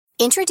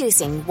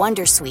Introducing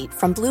Wondersuite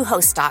from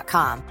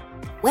Bluehost.com.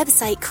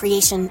 Website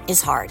creation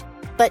is hard,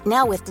 but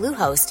now with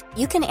Bluehost,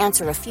 you can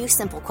answer a few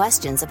simple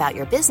questions about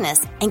your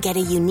business and get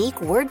a unique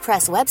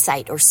WordPress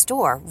website or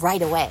store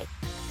right away.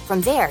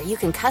 From there, you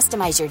can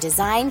customize your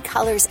design,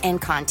 colors,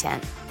 and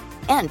content.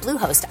 And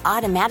Bluehost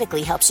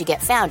automatically helps you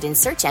get found in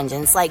search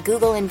engines like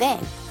Google and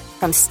Bing.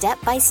 From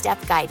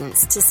step-by-step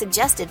guidance to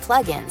suggested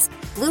plugins,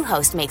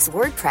 Bluehost makes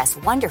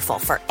WordPress wonderful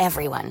for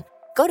everyone.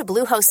 Go to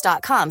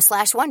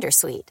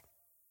bluehost.com/wondersuite.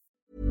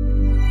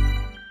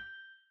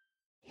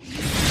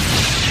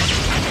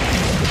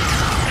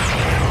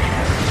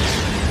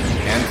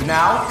 And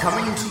now,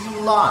 coming to you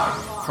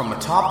live from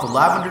atop the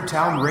Lavender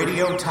Town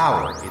Radio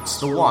Tower, it's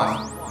the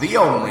one, the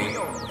only,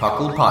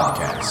 PUCL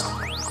Podcast.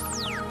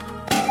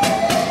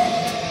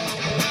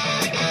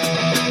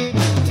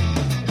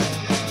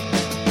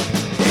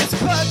 It's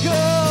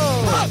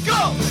PUCL!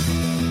 PUCL!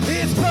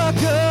 It's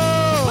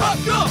PUCL!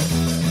 PUCL!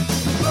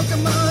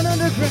 Pokemon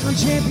Underground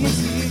Champions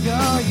League,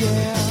 oh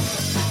yeah!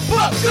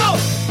 PUCL!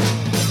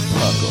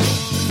 PUCL.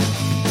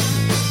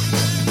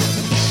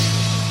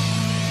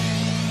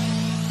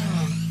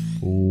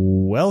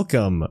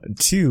 Welcome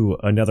to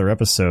another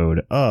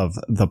episode of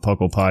the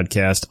PUCL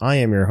Podcast. I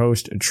am your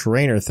host,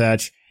 Trainer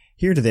Thatch,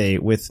 here today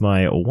with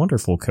my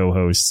wonderful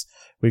co-hosts.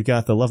 We've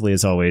got the lovely,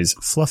 as always,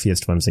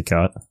 fluffiest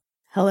Whimsicott.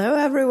 Hello,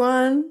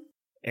 everyone.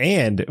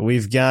 And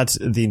we've got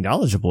the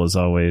knowledgeable, as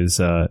always,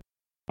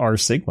 R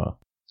Sigma.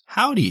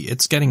 Howdy,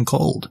 it's getting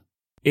cold.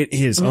 It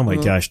is. Oh my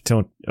gosh.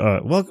 Don't,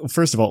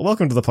 first of all,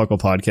 welcome to the PUCL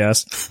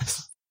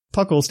Podcast.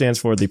 PUCL stands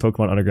for the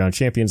Pokemon Underground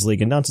Champions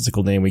League, a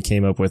nonsensical name we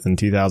came up with in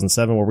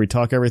 2007, where we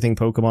talk everything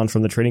Pokemon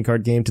from the trading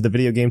card game to the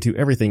video game to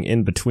everything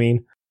in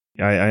between.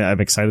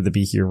 I'm excited to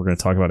be here. We're going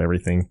to talk about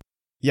everything.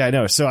 Yeah, I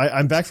know. So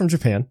I'm back from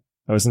Japan.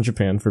 I was in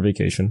Japan for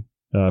vacation.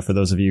 For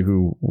those of you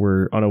who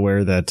were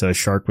unaware that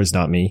Shark was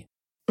not me.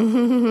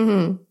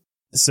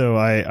 So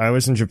I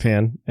was in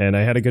Japan and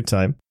I had a good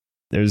time.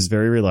 It was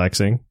very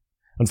relaxing.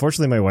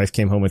 Unfortunately, my wife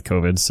came home with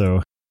COVID,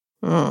 so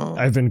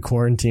I've been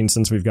quarantined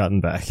since we've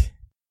gotten back.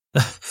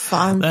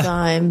 Fun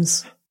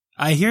times.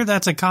 I hear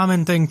that's a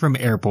common thing from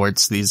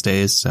airports these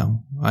days,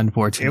 so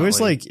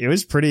unfortunately. It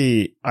was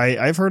pretty,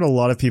 I've heard a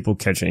lot of people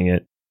catching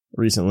it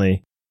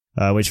recently,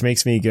 which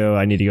makes me go,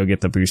 I need to go get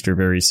the booster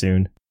very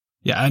soon.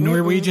 Yeah, a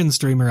Norwegian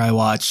streamer I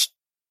watched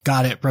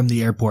got it from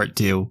the airport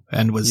too,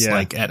 and was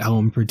like at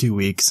home for 2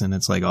 weeks, and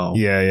it's like, oh,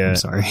 yeah. I'm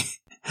sorry.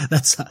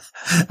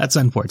 That's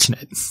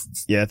unfortunate.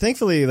 Yeah,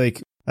 thankfully,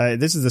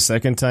 this is the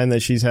second time that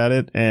she's had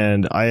it,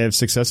 and I have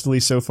successfully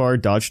so far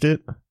dodged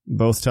it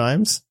both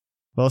times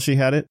while she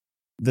had it.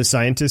 The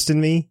scientist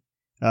in me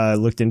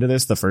looked into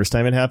this the first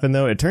time it happened,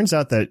 though. It turns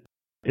out that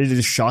it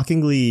is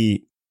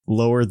shockingly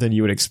lower than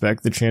you would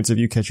expect the chance of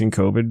you catching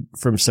COVID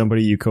from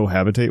somebody you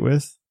cohabitate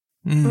with.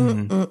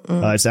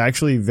 It's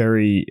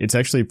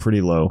actually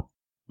pretty low.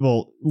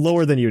 Well,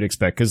 lower than you would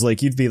expect, because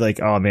you'd be like,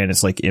 oh man,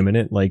 it's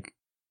imminent.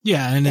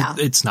 Yeah, and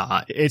it's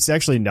not. It's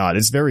actually not.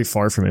 It's very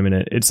far from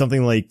imminent. It's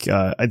something like,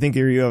 I think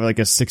you have a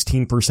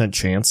 16%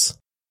 chance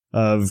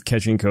of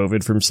catching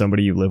COVID from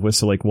somebody you live with.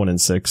 So 1 in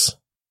 6.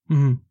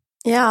 Mm-hmm.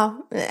 Yeah,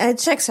 it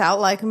checks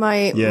out.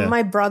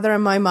 My brother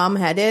and my mom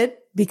had it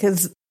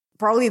because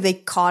probably they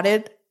caught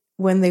it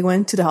when they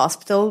went to the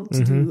hospital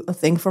to do a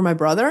thing for my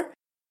brother.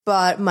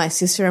 But my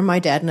sister and my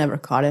dad never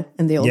caught it,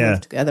 and they all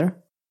lived together.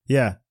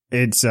 Yeah,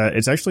 it's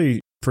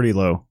actually pretty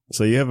low.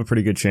 So you have a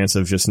pretty good chance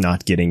of just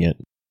not getting it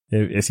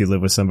if you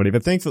live with somebody.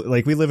 But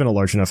thankfully, we live in a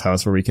large enough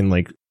house where we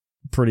can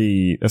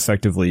pretty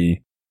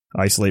effectively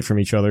isolate from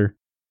each other.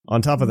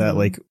 On top of that,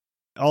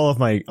 all of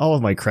my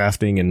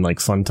crafting and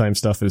fun time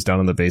stuff is down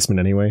in the basement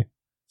anyway.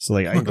 So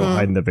I can go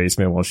hide in the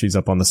basement while she's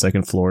up on the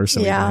second floor,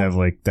 so we can have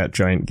that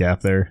giant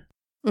gap there.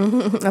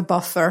 A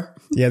buffer.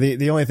 Yeah,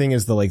 the only thing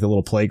is the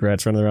little plague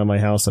rats running around my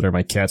house that are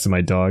my cats and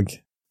my dog.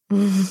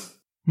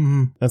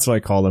 That's what I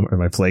call them, or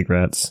my plague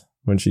rats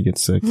when she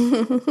gets sick.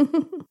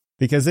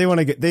 Because they want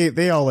to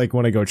they all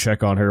want to go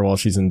check on her while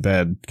she's in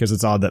bed, because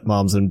it's odd that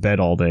mom's in bed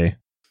all day.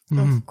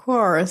 Of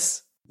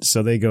course.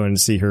 So they go and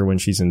see her when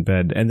she's in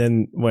bed. And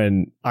then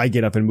when I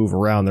get up and move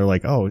around, they're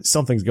like, oh,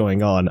 something's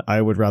going on.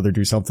 I would rather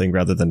do something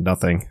rather than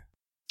nothing.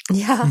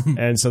 Yeah.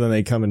 And so then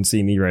they come and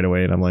see me right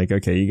away. And I'm like,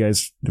 okay, you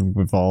guys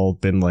have all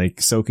been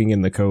soaking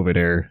in the COVID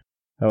air.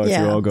 How about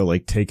you all go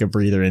take a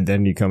breather and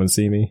then you come and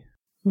see me?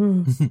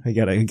 I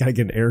gotta get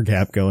an air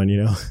gap going,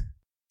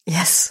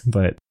 Yes.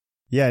 But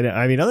yeah,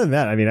 I mean, other than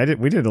that,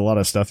 we did a lot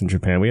of stuff in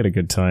Japan. We had a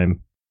good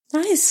time.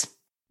 Nice.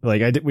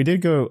 I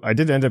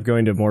did end up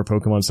going to more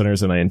Pokemon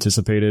centers than I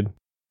anticipated.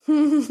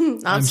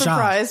 I'm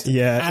surprised. Shocked.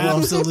 Yeah.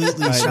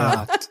 Absolutely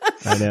shocked.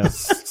 I know.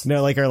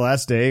 No, our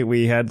last day,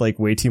 we had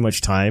way too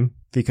much time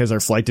because our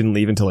flight didn't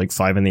leave until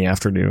 5 in the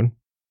afternoon.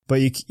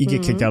 But you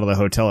get kicked out of the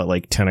hotel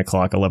at 10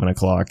 o'clock, 11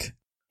 o'clock.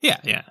 Yeah,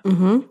 yeah.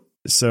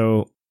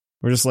 So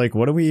we're just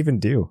what do we even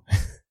do?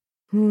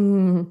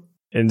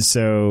 And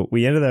so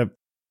we ended up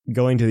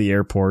going to the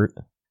airport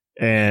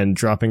and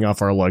dropping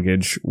off our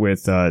luggage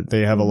with,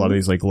 they have a lot of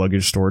these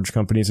luggage storage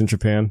companies in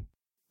Japan.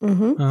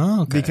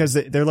 Oh, okay. Because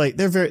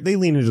they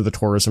lean into the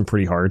tourism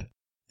pretty hard.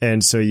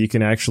 And so you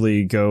can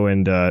actually go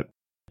and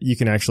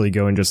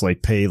just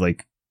like pay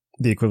like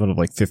the equivalent of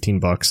like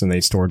 $15, and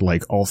they stored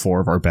like all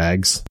 4 of our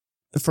bags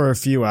for a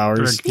few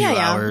hours.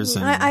 Hours.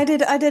 And I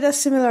did a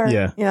similar.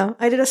 Yeah.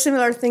 I did a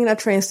similar thing at a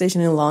train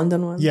station in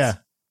London once. Yeah.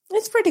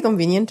 It's pretty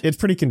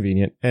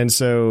convenient. And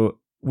so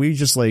we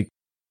just like,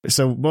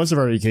 so most of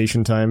our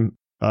vacation time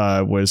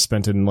was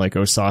spent in like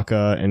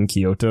Osaka and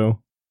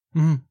Kyoto.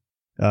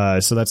 Mm-hmm.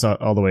 So that's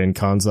all the way in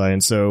Kansai.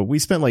 And so we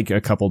spent like a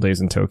couple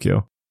days in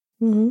Tokyo.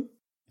 Mm-hmm.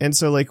 And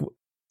so like,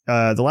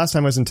 the last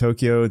time I was in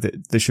Tokyo, the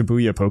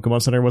Shibuya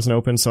Pokemon Center wasn't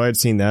open. So I had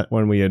seen that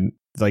when we had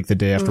like the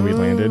day after we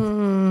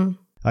landed.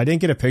 I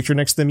didn't get a picture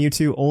next to the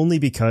Mewtwo only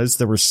because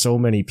there were so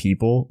many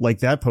people. Like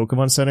that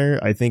Pokemon Center,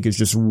 I think is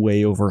just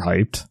way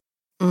overhyped.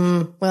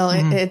 Well,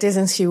 it is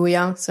in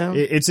Shibuya, so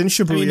it's in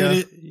Shibuya. I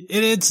mean,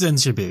 it's in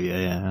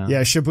Shibuya, yeah.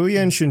 Yeah,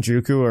 Shibuya and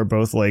Shinjuku are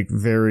both like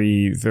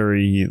very,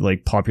 very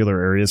like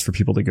popular areas for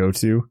people to go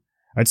to.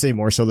 I'd say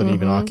more so than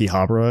even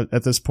Akihabara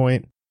at this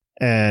point.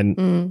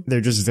 And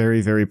they're just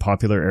very, very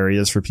popular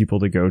areas for people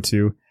to go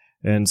to.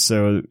 And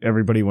so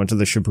everybody went to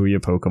the Shibuya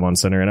Pokemon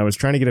Center, and I was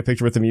trying to get a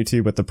picture with the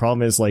Mewtwo, but the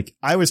problem is like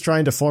I was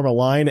trying to form a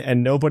line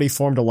and nobody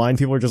formed a line.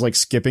 People were just like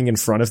skipping in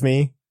front of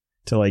me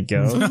to like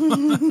go.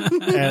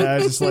 And I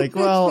was just like,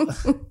 well,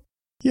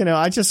 you know,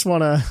 I just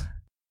want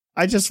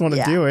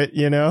to do it,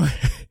 you know?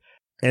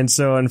 And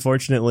so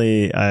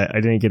unfortunately, I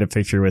didn't get a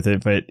picture with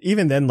it. But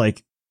even then,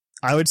 like,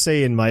 I would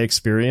say in my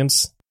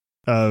experience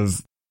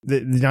of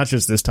not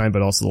just this time,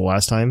 but also the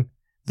last time,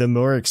 the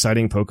more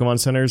exciting Pokemon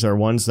centers are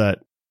ones that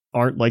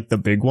aren't like the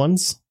big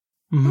ones.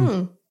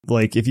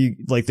 Like if you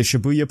like the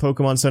Shibuya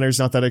Pokemon Center is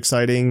not that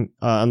exciting,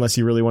 unless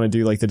you really want to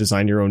do like the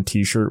design your own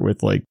t-shirt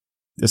with like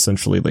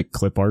essentially like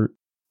clip art,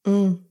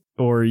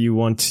 or you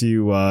want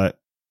to,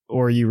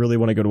 or you really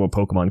want to go to a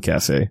Pokemon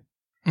cafe.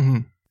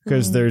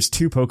 Because there's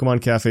 2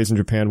 Pokemon cafes in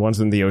Japan. One's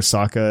in the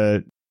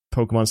Osaka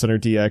Pokemon Center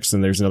DX,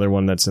 and there's another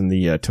one that's in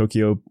the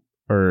Tokyo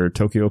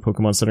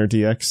Pokemon Center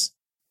DX.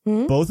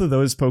 Both of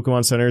those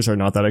Pokemon centers are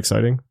not that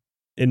exciting,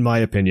 in my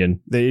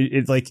opinion.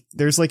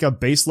 There's like a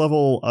base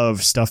level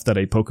of stuff that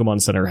a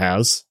Pokemon Center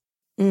has,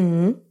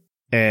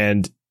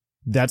 and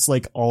that's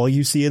like all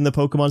you see in the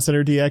Pokemon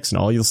Center DX, and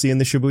all you'll see in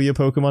the Shibuya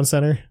Pokemon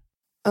Center.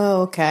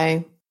 Oh,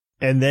 okay.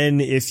 And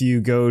then if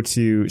you go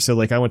to, so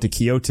like I went to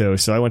Kyoto,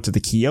 so I went to the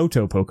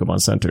Kyoto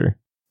Pokemon Center.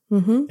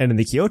 And in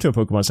the Kyoto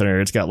Pokemon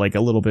Center, it's got like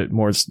a little bit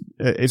more,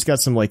 it's got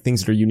some like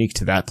things that are unique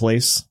to that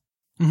place.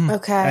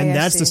 Okay. And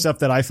that's the stuff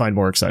that I find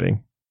more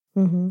exciting.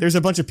 There's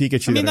a bunch of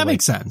Pikachu. I mean, that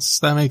makes sense.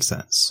 That makes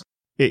sense.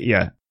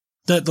 Yeah.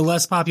 The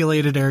less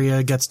populated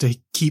area gets to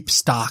keep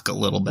stock a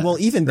little bit. Well,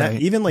 even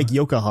that, even like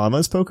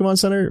Yokohama's Pokemon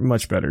Center,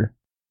 much better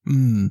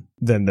than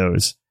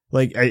those.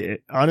 Like,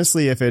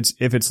 honestly, if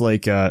it's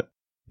like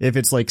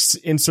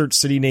insert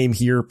city name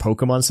here,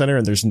 Pokemon Center,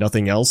 and there's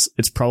nothing else,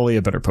 it's probably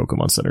a better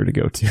Pokemon Center to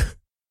go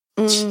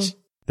to.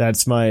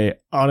 That's my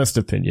honest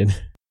opinion.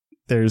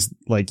 There's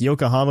like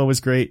Yokohama was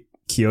great.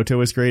 Kyoto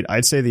was great.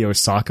 I'd say the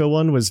Osaka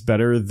one was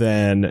better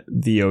than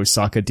the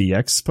Osaka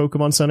DX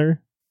Pokemon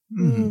Center.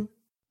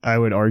 I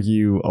would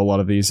argue a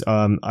lot of these.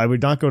 I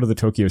would not go to the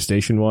Tokyo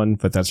Station one,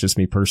 but that's just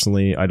me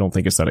personally. I don't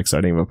think it's that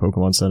exciting of a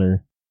Pokemon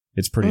Center.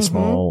 It's pretty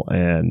small,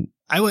 and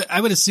I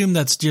would assume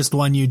that's just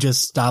one you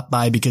just stop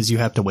by because you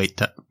have to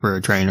wait for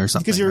a train or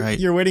something. Because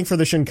you're waiting for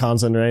the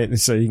Shinkansen, right?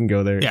 So you can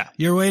go there. Yeah,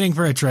 you're waiting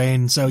for a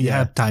train, so you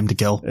have time to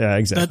kill. Yeah,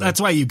 exactly. That's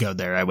why you go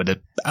there, I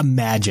would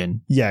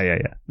imagine. Yeah.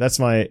 That's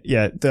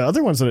the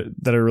other ones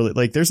that are really,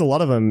 like, there's a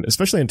lot of them,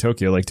 especially in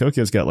Tokyo. Like,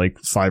 Tokyo's got like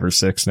 5 or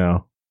 6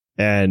 now.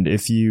 And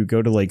if you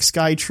go to like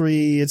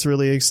Skytree, it's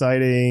really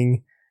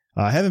exciting.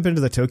 I haven't been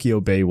to the Tokyo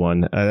Bay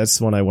one. That's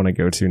the one I want to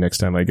go to next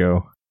time I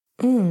go.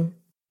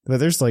 But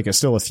there's like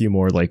still a few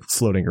more like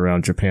floating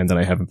around Japan that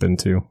I haven't been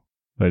to.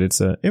 But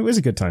it was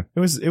a good time. It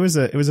was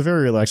a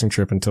very relaxing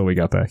trip until we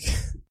got back.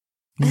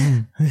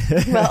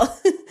 Well,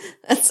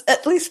 that's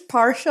at least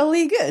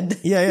partially good.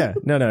 Yeah.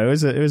 No, it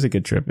was a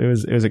good trip.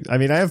 I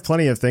mean, I have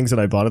plenty of things that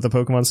I bought at the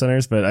Pokemon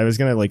Centers, but I was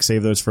going to like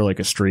save those for like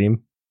a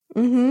stream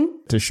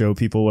to show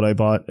people what I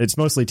bought. It's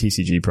mostly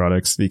TCG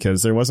products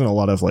because there wasn't a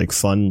lot of like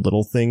fun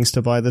little things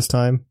to buy this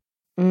time.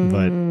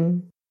 But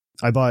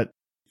I bought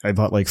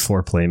like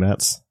 4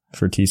 playmats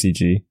for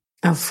TCG.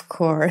 Of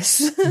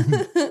course.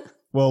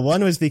 Well,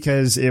 one was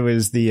because it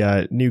was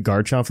the new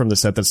Garchomp from the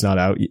set that's not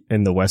out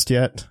in the West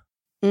yet.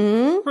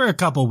 For a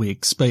couple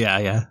weeks, but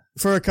yeah.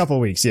 For a couple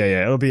weeks,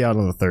 yeah. It'll be out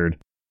on the 3rd.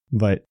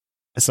 But,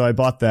 so I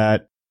bought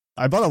that.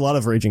 I bought a lot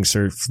of Raging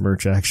Surf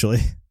merch, actually.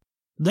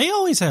 They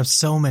always have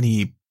so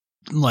many,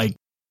 like,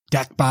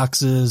 deck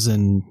boxes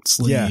and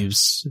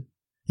sleeves.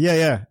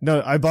 Yeah.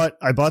 No, I bought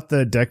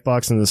the deck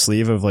box and the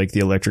sleeve of, like,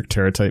 the Electric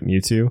Terra-type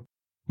Mewtwo.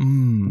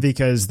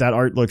 Because that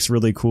art looks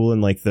really cool,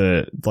 and like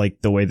the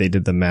way they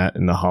did the matte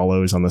and the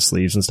hollows on the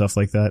sleeves and stuff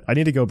like that. I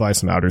need to go buy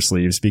some outer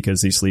sleeves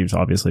because these sleeves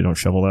obviously don't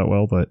shovel that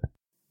well, but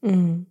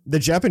the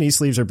Japanese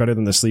sleeves are better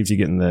than the sleeves you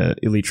get in the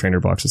Elite Trainer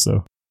boxes,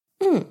 though.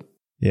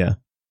 Yeah.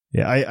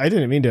 I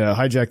didn't mean to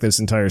hijack this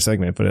entire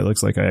segment, but it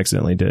looks like I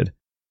accidentally did.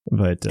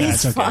 But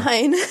it's okay.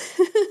 Fine.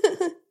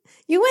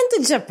 You went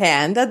to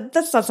Japan.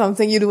 That's not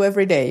something you do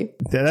every day.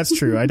 That's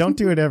true. I don't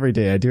do it every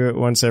day. I do it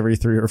once every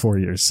 3 or 4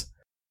 years.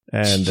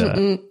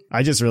 And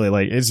I just really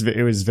like it.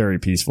 It was very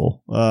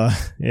peaceful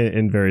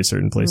in very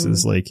certain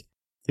places. Like,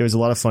 it was a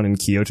lot of fun in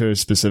Kyoto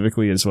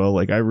specifically as well.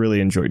 Like, I really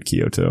enjoyed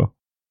Kyoto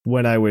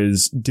when I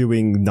was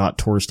doing not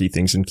touristy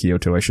things in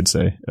Kyoto, I should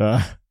say.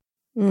 That,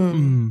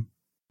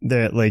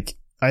 like,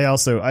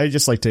 I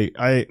just like to,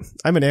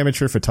 I'm an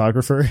amateur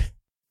photographer.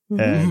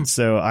 And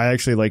so I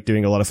actually like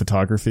doing a lot of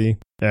photography,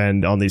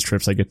 and on these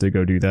trips I get to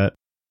go do that.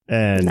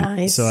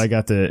 And so I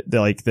got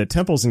the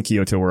temples in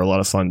Kyoto were a lot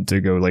of fun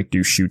to go like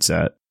do shoots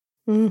at.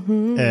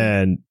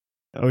 And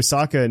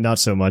Osaka, not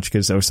so much,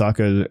 because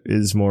Osaka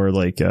is more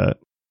like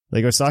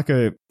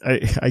Osaka.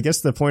 I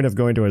guess the point of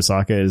going to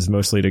Osaka is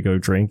mostly to go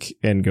drink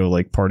and go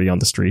like party on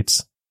the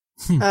streets.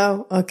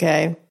 Oh,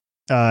 okay.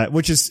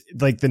 Which is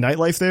like the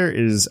nightlife there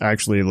is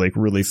actually like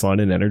really fun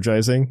and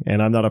energizing.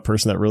 And I'm not a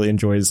person that really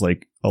enjoys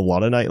like a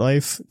lot of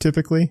nightlife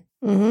typically.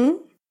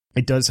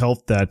 It does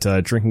help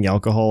that drinking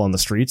alcohol on the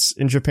streets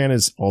in Japan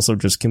is also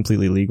just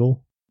completely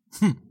legal.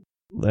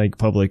 Like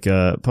public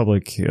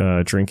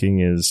drinking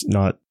is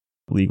not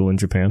legal in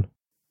Japan.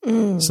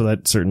 So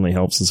that certainly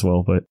helps as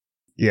well. But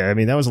yeah, I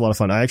mean, that was a lot of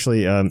fun. I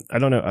actually, I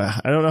don't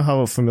know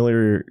how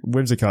familiar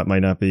Whimsicott might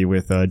not be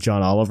with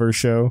John Oliver's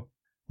show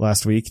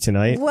last week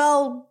tonight.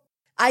 Well,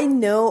 I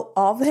know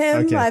of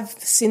him. Okay. I've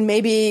seen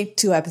maybe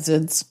 2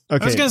 episodes.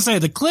 Okay. I was going to say,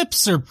 the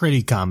clips are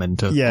pretty common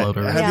to float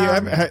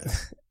around.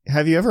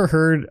 Have you ever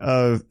heard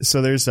of,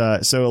 so there's,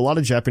 so a lot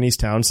of Japanese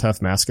towns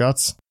have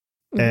mascots,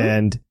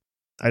 and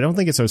I don't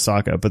think it's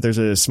Osaka, but there's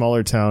a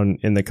smaller town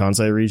in the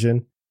Kansai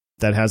region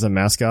that has a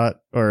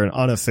mascot, or an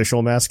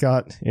unofficial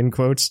mascot, in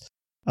quotes,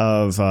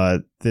 of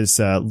this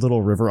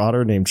little river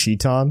otter named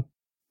Chiton.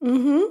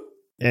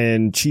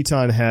 And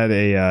Chiton had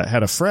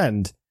a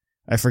friend,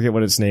 I forget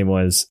what its name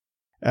was,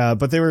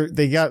 but they were in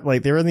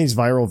these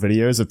viral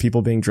videos of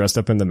people being dressed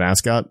up in the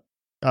mascot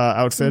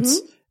outfits,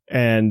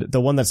 and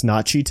the one that's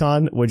not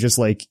Chiton would just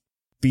like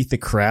beat the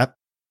crap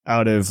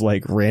out of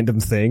like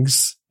random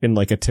things in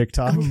like a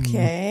TikTok.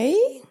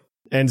 Okay.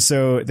 And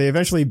so they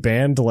eventually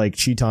banned like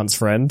Chiton's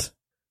friend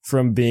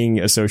from being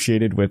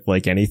associated with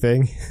like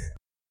anything.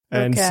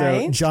 And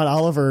so John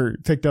Oliver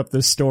picked up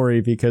this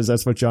story because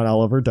that's what John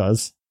Oliver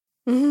does.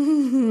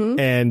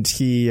 And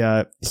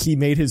he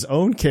made his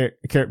own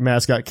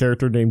mascot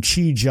character named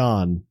Chi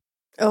John.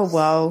 Oh,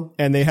 wow.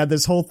 And they had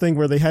this whole thing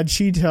where they had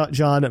Chi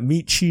John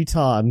meet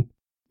Chiton.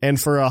 And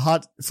for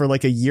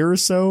like a year or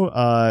so,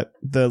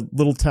 the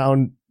little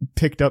town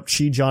picked up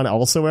Chi John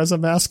also as a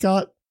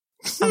mascot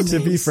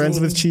to be friends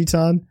with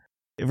Chiton.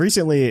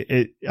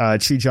 Recently, Chi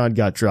John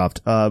got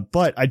dropped,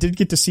 but I did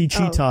get to see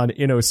Chiton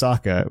in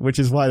Osaka, which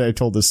is why I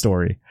told this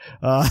story.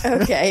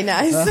 Okay,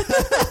 nice.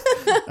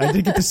 I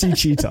did get to see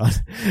Chiton.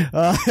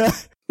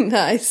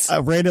 Nice.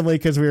 Randomly,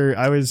 because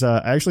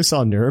I actually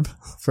saw Nurb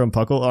from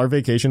PUCL. Our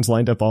vacations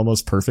lined up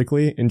almost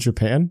perfectly in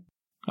Japan.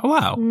 Oh,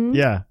 wow.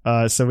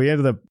 Yeah. So we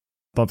ended up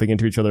bumping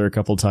into each other a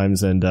couple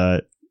times and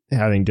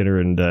having dinner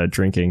and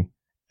drinking.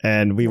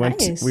 And we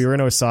were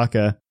in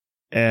Osaka,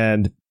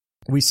 and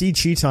we see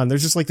Chiton.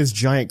 There's just like this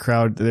giant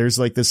crowd. There's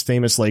like this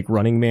famous like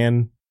Running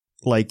Man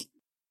like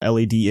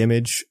LED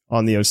image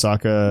on the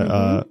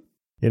Osaka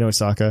in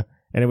Osaka,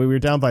 and we were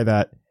down by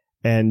that,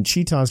 and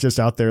Chiton's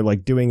just out there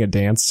like doing a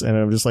dance, and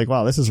I'm just like,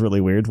 wow, this is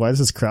really weird. Why is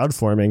this crowd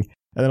forming?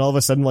 And then all of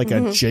a sudden like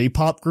a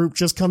J-pop group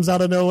just comes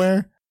out of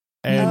nowhere,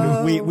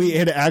 and we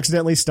had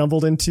accidentally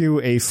stumbled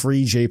into a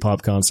free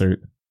J-pop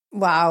concert.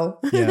 Wow.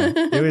 Yeah,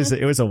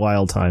 it was a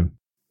wild time.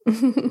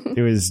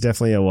 It was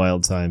definitely a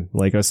wild time.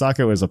 Like,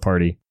 Osaka was a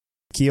party.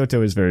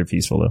 Kyoto is very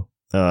peaceful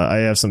though. I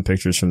have some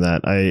pictures from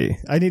that.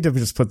 I need to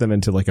just put them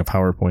into like a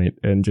PowerPoint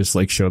and just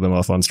like show them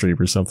off on stream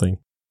or something.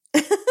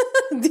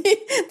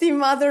 the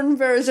modern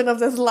version of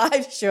this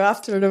live show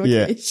after the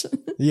vacation.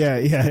 Yeah,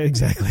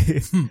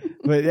 exactly.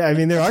 But yeah, I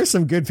mean, there are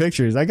some good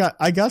pictures. I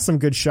got some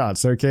good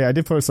shots. Okay, I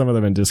did post some of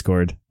them in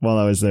Discord while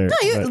I was there.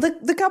 No,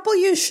 the couple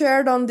you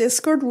shared on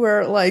Discord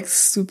were like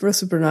super,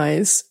 super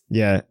nice.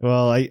 Yeah,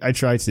 well, I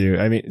try to.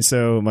 I mean,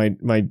 so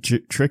my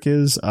trick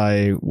is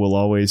I will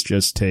always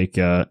just take,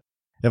 if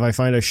I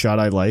find a shot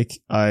I like,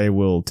 I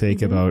will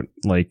take about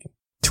like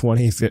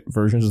 20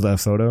 versions of that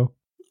photo.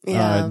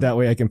 Yeah. That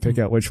way I can pick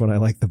out which one I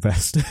like the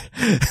best.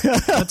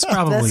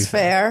 That's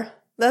fair.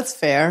 That's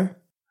fair.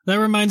 That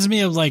reminds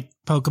me of like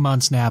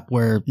Pokemon Snap,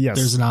 where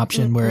there's an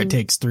option where it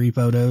takes 3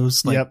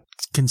 photos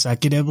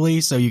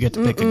consecutively, so you get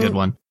to pick a good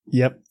one.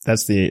 Yep,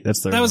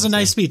 that was a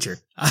nice feature.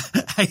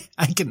 I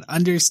can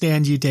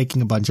understand you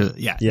taking a bunch of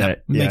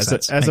makes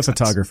sense. As a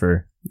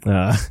photographer,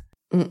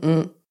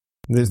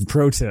 there's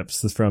pro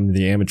tips from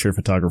the amateur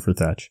photographer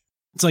Thatch.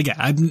 It's like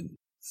I'm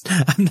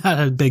not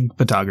a big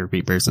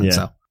photography person,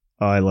 so.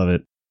 Oh, I love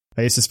it.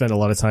 I used to spend a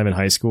lot of time in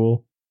high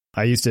school.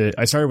 I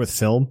started with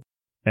film,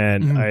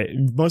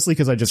 and mostly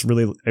because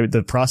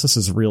the process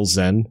is real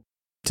zen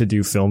to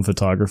do film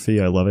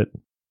photography. I love it.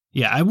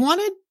 Yeah, I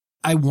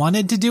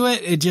wanted to do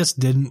it. It just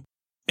didn't.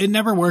 It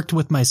never worked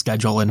with my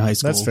schedule in high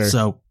school. That's fair.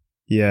 So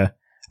yeah,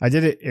 I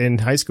did it in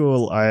high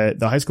school.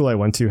 The high school I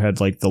went to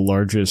had like the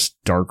largest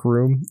dark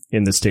room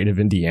in the state of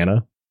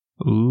Indiana.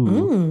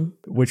 Ooh.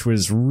 Which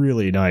was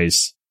really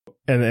nice.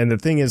 And the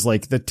thing is,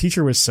 like, the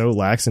teacher was so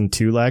lax and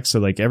too lax, so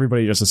like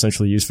everybody just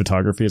essentially used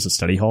photography as a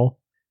study hall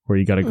where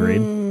you got a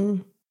grade.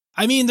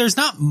 I mean, there's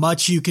not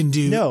much you can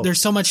do. No.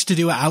 There's so much to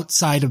do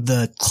outside of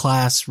the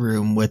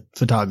classroom with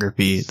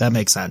photography. That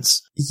makes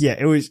sense. Yeah,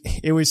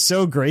 it was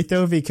so great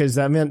though, because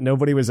that meant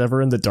nobody was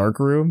ever in the dark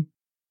room.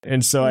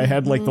 And so I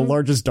had like the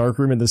largest dark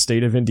room in the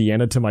state of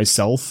Indiana to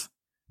myself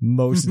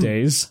most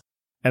days.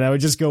 And I would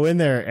just go in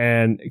there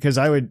and because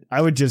I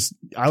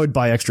would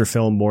buy extra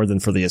film more than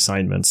for the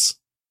assignments.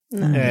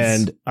 Nice.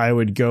 And I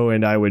would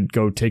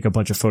go take a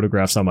bunch of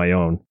photographs on my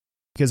own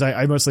because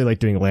I mostly like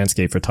doing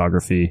landscape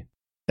photography,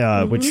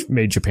 which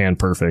made Japan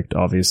perfect,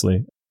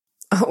 obviously.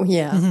 Oh,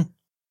 yeah.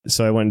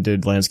 So I went and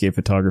did landscape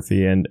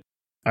photography and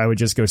I would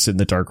just go sit in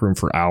the dark room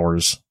for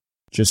hours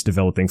just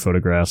developing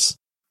photographs.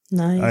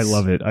 Nice. I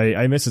love it.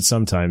 I miss it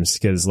sometimes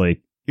because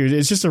like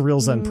it's just a real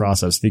zen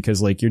process because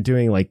like you're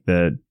doing like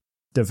the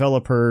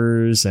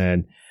developers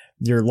and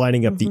you're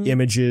lining up the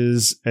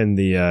images and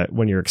the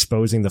when you're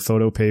exposing the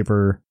photo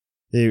paper.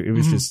 It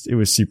was it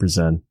was super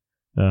zen.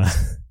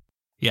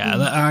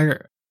 Yeah,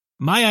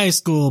 my high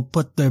school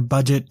put their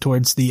budget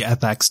towards the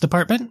FX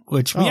department,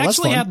 which we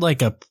actually had like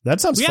that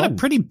sounds fun. Had a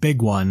pretty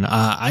big one.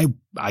 I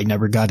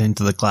never got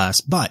into the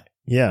class, but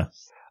yeah.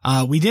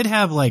 We did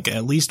have like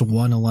at least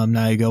one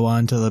alumni go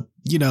on to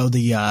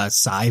the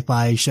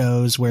sci-fi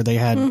shows where they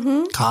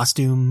had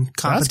costume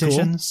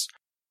competitions.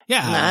 Cool.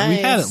 Yeah, nice. We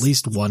had at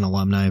least one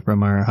alumni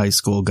from our high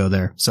school go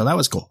there. So that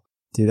was cool.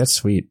 Dude, that's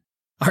sweet.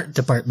 Art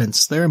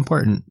departments, they're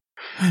important.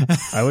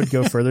 I would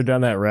go further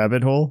down that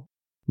rabbit hole,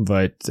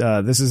 but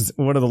this is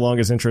one of the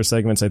longest intro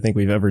segments I think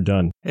we've ever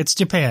done. It's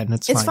Japan.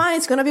 It's fine.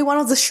 It's going to be one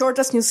of the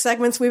shortest news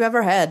segments we've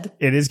ever had.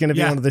 It is going to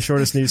be one of the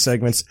shortest news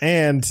segments.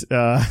 And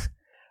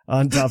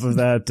on top of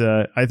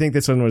that, I think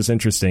this one was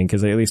interesting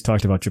because I at least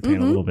talked about Japan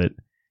a little bit,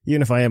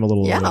 even if I am a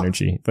little low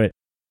energy. But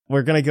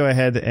we're going to go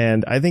ahead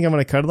and I think I'm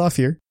going to cut it off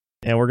here.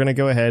 And we're going to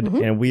go ahead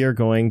and we are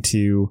going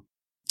to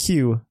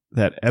cue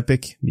that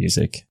epic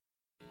music.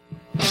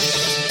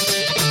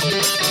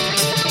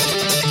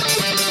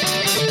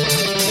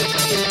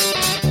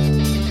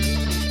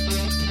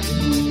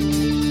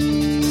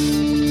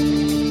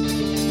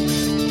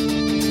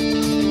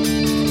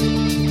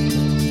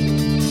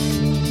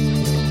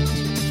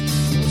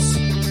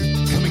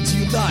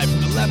 Live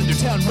from the Lavender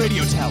Town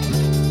Radio Tower.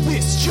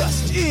 This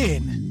just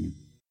in.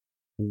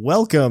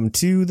 Welcome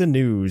to the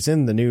news.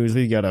 In the news,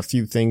 we got a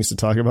few things to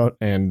talk about,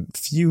 and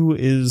few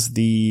is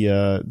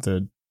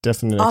the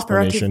definite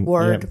explanation.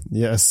 Word.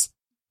 Yeah, yes.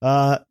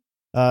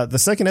 The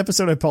second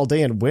episode of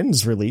Paldean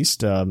Winds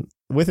released.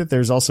 With it,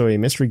 there's also a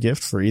mystery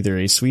gift for either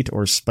a sweet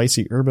or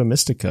spicy herba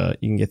mystica.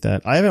 You can get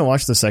that. I haven't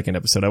watched the second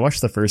episode. I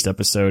watched the first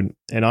episode,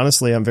 and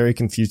honestly, I'm very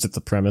confused at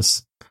the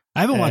premise.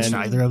 I haven't watched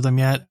either of them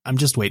yet. I'm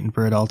just waiting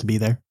for it all to be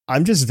there.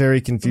 I'm just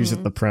very confused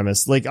at the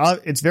premise. Like,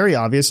 it's very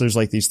obvious there's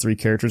like these three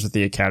characters at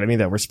the academy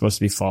that we're supposed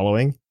to be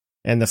following.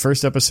 And the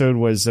first episode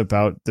was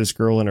about this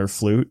girl and her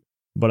flute,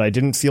 but I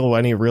didn't feel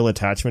any real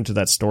attachment to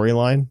that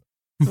storyline.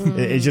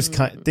 It just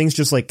things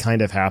just like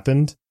kind of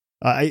happened.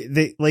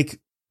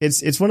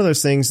 It's one of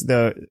those things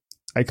that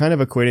I kind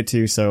of equate it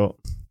to. So,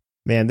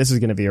 man, this is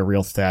going to be a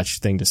real Thatch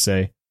thing to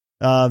say.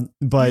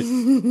 But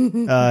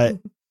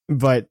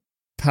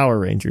Power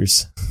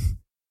Rangers.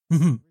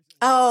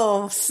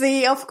 Oh,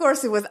 see, of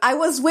course it was. I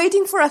was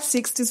waiting for a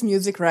 60s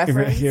music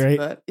reference, right.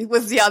 But it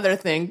was the other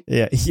thing.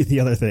 Yeah, the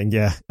other thing,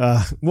 yeah.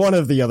 One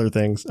of the other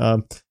things.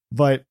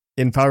 But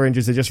in Power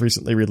Rangers, they just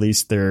recently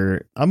released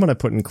their, I'm going to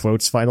put in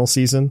quotes, final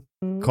season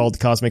called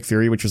Cosmic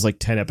Fury, which was like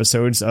 10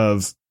 episodes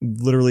of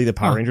literally the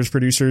Power Rangers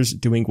producers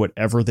doing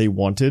whatever they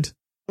wanted.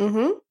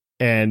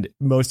 And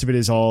most of it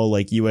is all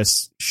like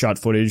US shot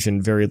footage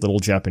and very little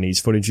Japanese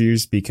footage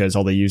used because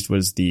all they used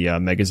was the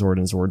Megazord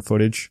and Zord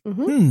footage.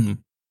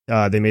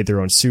 They made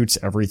their own suits,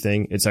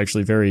 everything. It's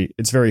actually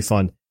it's very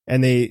fun.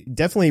 And they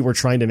definitely were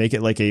trying to make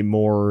it like a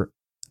more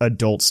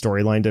adult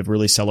storyline to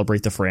really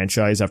celebrate the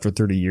franchise after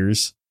 30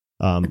 years.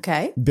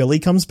 Okay. Billy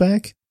comes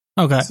back.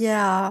 Okay.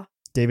 Yeah.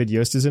 David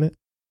Yost is in it.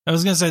 I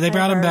was going to say, they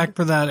brought him back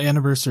for that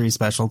anniversary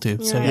special too.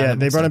 Yeah. So yeah,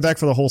 they brought him back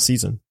for the whole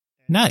season.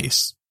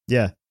 Nice.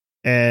 Yeah.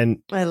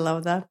 And I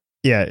love that.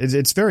 Yeah,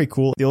 it's very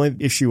cool. The only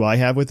issue I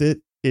have with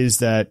it is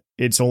that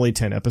it's only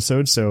 10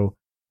 episodes. So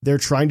they're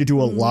trying to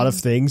do a lot of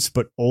things,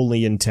 but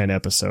only in 10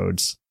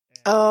 episodes.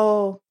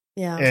 Oh,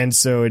 yeah. And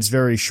so it's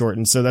very short.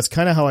 And so that's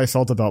kind of how I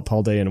felt about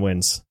Paldean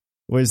Winds,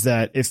 was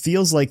that it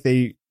feels like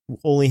they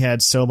only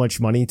had so much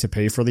money to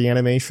pay for the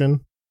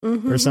animation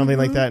or something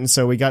like that. And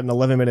so we got an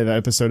 11-minute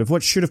episode of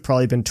what should have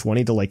probably been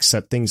 20 to like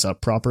set things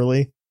up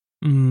properly.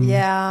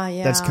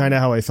 Yeah. That's kind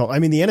of how I felt. I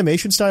mean, the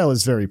animation style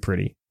is very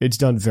pretty. It's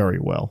done very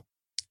well.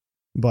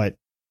 But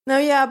no,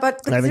 yeah,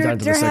 but I haven't gotten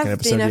to the second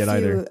episode yet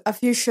either. A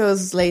few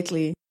shows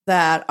lately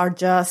that are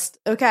just,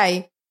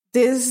 okay,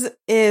 this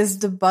is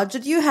the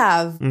budget you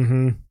have.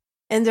 And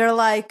they're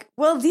like,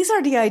 well, these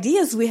are the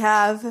ideas we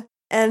have.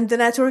 And the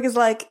network is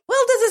like,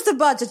 well, this is the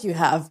budget you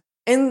have.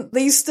 And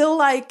they still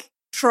like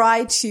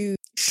try to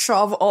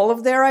shove all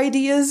of their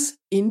ideas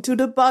into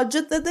the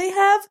budget that they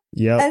have.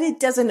 Yep. And it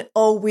doesn't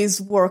always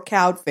work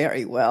out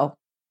very well.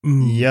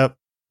 Yep.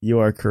 You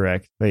are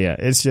correct. But yeah,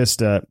 it's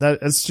just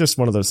it's just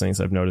one of those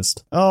things I've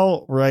noticed.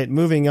 Oh, right.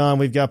 Moving on,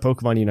 we've got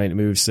Pokemon Unite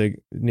moves,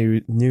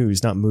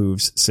 news, not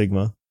moves,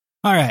 Sigma.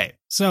 All right.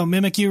 So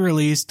Mimikyu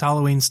released,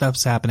 Halloween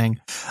stuff's happening.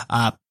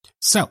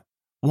 So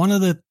one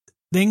of the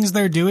things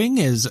they're doing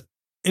is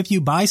if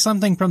you buy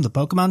something from the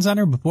Pokemon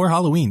Center before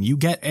Halloween, you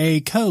get a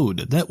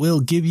code that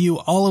will give you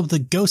all of the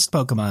ghost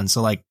Pokemon.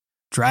 So like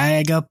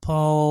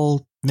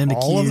Dragapult, Mimikyu.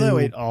 All of them?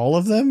 Wait, all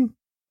of them?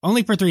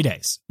 Only for 3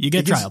 days. You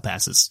get trial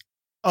passes.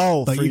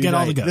 Oh, but you get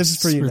all the ghosts. This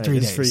is for Unite. 3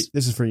 days.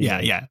 This is for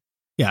Unite.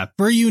 Yeah.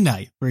 For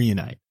Unite.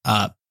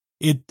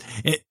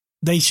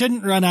 They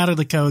shouldn't run out of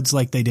the codes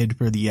like they did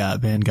for the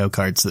Van Gogh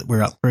cards that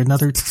were up for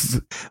another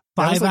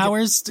 5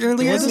 hours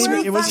earlier.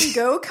 It was Van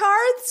Gogh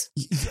cards?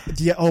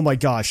 Yeah. Oh my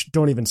gosh.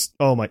 Don't even.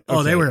 Oh my. Okay.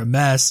 Oh, they were a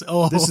mess.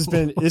 Oh, this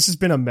has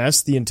been a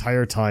mess the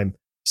entire time.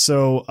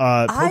 So,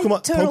 Pokemon, I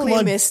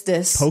totally missed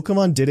this.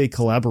 Pokemon did a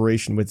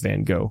collaboration with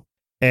Van Gogh,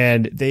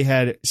 and they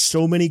had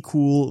so many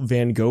cool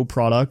Van Gogh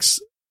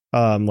products,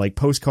 like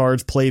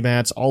postcards,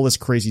 playmats, all this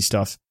crazy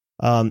stuff.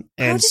 How did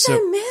I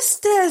miss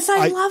this?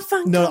 I love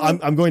Van Gogh. No,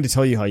 I'm going to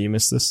tell you how you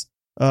missed this.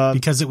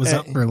 Because it was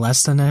up for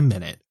less than a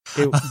minute.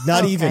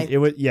 Not even. It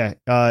was,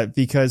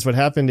 because what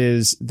happened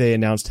is they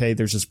announced, hey,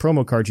 there's this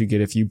promo card you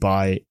get if you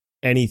buy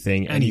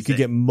anything, and you could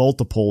get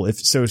multiple.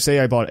 So say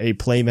I bought a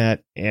playmat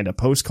and a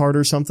postcard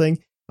or something,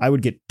 I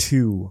would get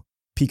 2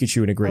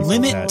 Pikachu and a Great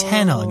Limit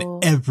 10 on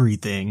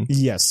everything.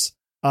 Yes.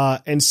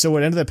 And so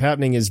what ended up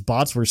happening is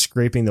bots were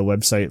scraping the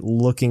website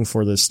looking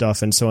for this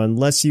stuff. And so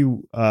unless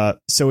you,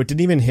 so it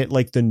didn't even hit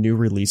like the new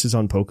releases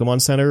on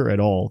Pokemon Center at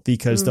all,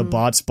 because the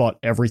bots bought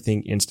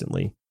everything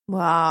instantly.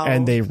 Wow.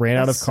 And they ran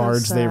out of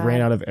cards. So they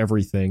ran out of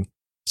everything.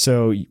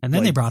 So, and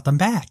then they brought them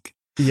back.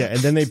 Yeah. And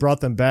then they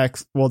brought them back.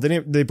 Well,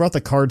 they brought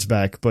the cards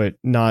back, but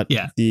not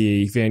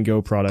the Van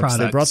Gogh products.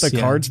 They brought the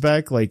cards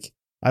back. Like,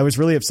 I was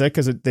really upset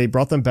because they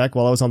brought them back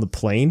while I was on the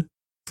plane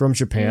from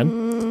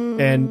Japan.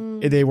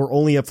 And they were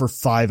only up for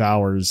 5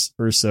 hours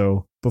or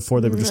so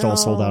before they were just all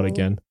sold out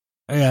again.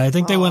 Yeah, I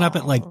think they went up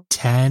at like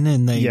 10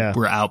 and they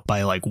were out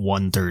by like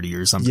 1:30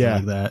 or something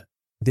like that.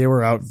 They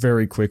were out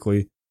very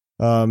quickly.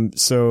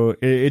 So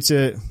it's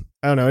I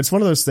don't know. It's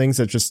one of those things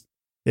that just,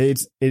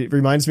 it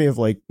reminds me of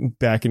like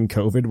back in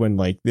COVID when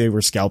like they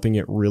were scalping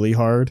it really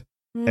hard.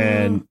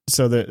 And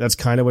so that's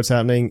kind of what's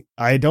happening.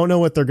 I don't know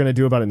what they're going to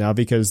do about it now,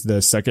 because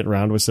the second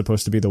round was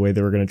supposed to be the way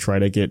they were going to try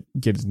to get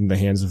it in the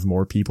hands of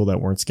more people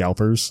that weren't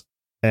scalpers.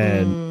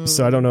 And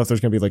so I don't know if there's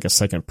going to be like a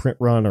second print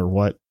run or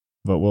what,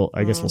 but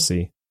I guess we'll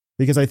see.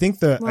 Because I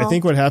think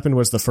what happened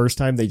was the first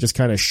time they just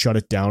kind of shut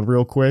it down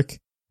real quick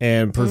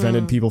and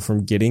prevented people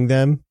from getting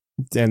them,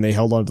 and they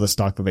held on to the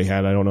stock that they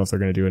had. I don't know if they're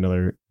going to do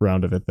another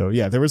round of it though.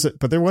 Yeah, there was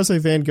a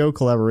Van Gogh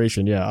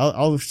collaboration. Yeah,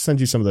 I'll send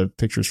you some of the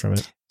pictures from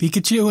it.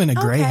 Pikachu in a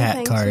gray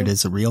hat card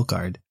is a real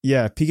card.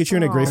 Yeah, Pikachu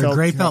in a gray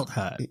felt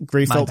hat.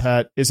 Gray felt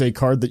hat is a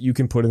card that you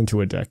can put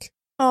into a deck.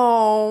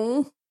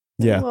 Oh,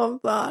 yeah, I love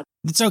that.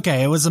 It's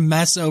okay. It was a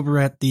mess over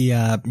at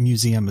the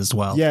museum as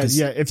well. Yeah.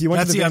 If you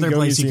went to the other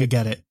place you could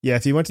get it. Yeah,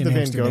 if you went to the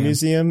Van Gogh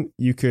Museum,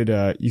 you could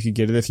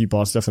get it if you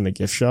bought stuff in the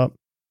gift shop.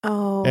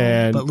 Oh,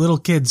 but little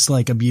kids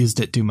like abused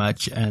it too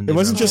much, and it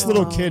wasn't just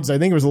little kids. I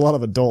think it was a lot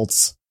of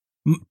adults.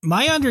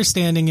 My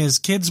understanding is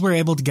kids were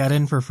able to get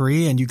in for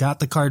free, and you got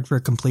the card for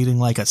completing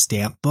like a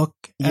stamp book.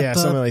 At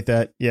something like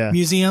that. Yeah,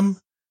 museum.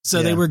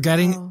 So they were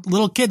getting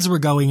little kids were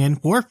going in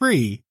for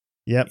free.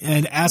 Yep.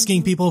 And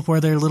asking people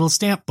for their little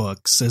stamp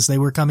books as they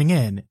were coming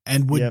in,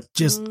 and would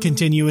just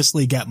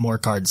continuously get more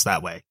cards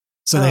that way.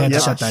 So they had to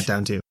shut that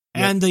down too.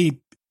 Yep.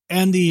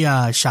 And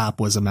the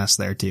shop was a mess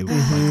there too.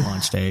 Like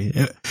launch day.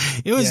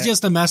 It was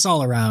just a mess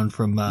all around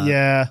from,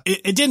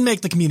 it didn't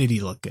make the community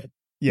look good.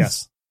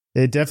 Yes.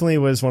 It definitely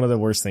was one of the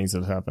worst things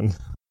that happened.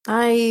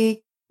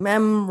 I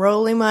am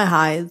rolling my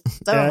eyes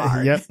so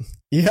hard.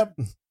 Yep.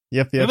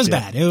 It was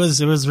bad. It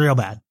was real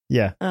bad.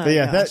 Yeah. Oh,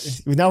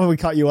 but now that we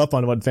caught you up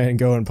on what Van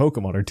Gogh and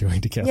Pokemon are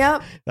doing together.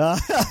 Yep.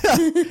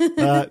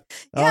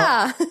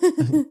 Yeah.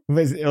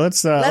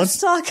 Let's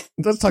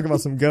talk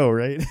about some Go,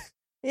 right?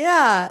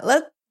 Yeah,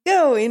 let's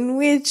go, in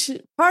which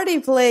party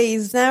play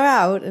is now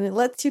out, and it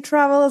lets you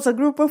travel as a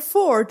group of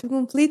 4 to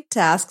complete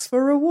tasks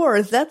for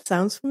rewards. That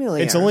sounds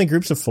familiar. It's only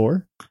groups of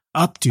 4?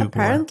 Up to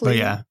apparently.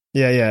 4,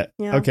 but yeah.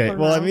 Okay.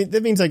 Well, now. I mean,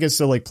 that means I get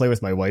to like play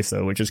with my wife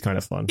though, which is kind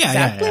of fun. Yeah,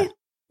 exactly.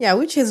 Yeah,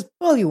 which is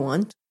all you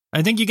want.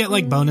 I think you get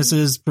like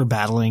bonuses for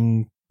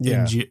battling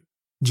in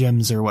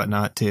gyms or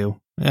whatnot too.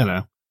 I don't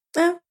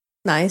know.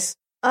 Nice.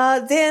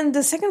 Then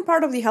the second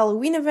part of the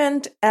Halloween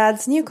event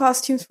adds new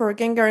costumes for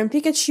Gengar and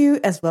Pikachu,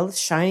 as well as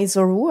shiny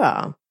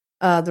Zorua.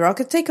 The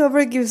Rocket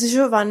Takeover gives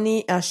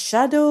Giovanni a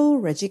Shadow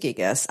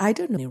Regigigas. I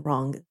don't know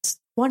wrong. It's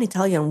one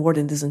Italian word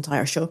in this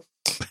entire show.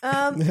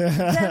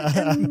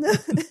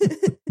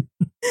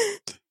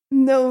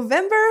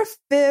 November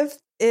 5th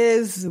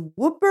is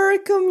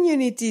Wooper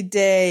Community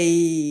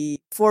Day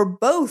for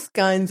both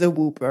kinds of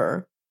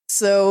Wooper.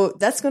 So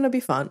that's going to be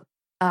fun.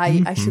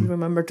 I should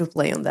remember to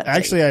play on that.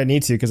 Actually, I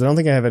need to, because I don't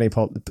think I have any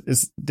Paul.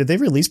 Did they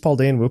release Paul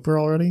Day and Whooper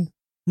already?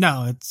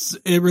 No,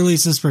 it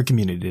releases for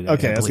Community Day.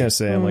 Okay, I was gonna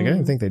say, I'm like, I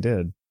didn't think they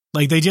did.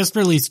 Like, they just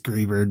released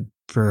Greebird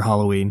for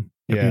Halloween.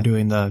 If you're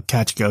doing the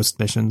catch ghost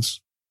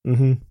missions.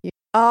 Mm-hmm.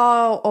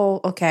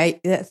 Oh, okay.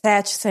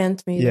 Thatch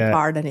sent me the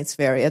card, and it's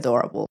very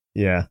adorable.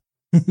 Yeah,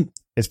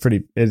 it's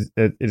pretty. It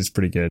is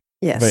pretty good.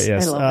 Yes, but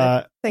yes. I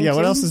love it. Thank you.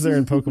 What else is there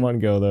in Pokemon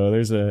Go though?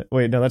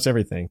 That's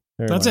everything.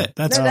 That's it.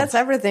 That's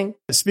everything.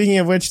 Speaking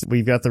of which,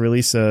 we've got the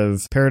release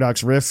of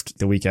Paradox Rift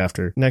the week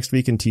after. Next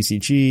week in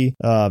TCG,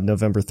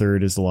 November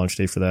 3rd is the launch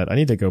date for that. I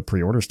need to go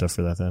pre-order stuff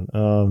for that then.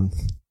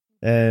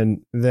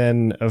 And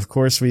then of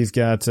course we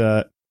got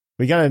an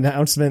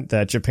announcement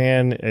that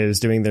Japan is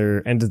doing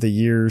their end of the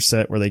year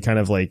set where they kind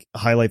of like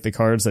highlight the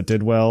cards that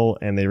did well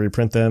and they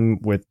reprint them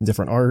with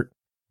different art.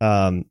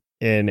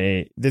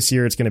 This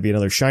year it's going to be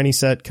another shiny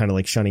set, kind of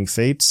like Shining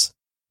Fates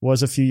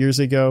was a few years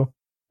ago.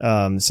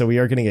 So we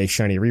are getting a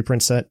shiny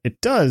reprint set.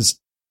 It does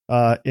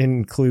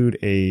include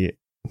a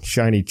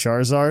shiny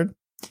Charizard.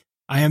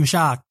 I am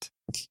shocked.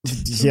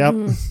 Yep,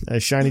 a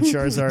shiny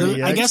Charizard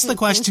EX. I guess the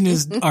question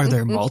is, are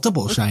there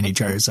multiple shiny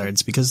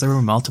Charizards? Because there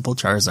were multiple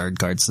Charizard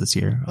cards this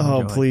year.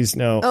 Oh, please,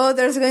 no. Oh,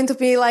 there's going to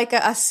be like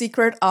a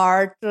secret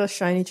art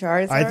shiny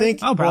Charizard? I think,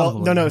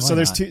 probably. No. So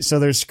there's two. So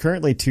there's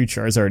currently two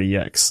Charizard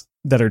EX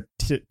that are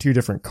two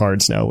different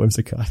cards now,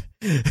 Whimsicott.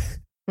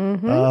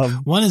 Mm-hmm.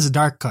 One is a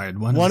dark card.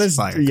 One is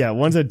fire. Yeah,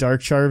 one's a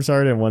dark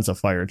Charizard and one's a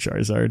fire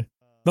Charizard.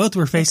 Both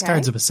were face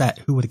cards of a set.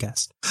 Who would have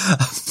guessed?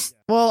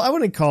 Well, I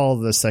wouldn't call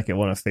the second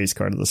one a face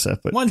card of the set,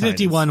 but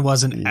 151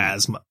 wasn't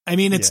as much. I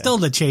mean, it's still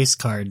the chase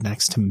card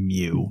next to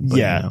Mew. But,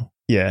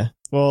 yeah.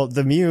 Well,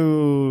 the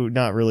Mew,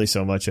 not really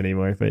so much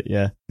anymore, but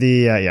yeah.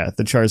 The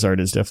Charizard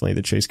is definitely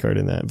the chase card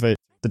in that, but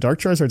the Dark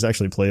Charizard is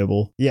actually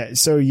playable. Yeah,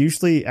 so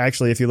usually,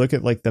 actually, if you look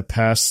at like the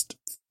past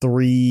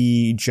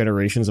 3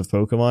 generations of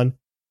Pokemon,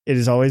 it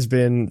has always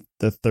been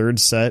the third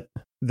set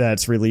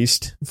that's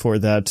released for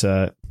that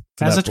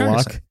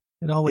block.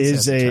 It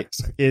always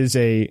is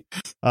a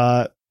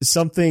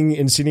something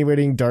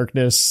insinuating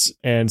darkness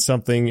and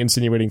something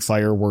insinuating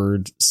fire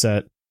word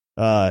set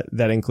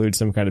that includes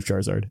some kind of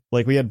Charizard.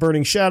 Like we had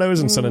Burning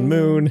Shadows in Sun and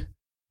Moon.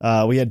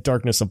 We had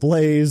Darkness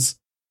Ablaze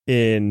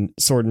in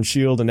Sword and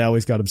Shield, and now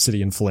we've got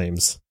Obsidian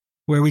Flames.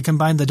 Where we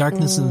combine the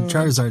darkness and the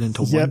Charizard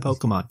into one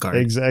Pokemon card.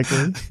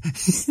 Exactly.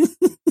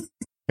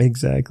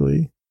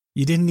 Exactly.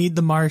 You didn't need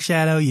the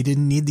Marshadow. You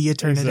didn't need the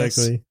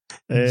Eternatus.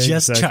 Exactly.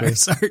 Just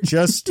Charizard.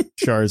 Just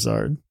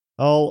Charizard.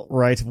 All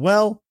right.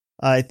 Well,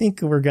 I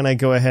think we're going to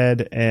go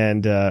ahead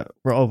and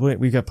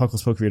we've got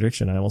Puckle's Poke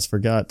Prediction. I almost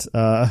forgot.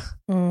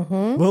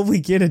 Will we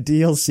get a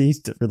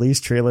DLC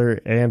release trailer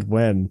and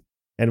when?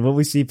 And will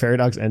we see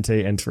Paradox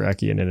Entei and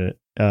Terrakion in it?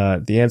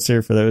 The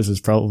answer for those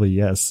is probably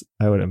yes,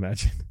 I would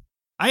imagine.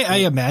 I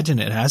imagine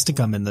it has to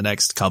come in the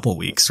next couple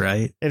weeks,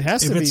 right? It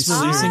has to be. If it's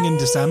releasing in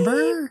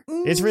December?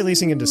 It's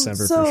releasing in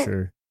December for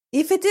sure.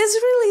 If it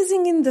is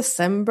releasing in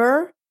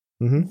December,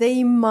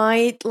 they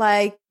might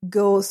like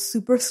go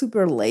super,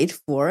 super late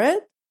for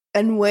it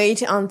and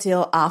wait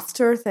until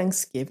after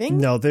Thanksgiving.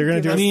 No, they're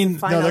going to do it.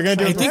 They're going to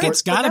do it. I think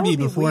it's got to be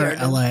before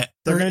LA.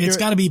 It's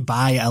got to be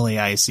by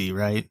LAIC,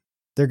 right?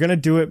 They're going to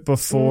do it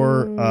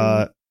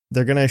before,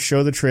 they're going to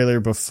show the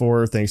trailer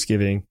before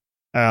Thanksgiving.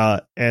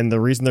 And the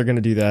reason they're going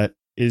to do that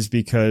is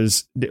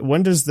because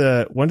when does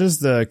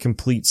the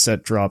complete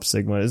set drop,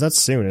 Sigma? Is that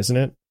soon, isn't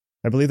it?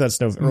 I believe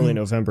that's early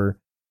November.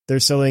 They're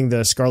selling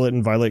the Scarlet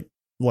and Violet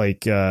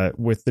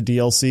with the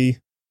DLC.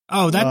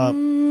 Oh,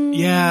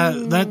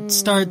 that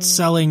starts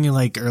selling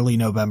like early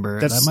November.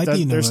 That might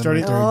be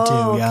November 3rd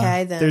too. Yeah.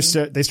 Okay,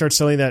 then. They start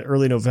selling that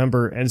early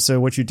November, and so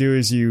what you do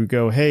is you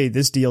go, hey,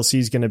 this DLC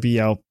is going to be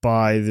out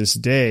by this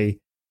day,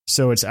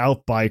 so it's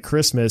out by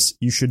Christmas.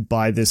 You should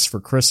buy this for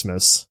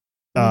Christmas.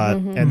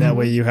 And that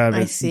way you have it.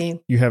 I see.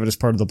 You have it as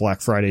part of the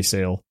Black Friday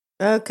sale.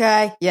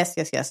 Okay. Yes.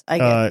 I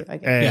get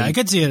it. Yeah, I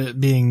could see it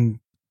being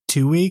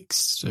 2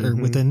 weeks or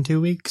within 2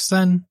 weeks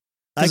then.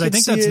 Because I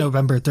think that's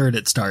November 3rd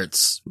it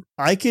starts.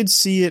 I could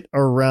see it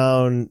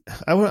around.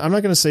 I'm not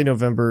going to say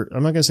November.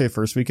 I'm not going to say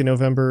first week in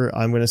November.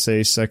 I'm going to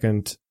say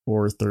second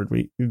or third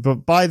week,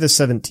 but by the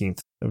 17th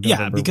of November.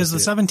 Yeah, because the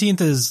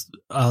 17th is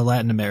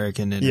Latin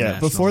American International. Yeah,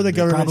 before the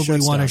government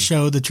probably want to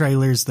show the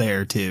trailers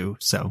there too.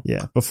 So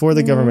yeah, before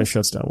the government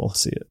shuts down, we'll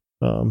see it.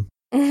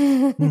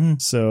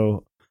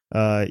 So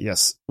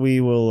yes, we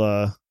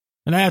will.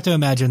 And I have to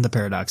imagine the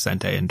Paradox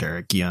Entei and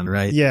Terrakion,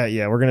 right?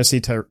 Yeah, we're going to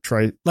see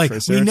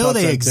we know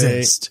they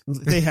exist.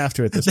 They have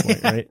to at this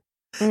point,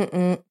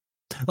 right?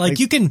 Like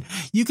you can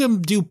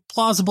do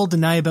plausible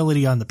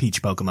deniability on the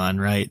Peach Pokemon,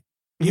 right?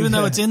 Even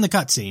though it's in the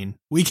cutscene,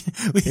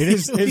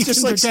 it's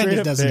just like straight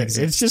up there.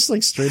 It's just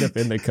like straight up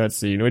in the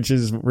cutscene, which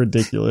is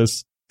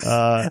ridiculous.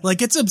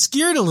 Like it's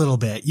obscured a little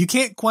bit. You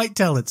can't quite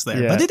tell it's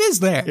there, but it is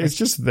there. It's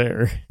just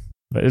there,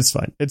 but it's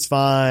fine. It's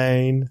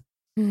fine.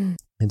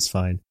 It's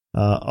fine.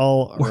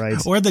 All right.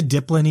 Or the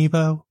Diplin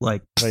Evo.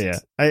 Like, but yeah,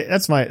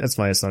 that's my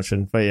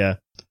assumption. But yeah,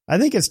 I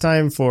think it's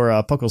time for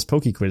Puckle's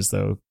Poke Quiz,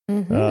 though.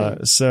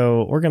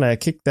 So we're gonna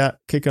kick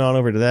on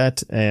over to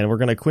that, and we're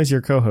gonna quiz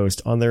your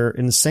co-host on their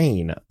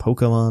insane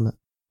Pokemon.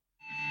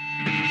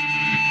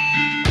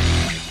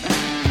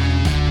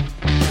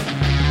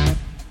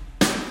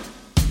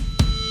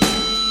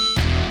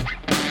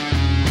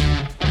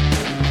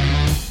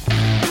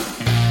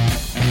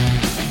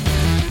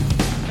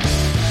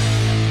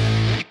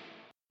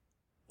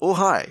 Oh,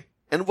 hi,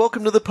 and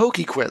welcome to the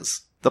Poke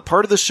Quiz, the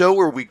part of the show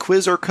where we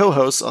quiz our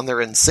co-hosts on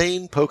their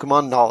insane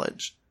Pokemon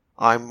knowledge.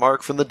 I'm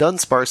Mark from the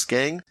Dunsparce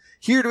gang,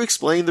 here to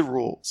explain the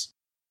rules.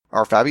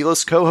 Our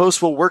fabulous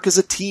co-hosts will work as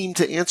a team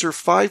to answer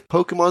 5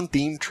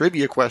 Pokemon-themed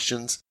trivia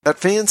questions that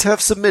fans have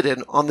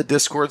submitted on the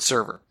Discord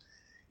server.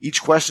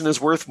 Each question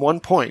is worth 1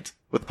 point,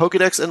 with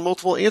Pokedex and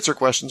multiple answer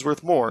questions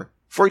worth more,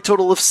 for a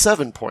total of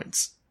 7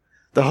 points.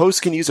 The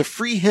host can use a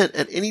free hint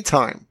at any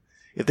time.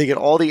 If they get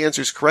all the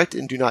answers correct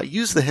and do not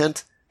use the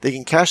hint, they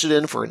can cash it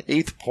in for an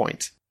 8th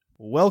point.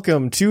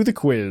 Welcome to the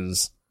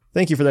quiz.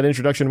 Thank you for that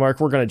introduction, Mark.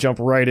 We're going to jump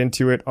right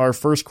into it. Our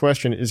first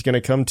question is going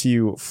to come to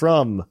you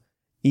from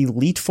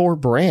Elite Four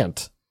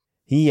Brant.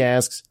 He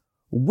asks,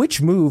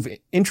 which move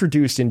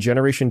introduced in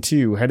Generation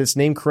 2 had its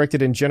name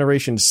corrected in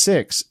Generation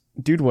 6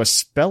 due to a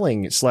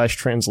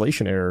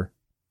spelling/translation error?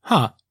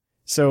 Huh.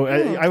 So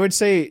I would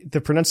say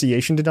the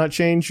pronunciation did not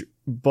change,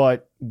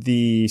 but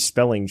the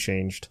spelling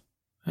changed.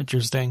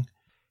 Interesting.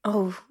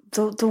 Oh,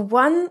 the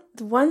one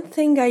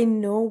thing I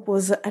know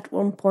was at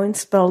one point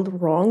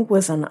spelled wrong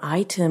was an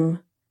item.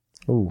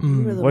 Oh,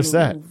 what's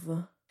that?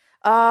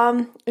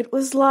 It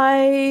was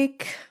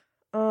like,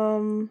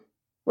 well,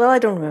 I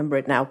don't remember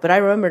it now, but I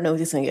remember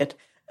noticing it.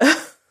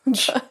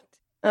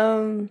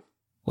 Coming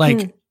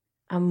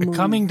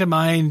to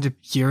mind,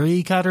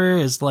 Fury Cutter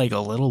is like a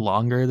little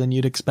longer than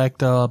you'd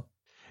expect a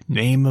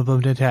name of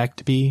an attack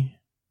to be.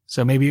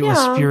 So maybe it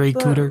was Fury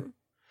Cooter.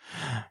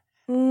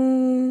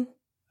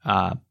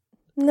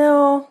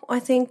 No, I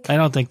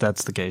don't think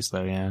that's the case,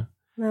 though, yeah.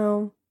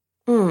 No.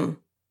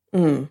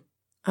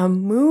 A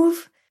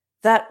move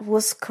that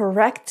was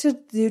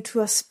corrected due to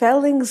a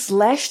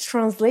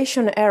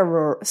spelling/translation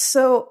error.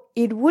 So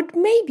it would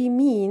maybe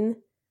mean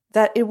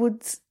that it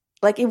was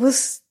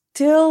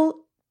still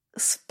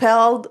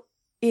spelled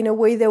in a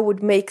way that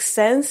would make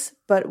sense,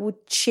 but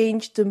would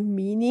change the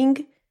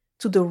meaning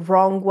to the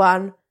wrong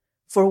one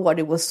for what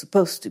it was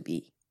supposed to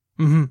be.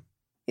 Mm-hmm.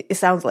 It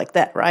sounds like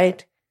that,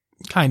 right?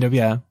 Kind of,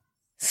 yeah.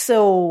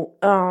 So,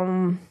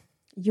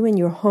 you and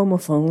your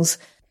homophones,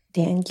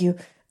 dang you.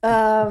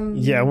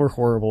 Yeah, we're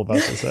horrible about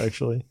this,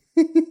 actually.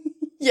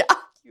 Yeah,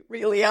 you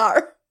really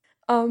are.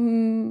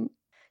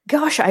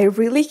 Gosh, I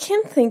really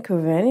can't think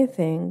of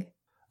anything.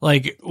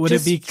 Like, would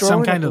it be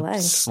some kind of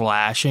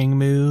slashing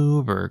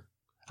move, or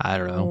I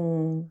don't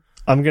know.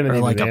 I'm gonna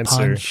need like an a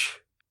answer. Punch.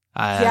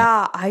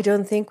 I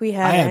don't think we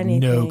have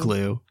anything. I have no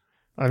clue.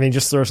 I mean,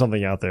 just throw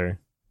something out there.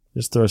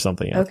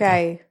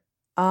 Okay.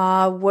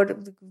 What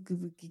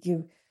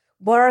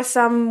are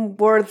some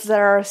words that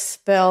are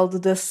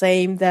spelled the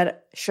same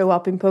that show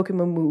up in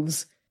Pokemon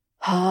moves?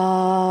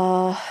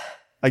 I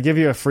give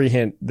you a free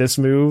hint. This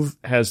move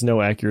has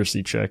no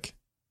accuracy check.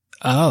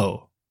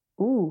 Oh.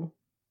 Ooh.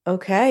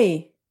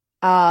 Okay.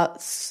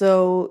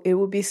 So it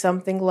would be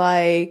something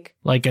like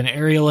an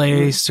aerial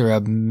ace or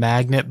a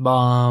magnet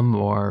bomb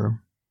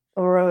or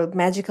a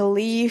magical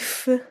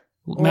leaf.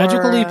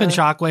 Magical leaf and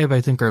shockwave,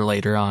 I think, are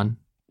later on.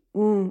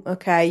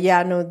 Okay,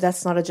 yeah, no,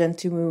 that's not a Gen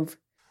 2 move.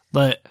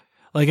 But,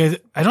 I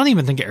don't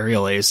even think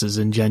Aerial Ace is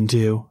in Gen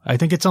 2. I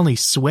think it's only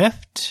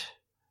Swift.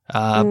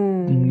 I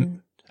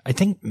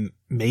think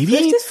maybe?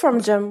 Swift is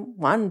from Gen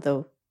 1,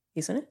 though,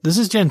 isn't it? This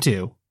is Gen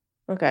 2.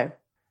 Okay.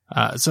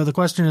 So the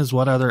question is,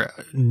 what other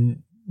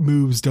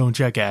moves don't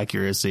check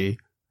accuracy?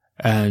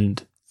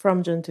 And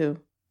from Gen 2.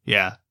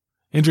 Yeah.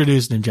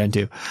 Introduced in Gen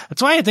 2.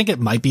 That's why I think it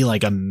might be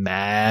like a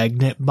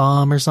magnet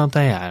bomb or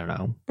something. I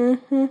don't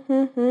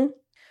know.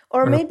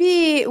 Or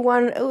maybe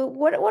one.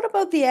 What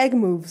about the egg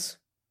moves?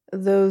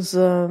 Those.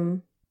 Yeah.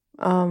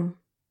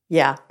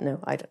 No,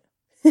 I don't.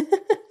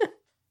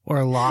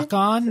 Or lock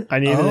on. I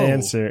need an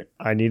answer.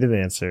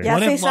 Yeah,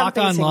 what if lock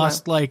on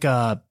lost like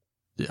a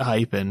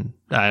hyphen?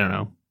 I don't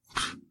know.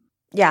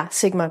 Yeah,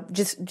 Sigma.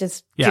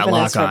 Just. Yeah,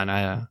 lock on.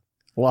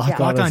 Lock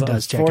on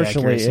does check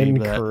accuracy. Unfortunately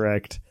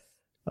incorrect.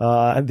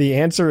 The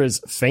answer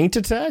is feint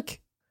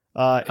attack.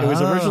 It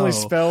was originally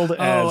spelled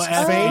as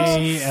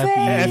feint,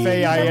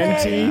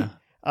 F-A-I-N-T.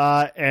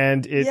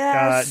 And it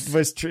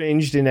was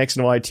changed in X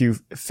and Y to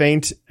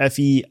feint,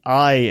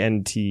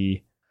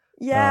 F-E-I-N-T.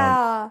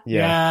 Yeah.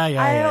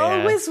 I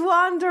always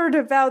wondered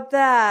about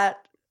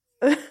that.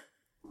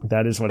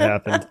 That is what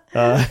happened.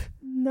 No,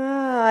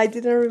 I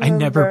didn't remember. I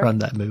never run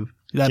that move.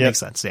 That makes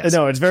sense, yes.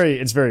 No, it's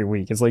very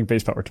weak. It's like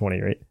base power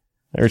 20, right?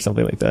 Or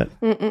something like that.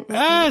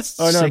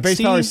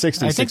 Base power is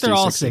 60. I think they're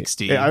all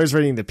 60. Yeah, I was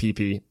reading the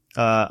PP.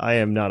 I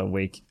am not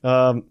awake.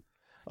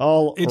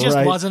 It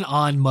just wasn't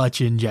on much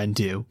in Gen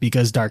 2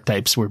 because dark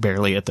types were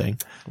barely a thing.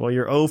 Well,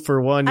 you're 0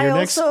 for 1.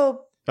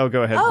 Oh,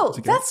 go ahead. Oh,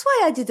 that's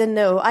why I didn't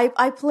know.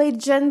 I played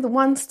Gen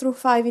 1 through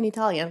 5 in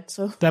Italian,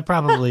 so... That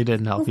probably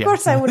didn't help you. Of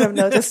course I would have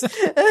noticed.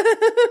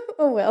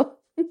 Oh, well.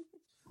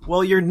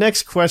 Well, your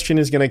next question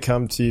is going to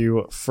come to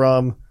you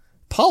from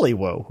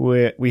Polywo,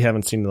 who we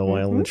haven't seen in a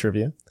while in the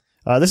trivia.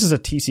 This is a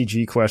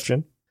TCG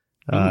question.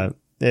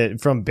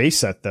 From base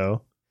set,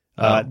 though.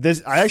 I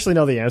actually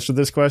know the answer to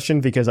this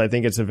question because I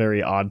think it's a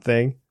very odd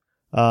thing.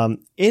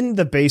 In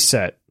the base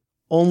set,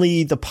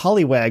 only the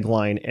Poliwag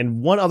line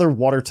and one other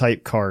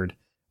water-type card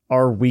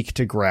are weak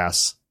to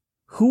grass.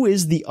 Who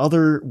is the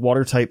other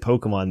water-type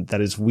Pokemon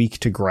that is weak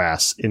to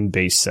grass in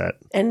base set?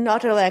 And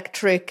not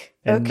electric.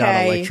 And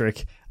not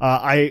electric.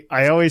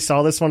 I always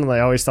saw this one and I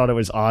always thought it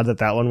was odd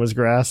that one was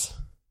grass.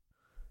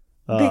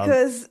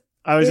 Because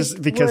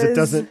it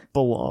doesn't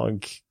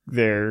belong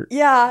there.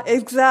 Yeah,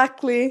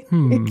 exactly.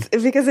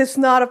 Because it's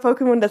not a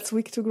Pokemon that's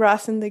weak to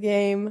grass in the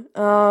game.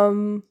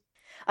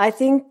 I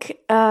think,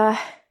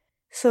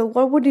 so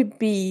what would it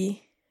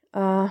be?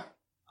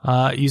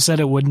 You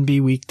said it wouldn't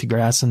be weak to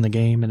grass in the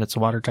game, and it's a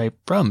water type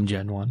from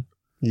Gen 1.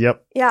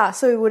 Yep. Yeah,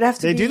 so it would have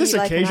to be. They do this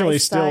like occasionally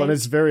ice still, type, and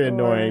it's very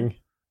annoying.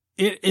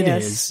 It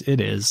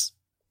is.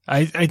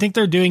 I think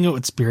they're doing it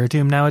with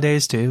Spiritomb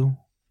nowadays, too.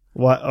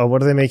 What are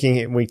they making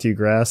it weak to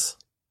grass?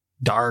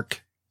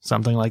 Dark.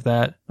 Something like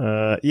that.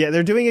 Yeah,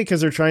 they're doing it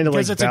because they're trying to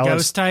because like balance. Because it's a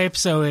ghost type,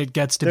 so it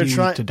gets to be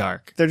weak to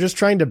dark. They're just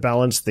trying to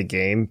balance the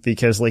game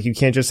because like you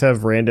can't just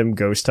have random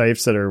ghost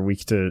types that are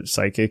weak to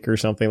psychic or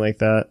something like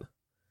that.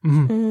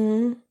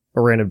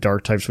 Or random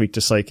dark types weak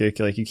to psychic.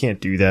 Like you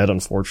can't do that,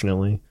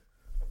 unfortunately.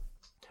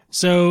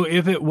 So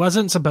if it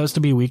wasn't supposed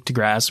to be weak to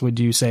grass, would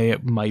you say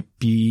it might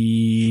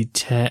be...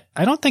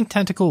 I don't think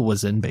Tentacle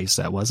was in base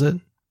set, was it?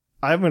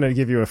 I'm going to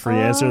give you a free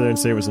answer there and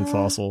say it was in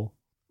Fossil.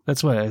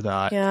 That's what I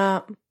thought. Yeah.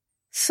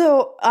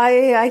 So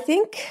I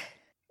think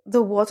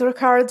the water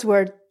cards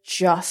were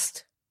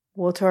just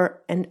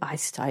water and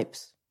ice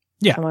types.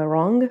 Yeah. Am I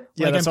wrong?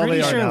 Yeah, like, I'm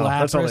pretty sure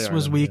Lapras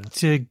was weak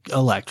to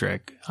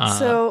electric.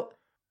 Vaporeon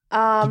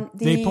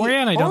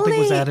I don't think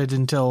was added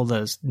until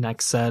the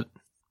next set.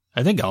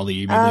 I think all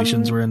the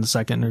evolutions were in the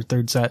second or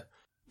third set.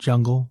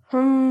 Jungle.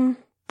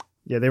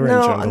 Yeah, they were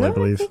in Jungle, I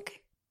believe.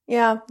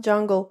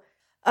 Jungle.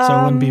 So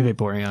it wouldn't be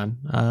Vaporeon.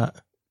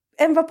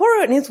 And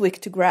Vaporeon is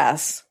weak to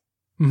grass.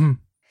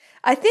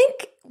 I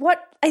think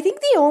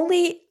the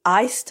only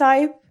ice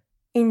type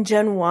in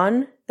Gen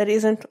 1 that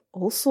isn't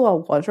also a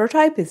water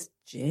type is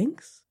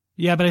Jinx.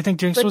 Yeah, but I think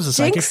Jinx was a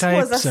psychic type.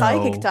 Was a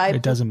psychic type.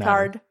 It doesn't matter.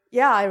 Card.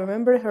 Yeah, I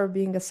remember her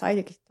being a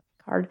psychic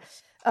card.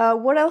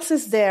 What else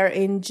is there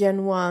in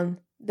Gen 1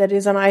 that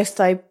is an ice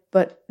type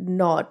but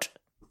not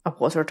a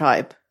water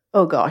type?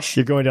 Oh gosh.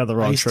 You're going down the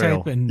wrong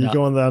trail. You're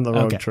going down the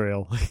wrong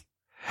trail.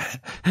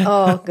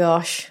 Oh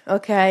gosh.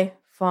 Okay,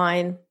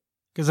 fine.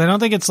 Because I don't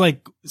think it's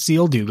like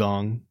Seal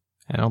Dugong.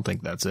 I don't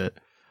think that's it.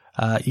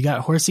 You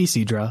got Horsey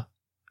Seadra.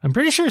 I'm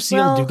pretty sure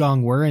Seal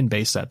Dugong were in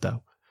base set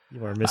though.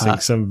 You are missing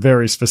some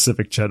very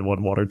specific Gen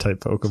 1 water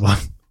type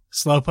Pokemon.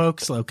 Slowpoke,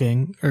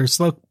 Slowking, or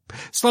Slowpoke,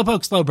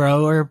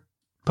 Slowbro, or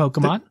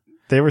Pokemon.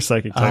 They were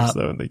psychic types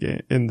though in the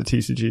game, in the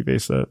TCG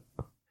base set.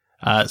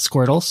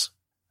 Squirtles,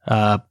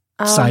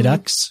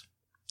 Psyducks.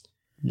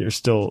 You're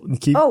still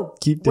keep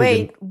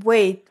digging.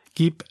 Wait.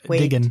 Keep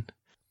digging.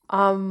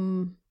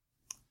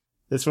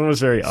 This one was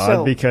very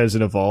odd because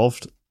it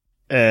evolved,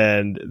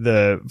 and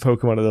the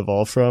Pokemon it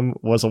evolved from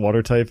was a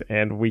water type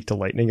and weak to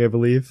lightning, I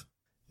believe,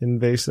 in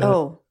base set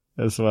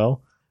as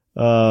well.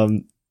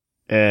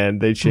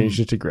 And they changed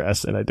it to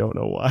grass, and I don't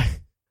know why.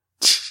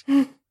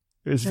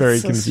 It was very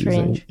confusing.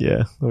 Strange.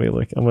 Yeah, let me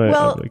look. I'm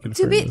gonna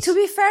to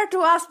be fair to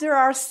us, there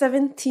are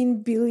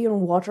 17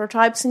 billion water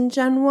types in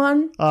Gen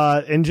 1.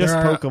 And just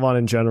Pokemon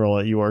in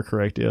general, you are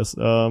correct. Yes.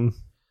 But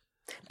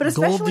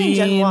especially in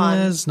Gen 1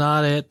 is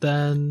not it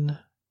then.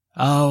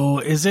 Oh,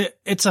 is it?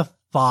 It's a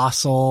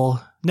fossil.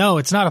 No,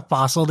 it's not a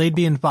fossil. They'd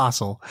be in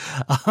fossil.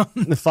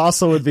 The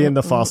fossil would be in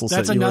the fossil set.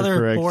 That's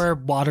another 4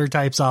 water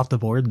types off the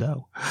board,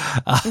 though.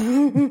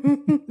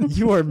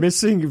 You are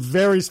missing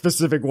very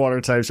specific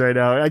water types right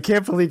now. I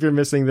can't believe you're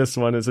missing this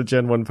one as a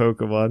Gen 1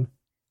 Pokemon.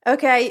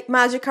 Okay,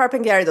 Magikarp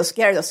and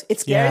Gyarados.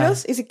 It's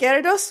Gyarados? Yeah. Is it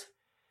Gyarados?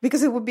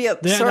 Because it would be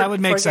that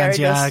would make sense,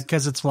 yeah,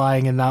 because it's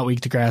flying and not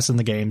weak to grass in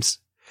the games.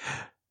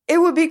 It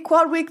would be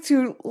quite weak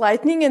to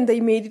lightning, and they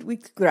made it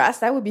weak to grass.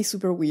 That would be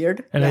super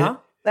weird.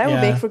 That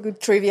would make for good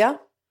trivia.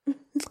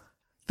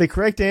 The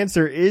correct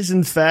answer is,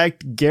 in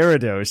fact,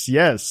 Gyarados.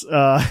 Yes.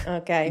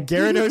 Okay.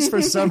 Gyarados,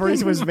 for some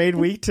reason, was made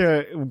weak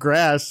to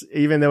grass,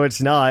 even though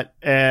it's not.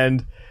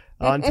 And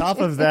on top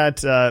of that,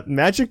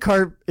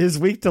 Magikarp is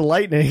weak to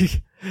lightning.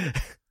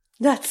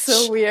 That's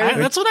so weird.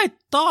 That's what I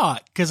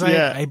thought, because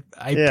I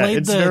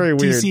played the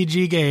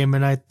TCG game,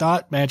 and I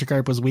thought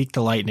Magikarp was weak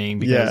to lightning.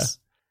 Because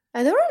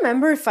I don't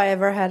remember if I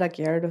ever had a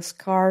Gyarados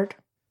card.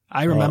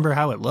 I remember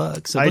how it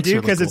looks. I do,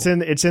 because it's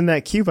in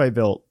that cube I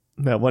built.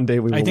 That one day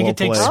we will. I think it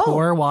takes play.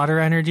 4 water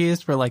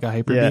energies for like a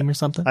hyper beam or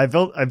something. I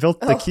built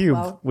the cube.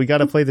 Wow. We got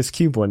to play this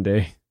cube one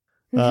day.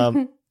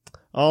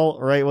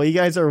 All right. Well, you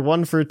guys are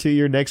 1 for 2.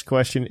 Your next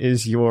question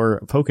is your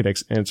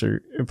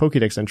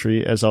Pokédex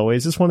entry, as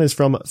always. This one is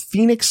from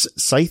Phoenix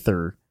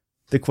Scyther.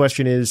 The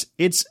question is,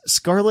 its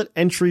Scarlet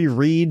entry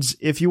reads,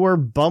 if you are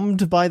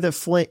bummed by the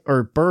flame,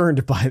 or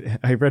burned by,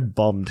 I read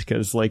bummed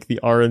because like the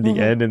R and the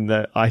N and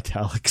the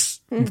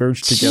italics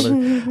merged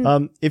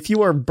together. If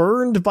you are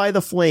burned by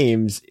the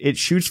flames, it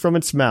shoots from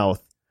its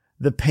mouth.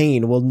 The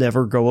pain will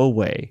never go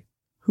away.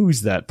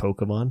 Who's that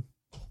Pokemon?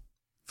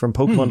 From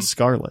Pokemon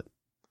Scarlet.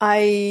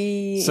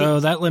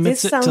 So that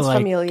limits it to like... This sounds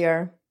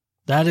familiar.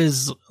 That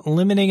is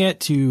limiting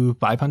it to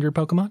 500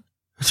 Pokemon?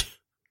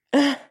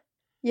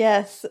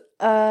 Yes.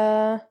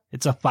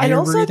 It's a fire and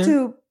also breather?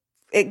 to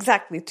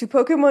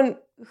Pokemon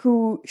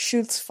who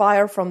shoots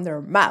fire from their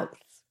mouth,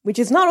 which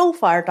is not all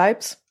fire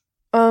types.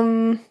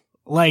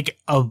 Like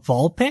a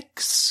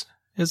Vulpix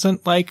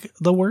isn't like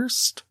the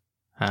worst?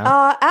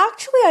 Huh?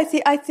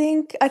 Actually, I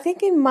think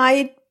it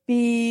might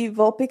be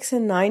Vulpix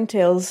and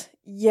Ninetales.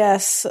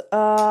 Yes.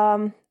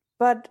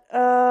 But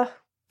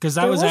because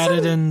that was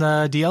added in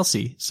the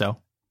DLC, so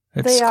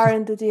they are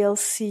in the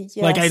DLC.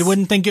 Yes. Like I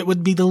wouldn't think it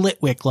would be the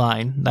Litwick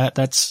line.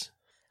 That's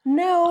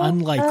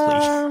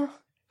unlikely.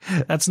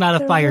 That's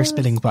not a fire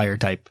spitting fire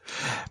type.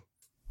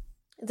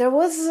 There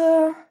was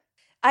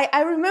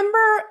I remember.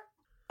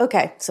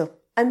 Okay, so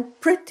I'm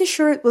pretty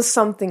sure it was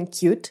something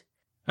cute.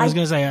 I was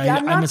going to say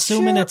I'm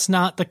assuming it's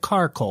not the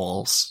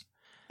Carcoals.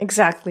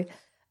 Exactly.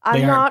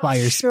 I'm not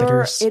fire sure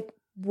spitters. It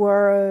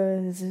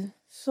was.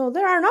 So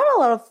there are not a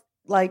lot of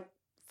like.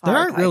 There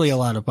aren't really a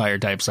lot of fire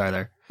types, are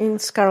there? In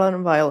Scarlet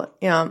and Violet,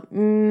 yeah.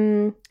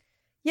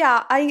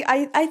 Yeah,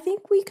 I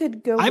think we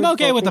could go. I'm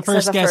okay with the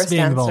first guess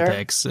being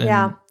Vulpix.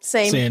 Yeah,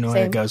 same. Seeing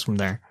where it goes from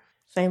there.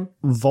 Same.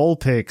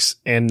 Vulpix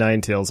and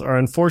Ninetales are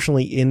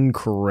unfortunately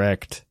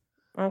incorrect.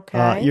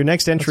 Okay. Your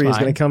next entry is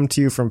going to come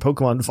to you from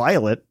Pokemon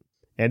Violet,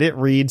 and it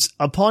reads,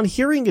 upon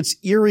hearing its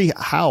eerie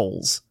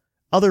howls,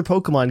 other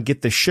Pokemon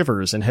get the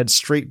shivers and head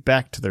straight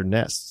back to their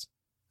nests.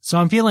 So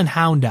I'm feeling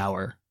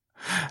Houndour.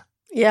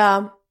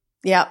 Yeah.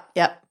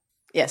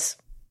 Yes.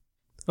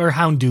 Or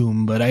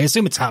Houndoom, but I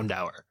assume it's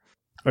Houndour.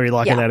 Are you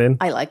locking that in?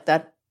 I like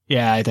that.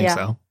 Yeah, I think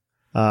so.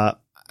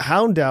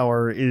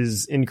 Houndour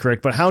is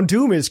incorrect, but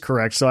Houndoom is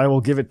correct, so I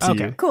will give it to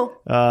you. Cool.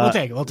 We'll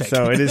take it.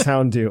 So it is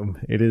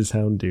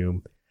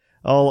Houndoom.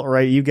 All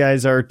right, you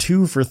guys are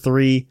 2 for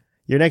 3.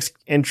 Your next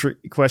entry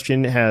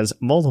question has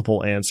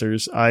multiple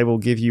answers. I will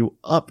give you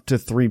up to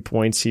 3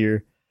 points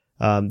here.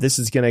 This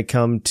is going to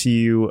come to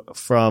you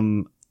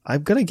from...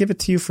 I'm going to give it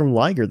to you from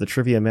Liger, the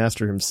trivia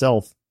master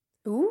himself.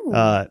 Ooh.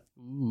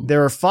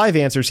 There are 5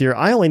 answers here.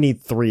 I only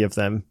need 3 of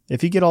them.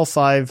 If you get all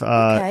 5,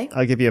 okay.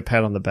 I'll give you a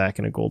pat on the back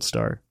and a gold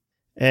star.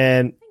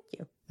 And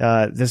thank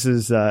you. This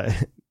is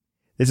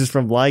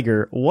from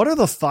Liger. What are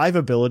the 5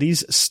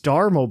 abilities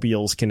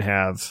Starmobiles can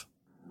have?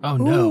 Oh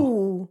no.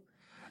 Ooh.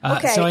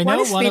 Okay. So I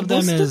know one of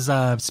them is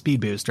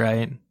Speed Boost,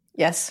 right?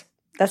 Yes.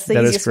 That's the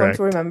easiest one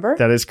to remember.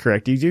 That is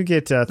correct. You do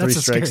get 3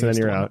 strikes and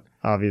then you're out,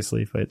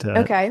 obviously. But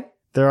okay.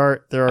 There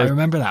are I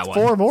remember that one.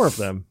 4 more of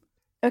them.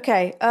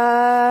 Okay.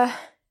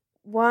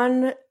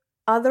 One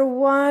other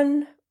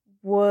one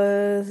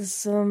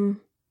was I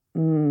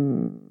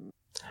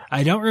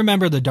don't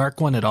remember the dark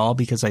one at all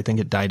because I think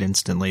it died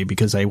instantly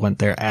because I went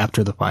there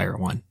after the fire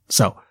one.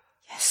 So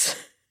yes.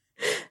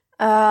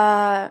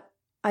 I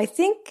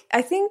think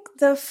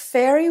the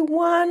fairy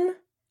one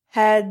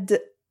had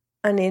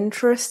an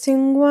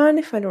interesting one,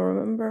 if I don't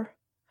remember.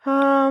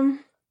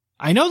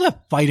 I know the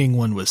fighting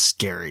one was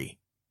scary.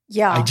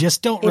 Yeah. I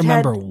just don't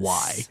remember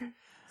why.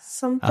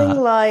 Something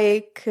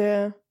like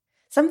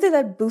something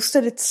that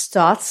boosted its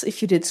stats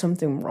if you did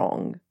something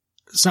wrong.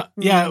 So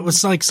yeah, it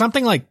was like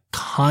something like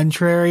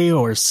contrary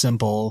or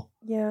simple.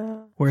 Yeah.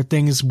 Where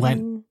things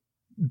went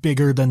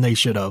bigger than they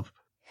should have.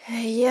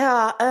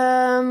 Yeah.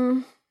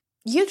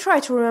 You try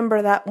to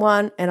remember that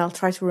one, and I'll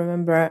try to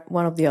remember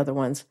one of the other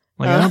ones.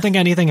 Like I don't think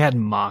anything had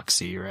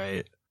Moxie,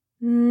 right?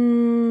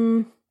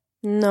 No,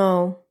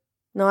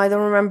 I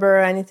don't remember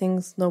anything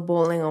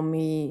snowballing on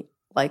me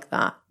like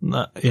that.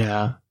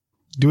 Yeah.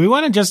 Do we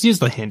want to just use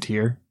the hint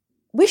here?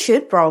 We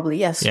should probably,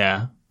 yes.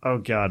 Yeah. Oh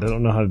God, I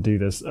don't know how to do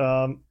this.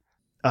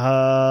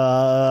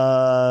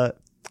 I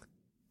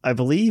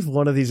believe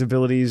one of these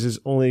abilities is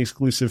only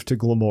exclusive to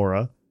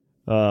Glamora.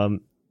 Yeah.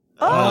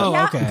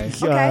 Okay.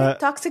 Okay.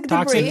 Toxic debris.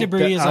 Toxic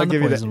debris is on the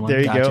poison one. There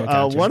you Gotcha.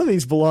 go. One of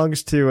these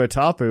belongs to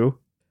Tapu.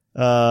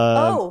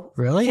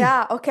 Really?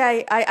 Yeah.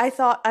 Okay. I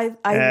thought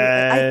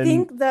I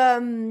think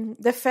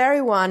the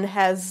fairy one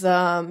has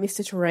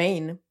Misty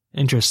Terrain.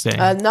 Interesting.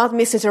 Not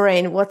Misty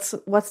Terrain. What's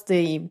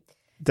the?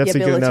 That's a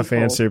good enough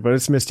answer, but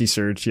it's Misty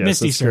Surge. Yes,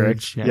 Misty that's Surge.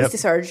 correct. Yeah. Yep. Misty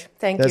Surge.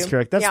 Thank you. That's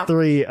correct. That's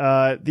 3.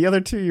 The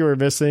other 2 you were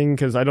missing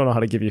because I don't know how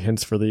to give you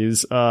hints for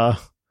these.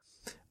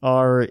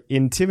 Are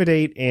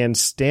Intimidate and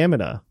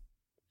Stamina.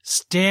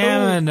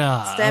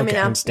 Stamina. Stamina.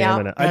 Okay,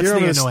 Stamina.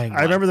 Yeah.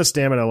 I remember the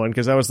Stamina one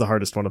because that was the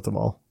hardest one of them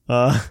all.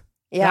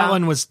 That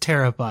one was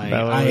terrifying.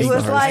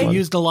 I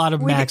used a lot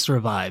of max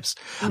revives.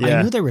 Yeah.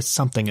 I knew there was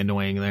something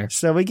annoying there.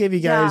 So we gave you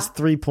guys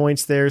 3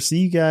 points there. So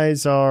you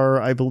guys are,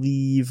 I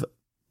believe,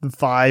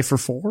 5 for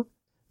 4.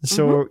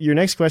 So your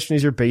next question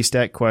is your base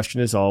stat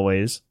question, as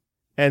always.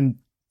 And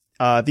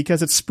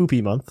because it's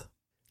spoopy month,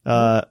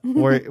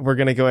 we're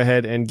going to go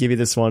ahead and give you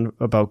this one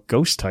about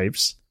ghost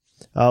types.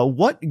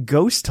 What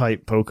ghost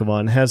type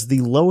Pokemon has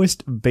the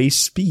lowest base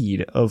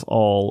speed of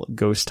all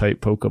ghost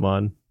type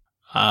Pokemon?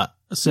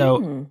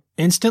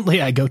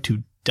 Instantly I go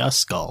to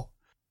Duskull.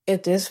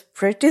 It is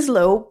pretty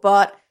slow,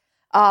 but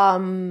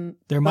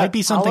there might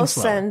be something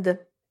slow.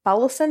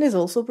 Palossand is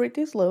also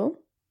pretty slow.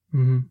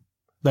 Mm-hmm.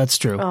 That's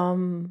true.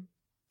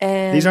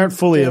 And these aren't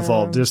fully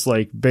evolved, just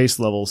like base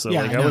level. So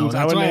yeah, like,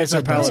 I wouldn't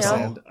answer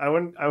Palossand. I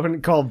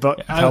wouldn't call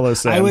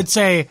Palossand. I would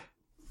say.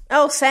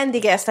 Oh,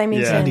 Sandygast. I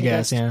mean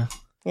Sandygast. Yeah.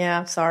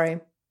 Yeah.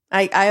 Sorry,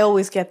 I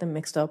always get them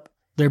mixed up.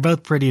 They're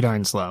both pretty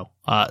darn slow.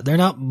 They're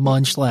not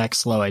Munchlax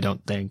slow, I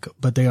don't think,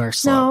 but they are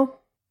slow. No.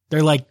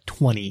 They're like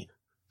 20,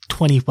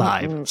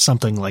 25,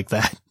 something like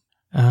that.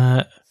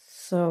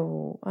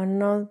 So I'm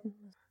not.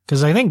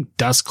 Because I think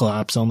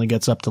Dusclops only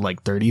gets up to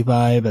like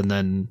 35, and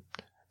then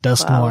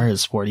Dusknoir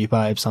is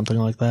 45, something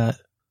like that.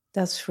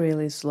 That's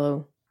really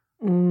slow.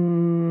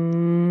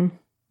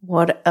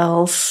 What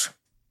else?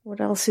 What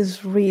else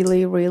is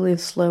really, really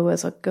slow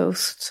as a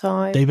ghost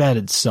type? They've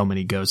added so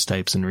many ghost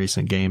types in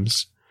recent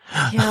games.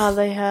 Yeah,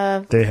 they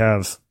have. They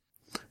have.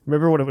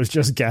 Remember when it was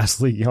just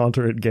Ghastly,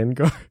 Haunter, and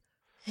Gengar?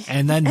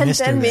 And then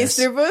Mr.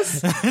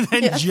 Misdreavus. And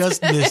then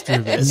just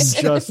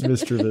Misdreavus. Just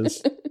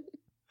Misdreavus.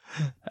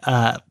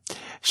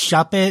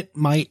 Shuppet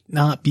might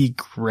not be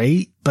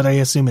great, but I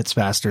assume it's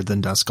faster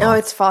than Duskull. Oh,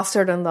 it's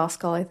faster than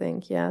Duskull, I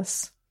think,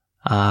 yes.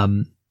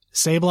 Sableye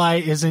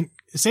and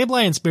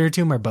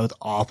Spiritomb are both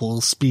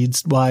awful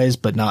speed-wise,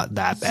 but not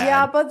that bad.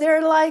 Yeah, but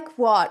they're like,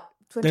 what?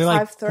 25, they're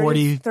like 30,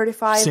 40,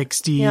 35?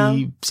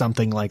 60,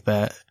 something like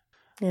that.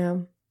 Yeah.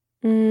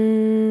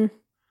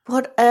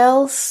 What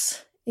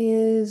else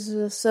is...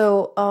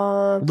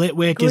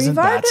 Litwick isn't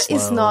that slow.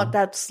 Is not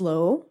that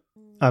slow.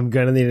 I'm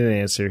gonna need an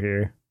answer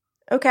here.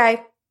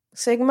 Okay.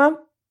 Sigma?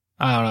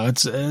 I don't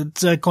know.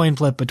 It's a coin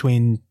flip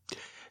between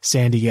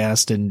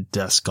Sandygast and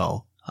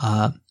Duskull.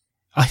 I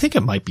think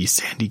it might be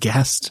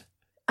Sandygast.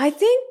 I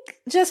think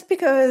just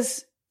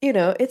because,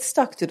 it's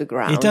stuck to the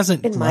ground. It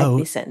doesn't It float, might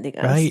be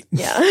Sandygast. right?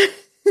 Yeah.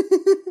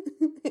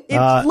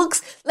 It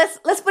looks...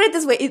 Let's put it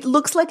this way. It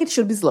looks like it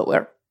should be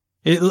slower.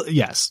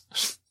 Yes.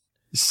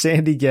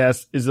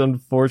 Sandygast is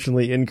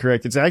unfortunately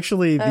incorrect. It's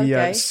actually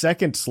the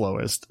second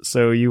slowest,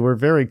 so you were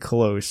very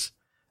close.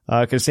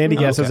 Because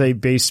Sandygast has a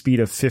base speed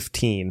of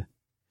 15.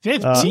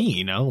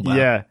 15? Oh, wow.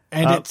 Yeah.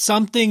 And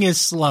something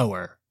is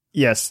slower.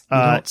 Yes. You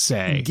don't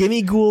say.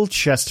 Gimmighoul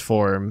chest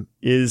form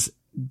is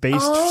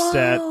base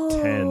stat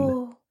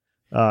 10.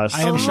 I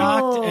am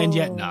shocked and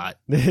yet not.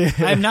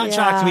 I'm not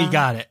shocked we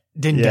got it.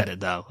 Didn't get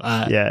it, though.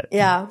 Yeah.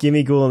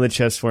 Gimmighoul in the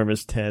chest form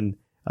is 10.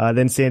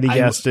 Then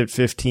Sandygast at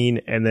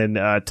 15, and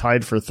then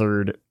tied for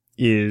third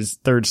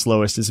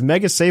slowest is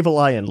Mega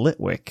Sableye and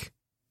Litwick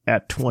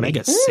at 20.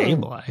 Mega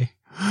Sableye?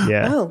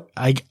 Yeah. Oh.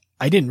 I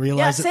didn't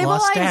realize it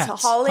lost stats. Sableye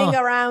is hauling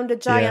around a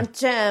giant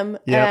gem,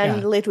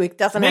 and Litwick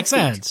doesn't Makes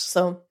have sense.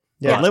 So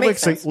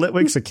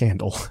Litwick's a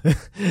candle.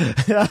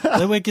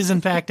 Litwick is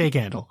in fact a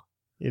candle.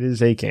 It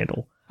is a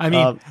candle. I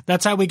mean,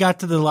 that's how we got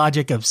to the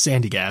logic of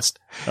Sandygast.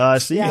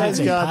 So you guys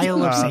got a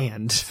pile of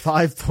sand.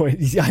 5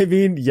 points. I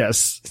mean,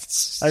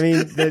 yes. I mean,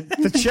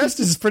 the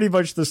chest is pretty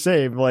much the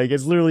same. Like,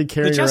 it's literally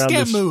carrying around. The chest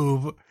can't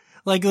move.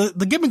 Like, the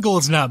Gimmighoul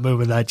is not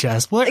moving that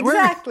chest.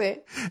 Exactly.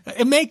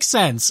 It makes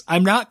sense.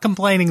 I'm not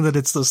complaining that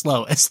it's the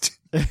slowest.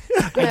 I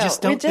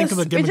just don't think of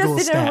a Gimmighoul stats. We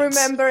just didn't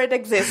remember it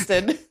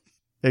existed.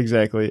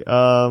 Exactly.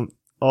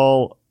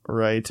 All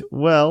right.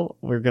 Well,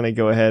 we're gonna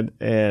go ahead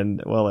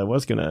and,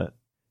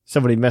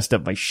 somebody messed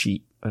up my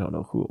sheet. I don't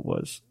know who it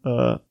was.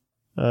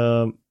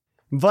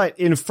 But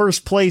in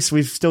first place,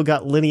 we've still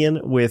got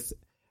Linian with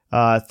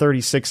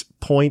 36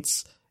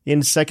 points.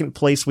 In second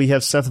place, we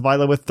have Seth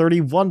Vila with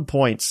 31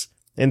 points.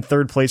 In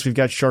third place, we've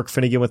got Shark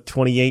Finnegan with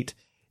 28.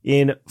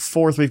 In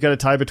fourth, we've got a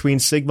tie between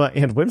Sigma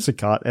and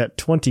Whimsicott at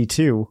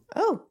 22.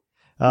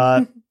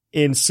 Oh.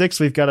 In sixth,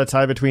 we've got a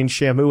tie between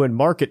Shamu and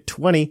Mark at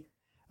 20.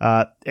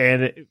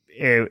 And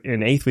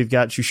in eighth, we've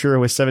got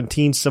Shushura with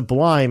 17,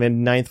 Sublime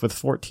in ninth with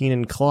 14,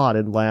 and Claude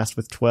in last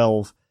with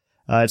 12.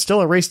 It's still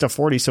a race to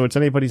 40, so it's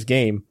anybody's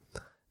game.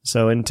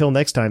 So until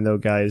next time, though,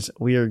 guys,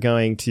 we are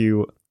going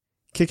to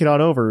kick it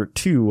on over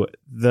to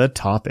the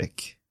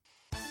topic.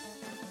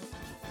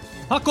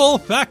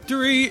 Puckle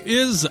Factory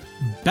is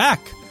back.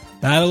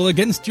 Battle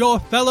against your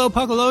fellow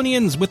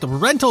Puckalonians with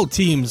rental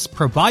teams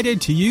provided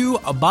to you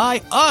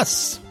by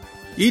us.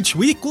 Each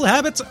week will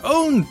have its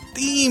own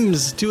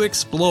themes to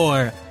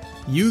explore.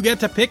 You get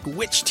to pick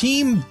which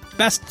team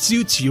best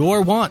suits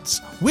your wants,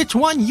 which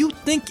one you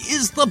think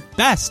is the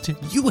best.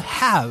 You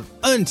have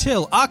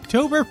until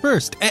October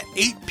 1st at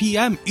 8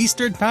 p.m.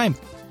 Eastern Time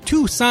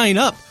to sign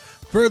up.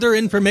 Further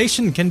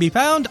information can be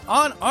found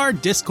on our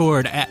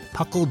Discord at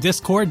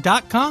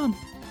pucklediscord.com.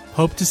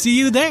 Hope to see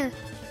you there.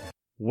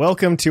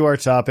 Welcome to our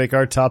topic.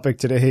 Our topic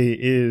today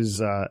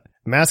is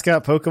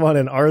mascot Pokemon,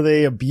 and are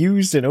they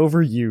abused and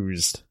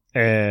overused?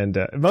 And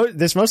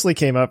this mostly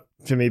came up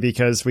to me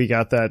because we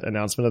got that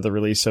announcement of the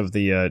release of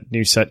the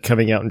new set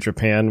coming out in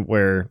Japan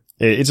where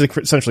it's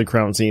essentially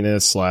Crown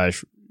Zenith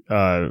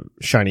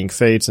 / Shining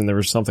Fates, and there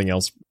was something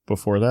else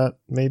before that,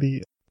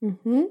 maybe?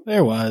 Mm-hmm.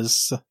 There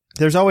was.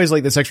 There's always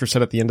like this extra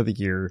set at the end of the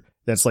year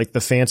that's like the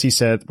fancy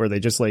set where they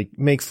just like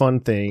make fun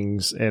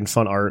things and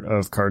fun art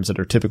of cards that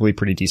are typically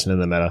pretty decent in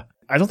the meta.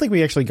 I don't think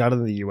we actually got it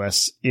in the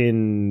US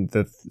in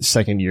the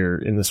second year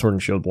in the Sword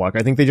and Shield block.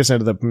 I think they just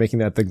ended up making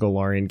that the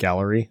Galarian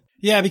Gallery.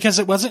 Yeah, because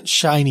it wasn't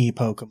shiny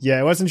Pokemon.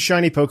 Yeah, it wasn't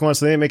shiny Pokemon,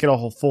 so they didn't make it a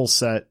whole full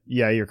set.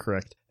 Yeah, you're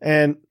correct.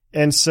 And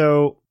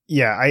so,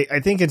 yeah, I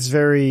think it's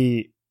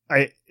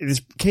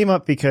this came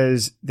up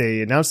because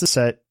they announced the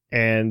set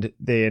and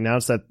they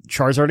announced that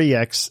Charizard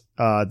EX,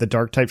 the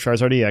dark type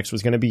Charizard EX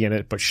was going to be in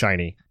it, but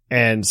shiny.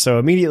 And so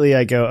immediately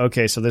I go,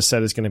 okay, so this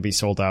set is going to be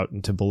sold out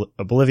into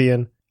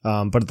Oblivion,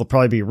 but it'll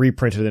probably be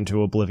reprinted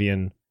into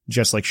Oblivion,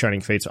 just like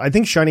Shining Fates. I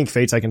think Shining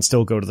Fates I can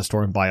still go to the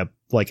store and buy an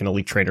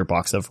Elite Trainer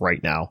box of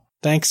right now.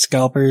 Thanks,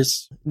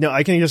 scalpers. No,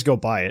 I can just go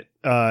buy it,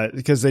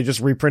 because they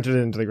just reprinted it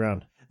into the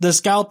ground. The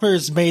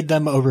scalpers made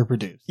them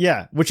overproduce.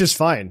 Yeah, which is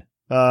fine.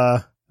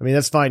 I mean,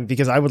 that's fine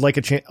because I would like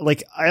a chance,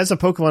 like, as a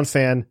Pokemon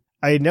fan,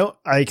 I know,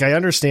 like, I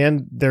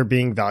understand there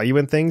being value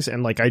in things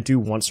and like, I do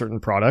want certain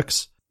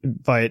products,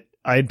 but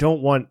I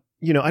don't want,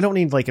 I don't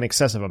need like an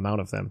excessive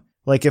amount of them.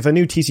 Like if a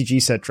new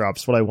TCG set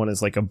drops, what I want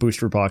is like a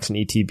booster box and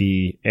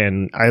ETB,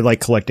 and I like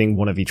collecting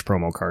one of each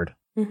promo card.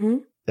 Mm-hmm.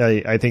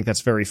 I think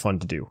that's very fun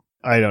to do.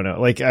 I don't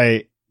know. Like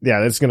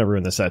that's going to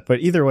ruin the set.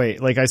 But either way,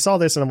 like I saw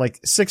this and I'm like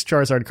 6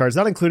 Charizard cards,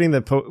 not including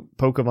the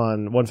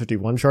Pokemon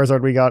 151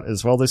 Charizard we got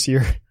as well this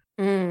year.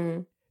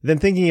 Mm. Then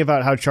thinking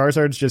about how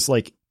Charizard's just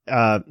like,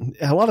 a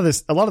lot of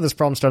this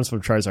problem stems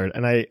from Charizard.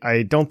 And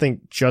I don't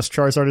think just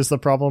Charizard is the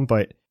problem,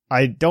 but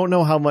I don't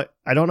know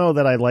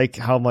that I like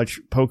how much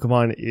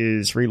Pokemon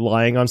is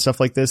relying on stuff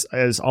like this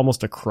as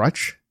almost a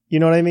crutch. You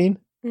know what I mean?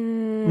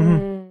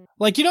 Mm-hmm.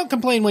 Like, you don't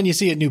complain when you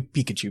see a new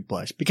Pikachu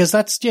plush, because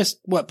that's just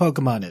what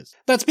Pokemon is.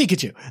 That's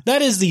Pikachu.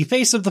 That is the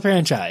face of the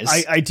franchise.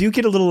 I do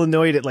get a little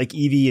annoyed at like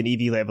Eevee and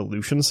Eevee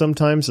Evolution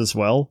sometimes as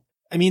well.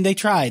 I mean, they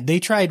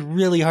tried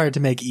really hard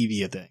to make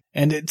Eevee a thing.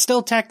 And it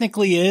still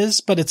technically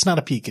is, but it's not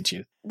a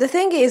Pikachu. The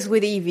thing is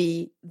with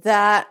Eevee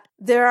that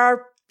there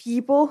are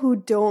people who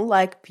don't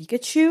like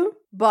Pikachu,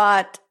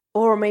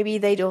 or maybe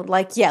they don't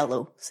like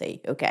yellow,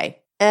 say, okay.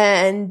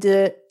 And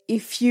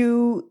if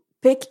you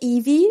pick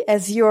Eevee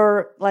as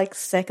your like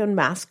second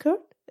mascot,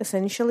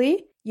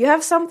 essentially, you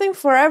have something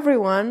for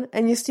everyone,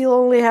 and you still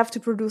only have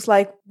to produce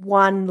like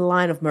one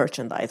line of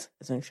merchandise,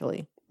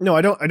 essentially. No,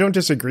 I don't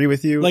disagree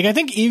with you. Like, I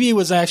think Eevee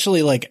was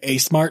actually like a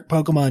smart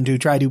Pokemon to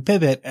try to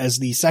pivot as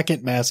the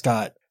second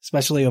mascot,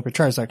 especially over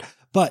Charizard.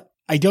 But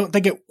I don't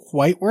think it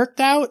quite worked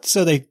out,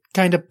 so they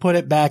kind of put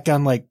it back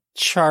on like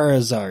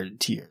Charizard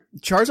tier.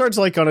 Charizard's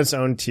like on its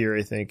own tier,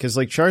 I think, because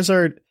like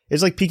Charizard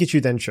is like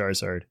Pikachu then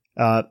Charizard.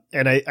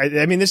 And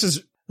I mean, this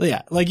is...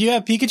 Yeah, like you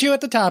have Pikachu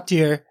at the top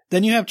tier,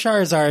 then you have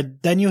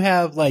Charizard, then you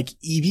have like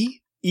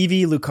Eevee,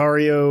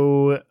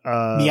 Lucario,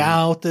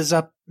 Meowth is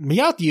up.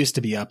 Meowth used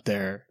to be up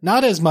there.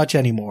 Not as much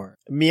anymore.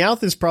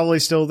 Meowth is probably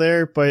still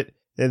there, but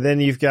then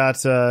you've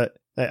got, I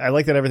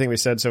like that everything we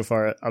said so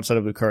far outside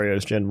of Lucario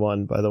is Gen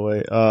 1, by the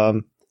way.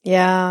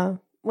 Yeah.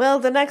 Well,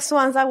 the next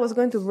ones I was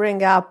going to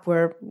bring up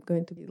were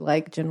going to be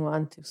like Gen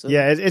 1 too. So.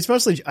 Yeah, it's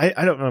mostly,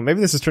 I don't know,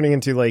 maybe this is turning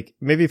into like,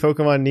 maybe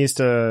Pokemon needs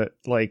to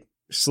like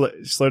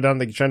slow down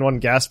the Gen 1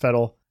 gas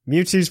pedal.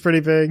 Mewtwo's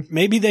pretty big.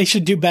 Maybe they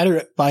should do better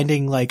at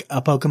finding like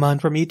a Pokemon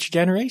from each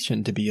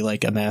generation to be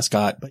like a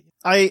mascot. But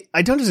I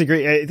don't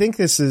disagree. I think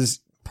this is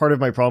part of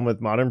my problem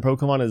with modern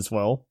Pokemon as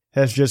well,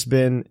 has just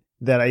been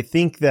that I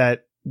think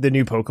that the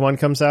new Pokemon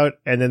comes out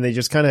and then they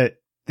just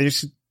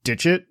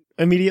ditch it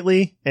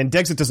immediately. And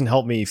Dexit doesn't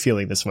help me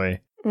feeling this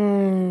way.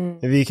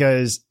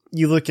 Because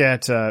you look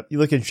at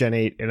Gen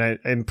 8 and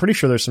I'm pretty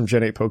sure there's some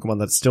Gen 8 Pokemon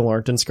that still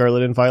aren't in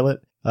Scarlet and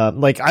Violet.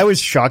 Like I was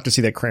shocked to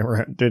see that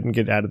Kramer didn't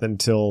get added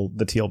until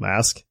the teal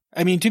mask.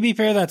 I mean, to be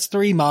fair, that's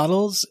 3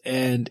 models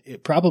and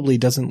it probably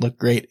doesn't look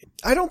great.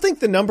 I don't think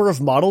the number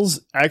of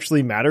models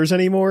actually matters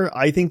anymore.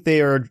 I think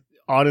they are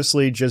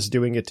honestly just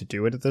doing it to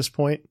do it at this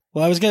point.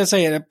 Well, I was going to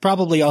say it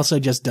probably also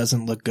just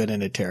doesn't look good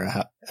in a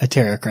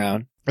Terra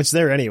crown. It's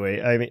there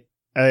anyway. I mean,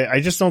 I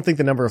just don't think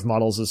the number of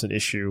models is an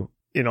issue,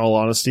 in all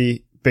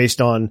honesty,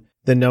 based on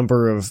the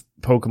number of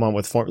Pokemon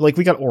with form. Like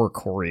we got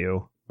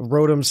Oricorio.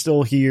 Rotom's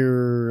still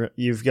here.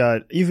 You've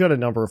got a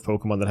number of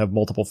Pokemon that have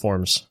multiple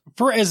forms.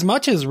 For as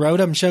much as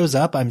Rotom shows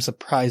up, I'm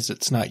surprised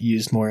it's not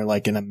used more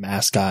like in a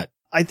mascot.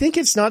 I think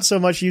it's not so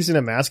much used in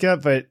a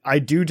mascot, but I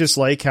do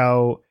dislike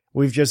how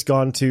we've just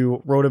gone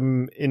to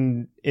Rotom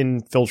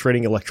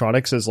infiltrating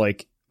electronics as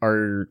like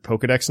our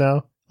Pokedex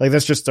now. Like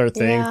that's just our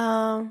thing.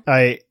 Yeah.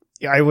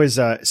 I was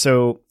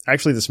so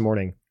actually this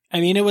morning. I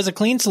mean, it was a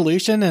clean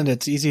solution and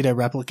it's easy to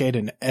replicate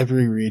in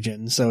every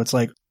region. So it's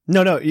like,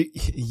 no,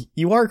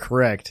 you are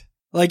correct.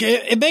 Like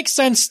it makes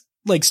sense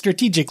like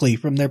strategically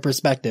from their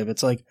perspective.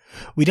 It's like,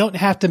 we don't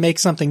have to make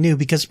something new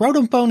because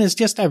Rotom Phone is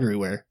just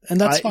everywhere,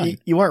 and that's fine.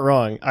 You weren't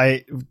wrong.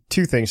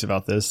 Two things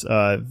about this.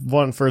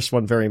 First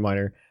one, very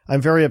minor.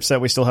 I'm very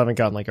upset we still haven't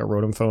gotten like a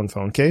Rotom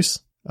phone case.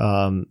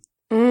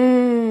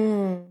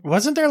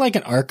 Wasn't there like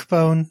an Arc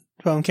phone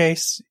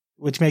case,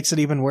 which makes it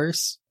even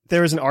worse?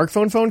 There is an Arc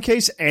phone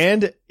case,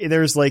 and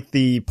there's like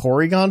the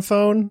Porygon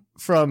phone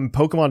from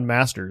Pokemon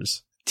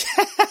Masters.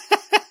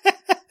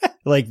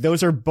 Like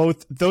those are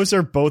both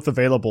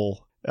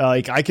available.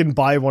 Like I can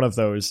buy one of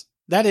those.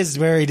 That is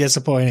very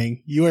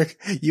disappointing. You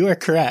are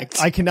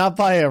correct. I cannot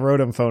buy a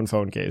Rotom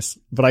phone case,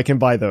 but I can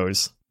buy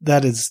those.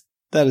 That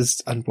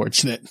is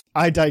unfortunate.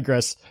 I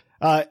digress.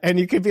 And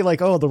you could be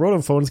like, oh, the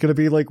Rotom phone is going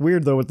to be like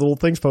weird though with little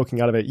things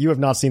poking out of it. You have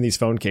not seen these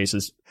phone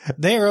cases.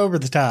 They are over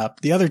the top.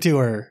 The other two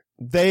are.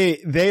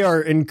 They are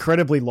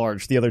incredibly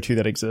large. The other two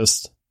that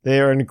exist. They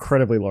are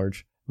incredibly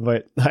large.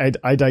 But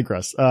I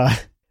digress.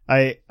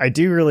 I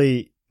do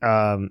really.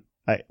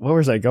 What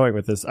was I going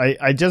with this?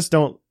 I just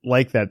don't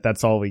like that.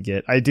 That's all we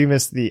get. I do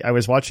miss I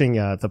was watching,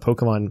 the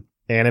Pokemon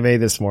anime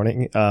this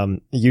morning.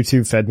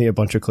 YouTube fed me a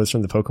bunch of clips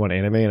from the Pokemon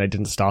anime and I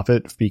didn't stop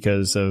it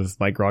because of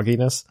my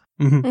grogginess.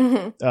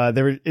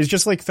 Mm-hmm. It's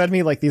just like fed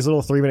me like these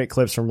little 3-minute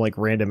clips from like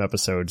random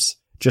episodes,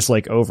 just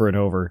like over and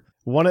over.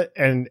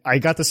 And I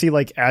got to see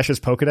like Ash's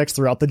Pokedex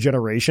throughout the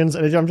generations.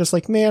 And I'm just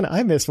like, man,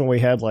 I miss when we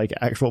had like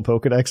actual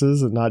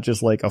Pokedexes and not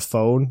just like a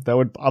phone that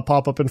would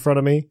pop up in front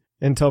of me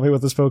and tell me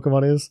what this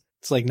Pokemon is.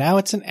 It's like now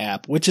it's an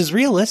app, which is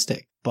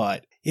realistic,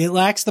 but it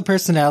lacks the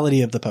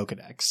personality of the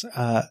Pokedex.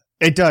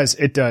 It does.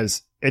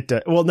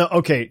 Well, no,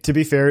 okay. To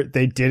be fair,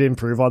 they did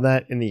improve on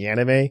that in the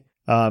anime.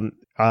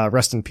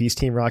 Rest in peace,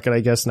 Team Rocket, I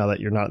guess, now that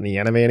you're not in the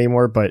anime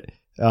anymore. But,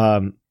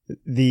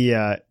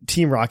 the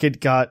Team Rocket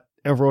got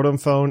a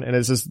Rotom phone and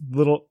it's this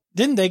little.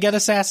 Didn't they get a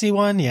sassy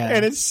one? Yeah.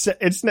 And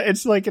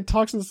it's like, it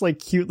talks in this like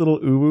cute little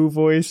uwu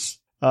voice.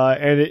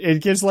 And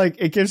it gives like,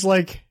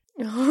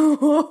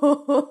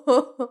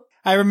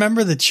 I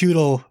remember a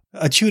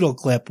Choodle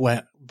clip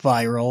went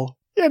viral.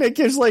 Yeah, and it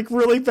gives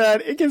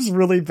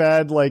really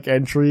bad like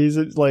entries.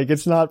 It's like,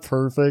 it's not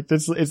perfect.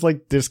 It's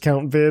like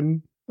discount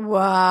bin.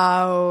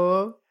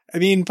 Wow. I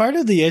mean, part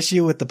of the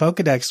issue with the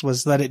Pokedex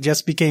was that it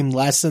just became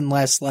less and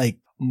less like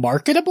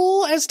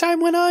marketable as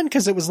time went on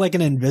because it was like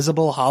an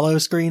invisible hollow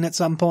screen at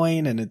some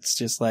point, and it's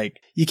just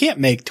like, you can't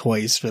make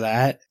toys for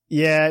that.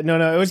 Yeah, no,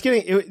 like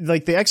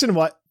the X and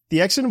Y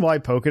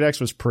Pokedex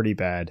was pretty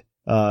bad.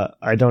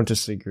 I don't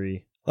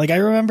disagree. Like, I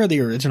remember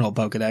the original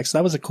Pokedex.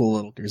 That was a cool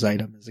little collector's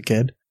item as a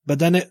kid. But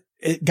then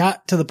it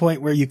got to the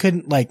point where you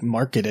couldn't, like,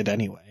 market it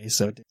anyway.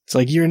 So it's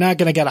like, you're not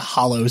going to get a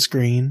hollow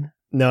screen.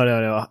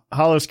 No.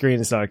 Hollow screen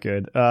is not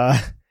good.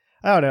 I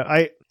don't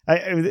know.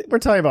 We're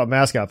talking about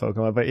mascot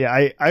Pokemon, but yeah,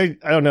 I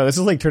don't know. This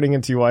is like turning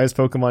into why is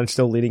Pokemon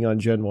still leading on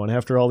Gen 1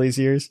 after all these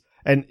years?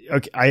 And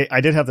okay, I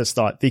did have this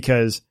thought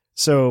because,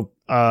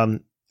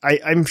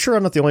 I'm sure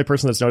I'm not the only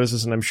person that's noticed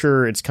this, and I'm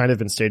sure it's kind of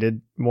been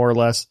stated more or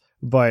less,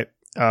 but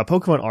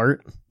Pokemon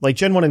art, like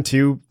Gen 1 and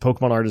 2,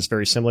 Pokemon art is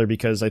very similar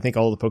because I think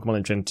all of the Pokemon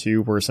in Gen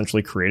 2 were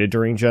essentially created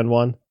during Gen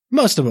 1.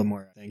 Most of them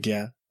were, I think,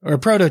 yeah. Or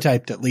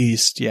prototyped at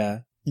least, yeah.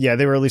 Yeah,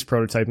 they were at least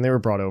prototyped and they were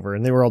brought over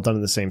and they were all done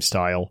in the same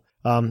style.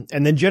 And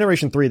then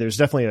Generation 3, there's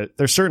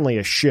certainly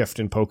a shift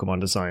in Pokemon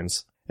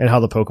designs and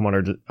how the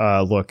Pokemon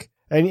are look.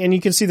 And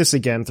you can see this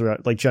again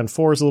throughout, like Gen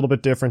 4 is a little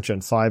bit different,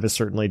 Gen 5 is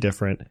certainly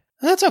different.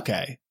 That's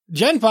okay.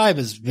 Gen 5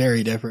 is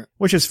very different.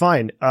 Which is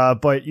fine.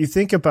 But you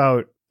think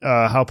about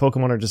how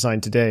Pokemon are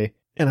designed today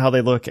and how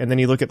they look, and then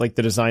you look at like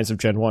the designs of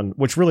Gen 1,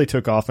 which really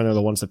took off and are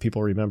the ones that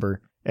people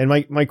remember. And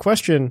my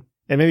question,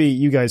 and maybe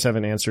you guys have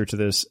an answer to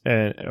this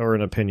or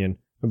an opinion,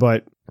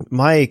 but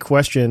my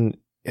question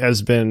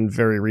has been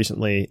very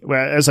recently,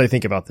 as I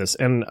think about this,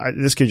 and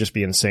this could just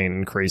be insane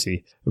and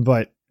crazy,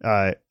 but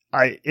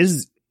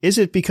is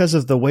it because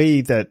of the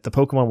way that the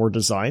Pokemon were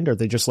designed? Are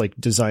they just like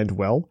designed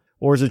well?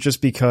 Or is it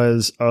just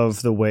because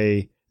of the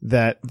way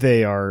that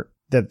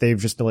they've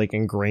just been like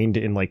ingrained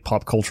in like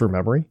pop culture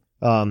memory?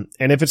 And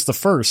if it's the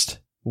first,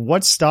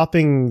 what's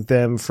stopping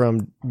them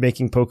from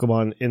making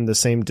Pokemon in the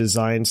same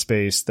design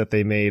space that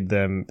they made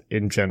them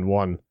in Gen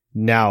 1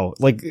 now?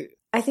 Like,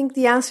 I think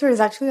the answer is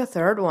actually a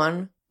third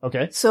one.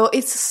 Okay. So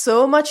it's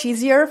so much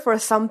easier for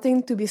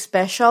something to be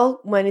special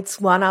when it's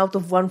 1 out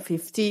of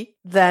 150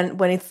 than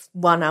when it's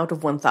 1 out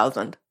of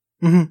 1,000.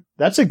 Mm-hmm.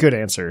 That's a good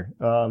answer.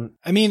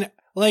 I mean,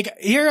 like,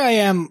 here I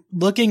am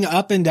looking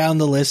up and down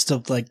the list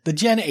of like the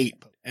Gen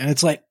 8, and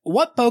it's like,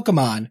 what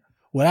Pokemon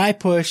would I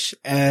push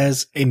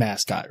as a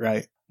mascot,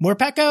 right?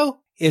 Morpeko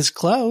is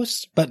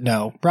close, but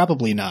no,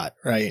 probably not,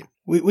 right?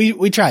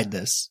 We tried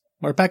this.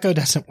 Morpeko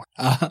doesn't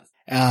work.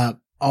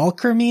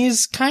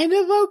 Alchemy's kind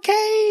of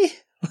okay.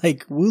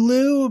 Like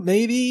Wooloo,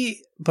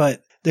 maybe,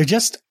 but there's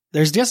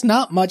just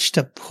not much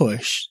to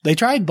push. They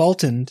tried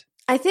Bolton.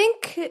 I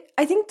think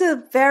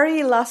the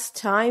very last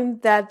time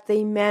that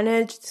they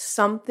managed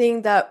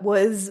something that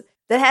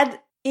had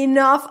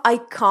enough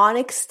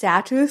iconic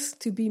status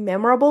to be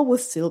memorable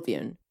was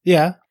Sylveon.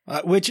 Yeah,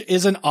 which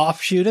is an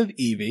offshoot of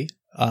Eevee.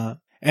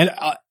 And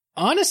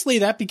honestly,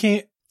 that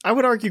became I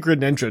would argue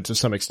Greninja to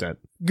some extent.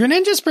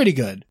 Greninja's pretty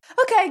good.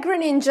 Okay,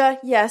 Greninja,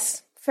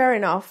 yes. Fair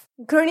enough.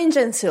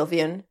 Greninja and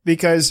Sylveon.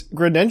 Because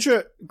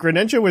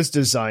Greninja was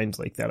designed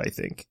like that, I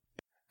think.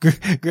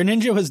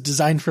 Greninja was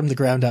designed from the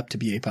ground up to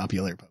be a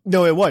popular Pokemon.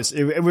 No, it was.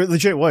 It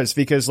legit was,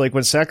 because like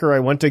when Sakurai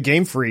went to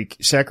Game Freak,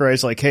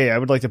 Sakurai's like, hey, I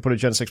would like to put a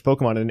Gen 6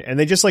 Pokemon in, and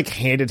they just like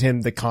handed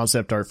him the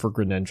concept art for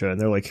Greninja, and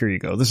they're like, here you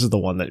go. This is the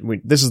one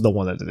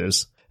that it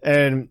is.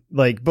 And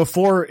like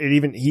before he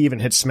even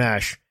hit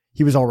Smash,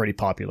 he was already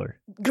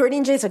popular.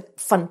 Greninja is a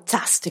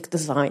fantastic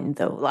design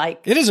though.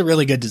 Like, it is a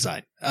really good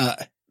design.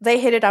 They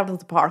hit it out of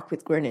the park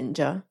with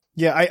Greninja.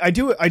 Yeah, I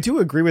do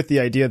agree with the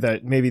idea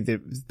that maybe the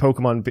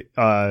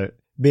Pokemon,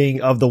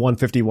 being of the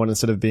 151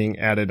 instead of being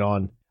added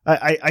on.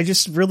 I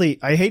just really,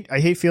 I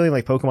hate feeling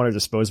like Pokemon are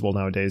disposable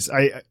nowadays.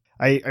 I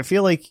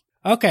feel like...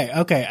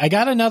 Okay. I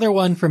got another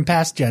one from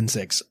past Gen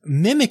 6.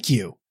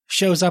 Mimikyu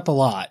shows up a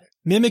lot.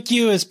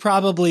 Mimikyu is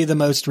probably the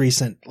most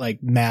recent,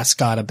 like,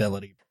 mascot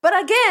ability. But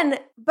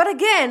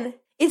again,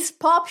 it's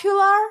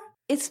popular.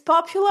 It's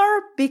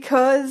popular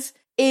because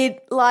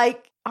it,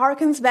 like,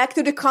 harkens back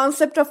to the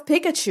concept of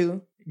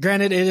Pikachu.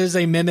 Granted, it is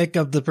a mimic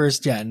of the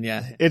first gen,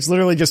 yeah. It's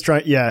literally just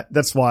trying, yeah,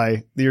 that's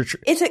why.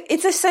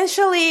 It's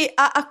essentially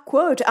a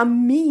quote, a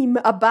meme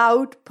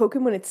about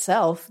Pokemon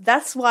itself.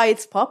 That's why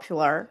it's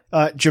popular.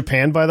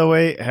 Japan, by the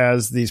way,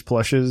 has these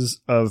plushes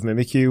of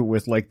Mimikyu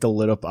with, like, the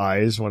lit up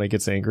eyes when it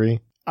gets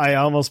angry. I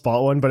almost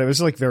bought one, but it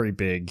was, like, very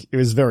big. It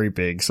was very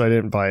big, so I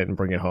didn't buy it and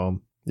bring it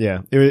home.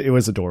 Yeah, it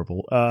was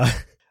adorable.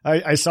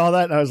 I saw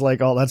that and I was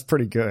like, oh, that's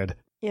pretty good.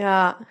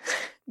 Yeah.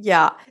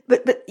 Yeah,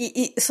 but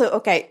so,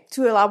 okay,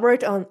 to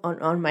elaborate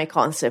on my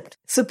concept,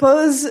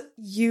 suppose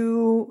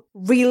you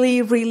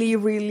really, really,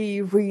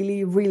 really,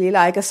 really, really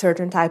like a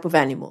certain type of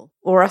animal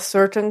or a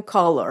certain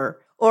color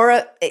or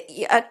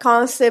a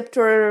concept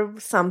or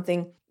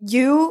something.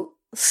 You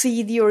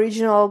see the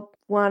original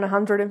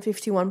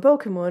 151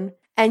 Pokemon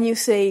and you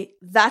say,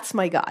 that's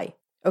my guy,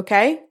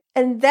 okay?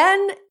 And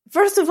then,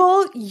 first of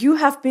all, you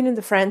have been in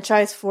the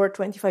franchise for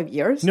 25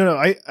 years. No,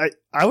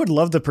 I would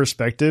love the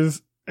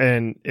perspective.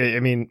 And I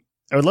mean,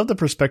 I would love the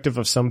perspective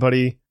of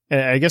somebody,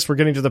 and I guess we're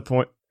getting to the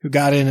point, who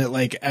got in at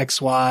like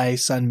XY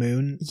Sun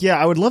Moon. Yeah,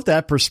 I would love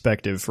that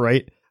perspective,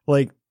 right?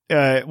 Like,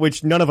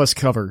 which none of us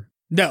cover.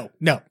 No.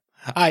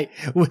 I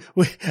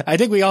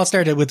think we all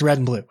started with Red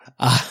and Blue.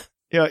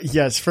 Yeah,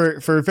 yes,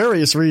 for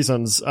various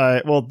reasons.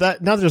 Well,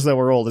 that not just that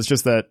we're old, it's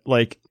just that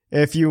like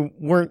if you're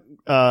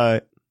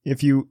not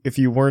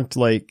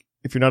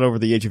over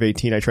the age of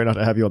 18, I try not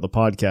to have you on the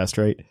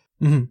podcast, right?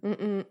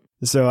 Mm-hmm.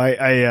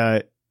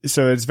 So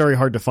so it's very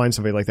hard to find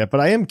somebody like that. But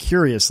I am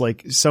curious,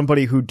 like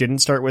somebody who didn't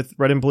start with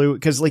Red and Blue,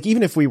 because like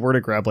even if we were to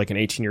grab like an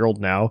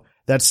 18-year-old now,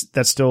 that's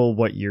still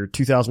what year,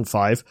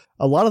 2005.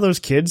 A lot of those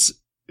kids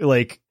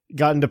like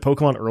got into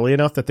Pokemon early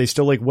enough that they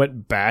still like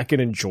went back and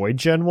enjoyed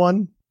Gen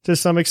 1 to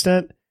some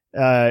extent.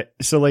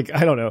 So like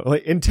I don't know,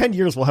 like in 10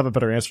 years we'll have a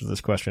better answer to this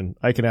question.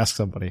 I can ask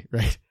somebody,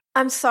 right?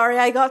 I'm sorry,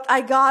 I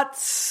got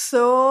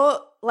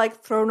so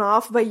like thrown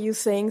off by you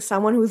saying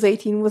someone who's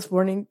 18 was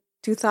born in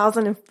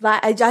 2005.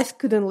 I just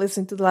couldn't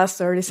listen to the last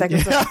 30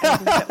 seconds. You're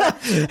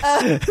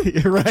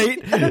right.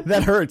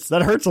 That hurts.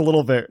 That hurts a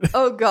little bit.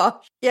 Oh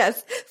gosh.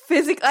 Yes.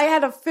 I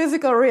had a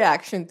physical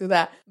reaction to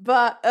that.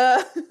 But,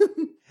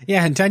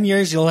 yeah, in 10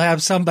 years, you'll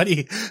have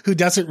somebody who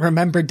doesn't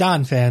remember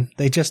Donphan.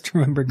 They just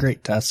remember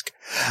Great Tusk.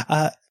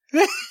 I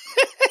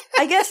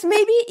guess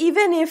maybe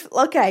even if,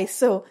 okay,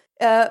 so,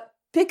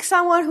 pick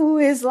someone who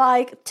is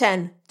like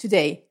 10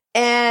 today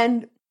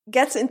and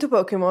gets into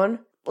Pokemon.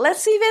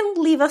 Let's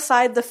even leave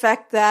aside the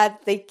fact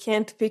that they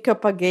can't pick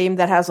up a game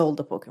that has all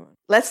the Pokemon.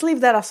 Let's leave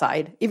that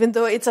aside, even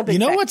though it's a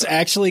big factor. What's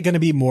actually going to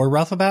be more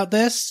rough about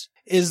this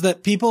is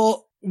that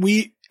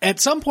at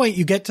some point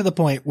you get to the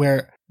point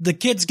where the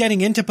kids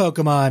getting into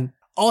Pokemon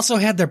also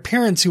had their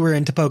parents who were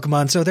into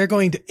Pokemon, so they're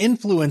going to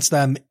influence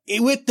them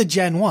with the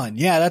Gen 1.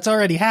 Yeah, that's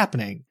already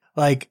happening.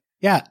 Like,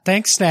 yeah,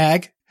 thanks,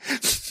 Snag.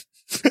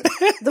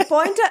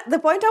 The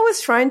point I was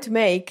trying to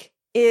make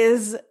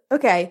is,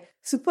 okay,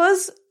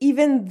 suppose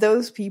even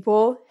those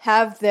people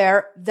have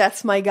their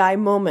 "that's my guy"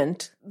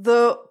 moment.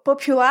 The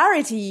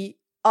popularity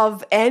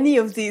of any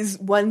of these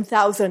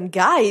 1,000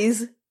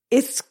 guys,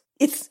 it's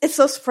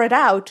so spread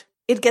out.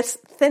 It gets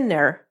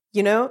thinner,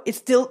 it's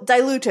still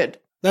diluted.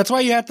 That's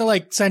why you have to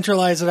like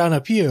centralize it on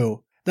a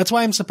few. That's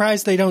why I'm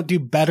surprised they don't do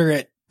better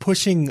at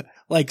pushing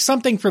like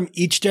something from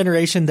each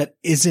generation that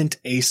isn't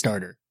a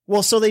starter.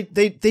 Well, so they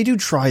do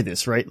try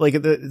this, right?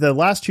 Like the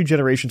last two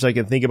generations, I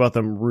can think about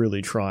them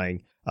really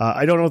trying.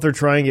 I don't know if they're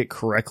trying it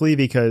correctly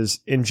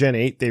because in Gen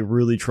 8, they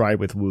really tried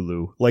with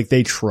Wooloo. Like,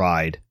 they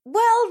tried.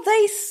 Well,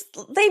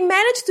 they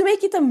managed to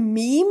make it a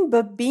meme,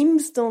 but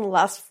memes don't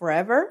last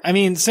forever. I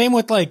mean, same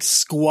with, like,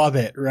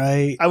 Squabbit,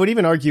 right? I would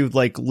even argue,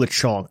 like,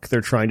 Lechonk,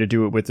 they're trying to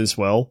do it with as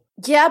well.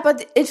 Yeah,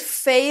 but it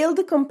failed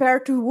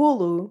compared to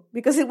Wooloo,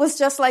 because it was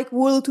just like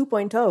Wooloo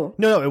 2.0.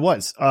 No, it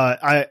was.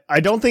 I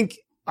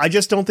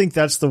just don't think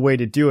that's the way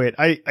to do it.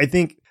 I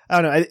think...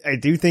 I don't know. I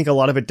do think a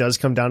lot of it does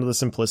come down to the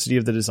simplicity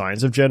of the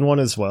designs of Gen 1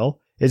 as well.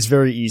 It's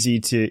very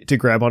easy to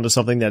grab onto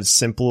something that's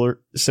simple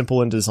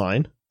in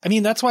design. I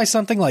mean, that's why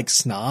something like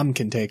Snom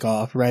can take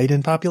off, right,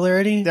 in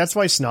popularity? That's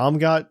why Snom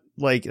got,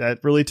 like,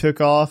 that really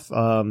took off.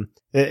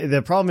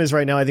 The problem is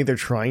right now, I think they're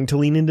trying to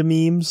lean into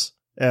memes,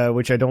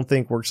 which I don't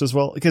think works as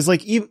well. Because,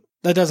 like, even...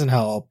 That doesn't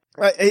help.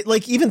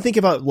 Like, even think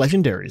about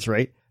legendaries,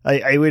 right?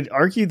 I would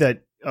argue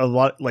that a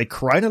lot, like,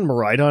 Koraidon and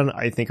Miraidon,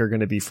 I think are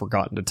going to be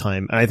forgotten to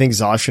time. And I think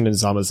Zacian and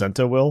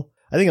Zamazenta will.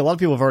 I think a lot of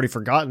people have already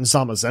forgotten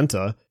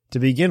Zamazenta to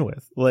begin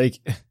with. Like...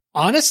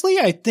 Honestly,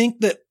 I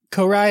think that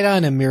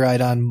Koraidon and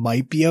Miraidon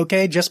might be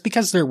okay just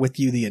because they're with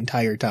you the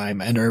entire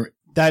time and are...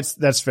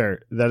 That's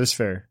fair. That is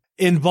fair.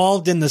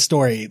 Involved in the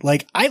story.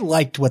 Like, I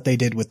liked what they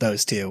did with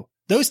those two.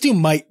 Those two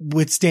might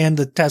withstand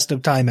the test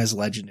of time as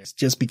legendaries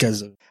just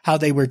because of how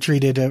they were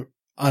treated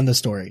on the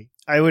story.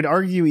 I would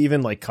argue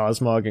even like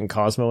Cosmog and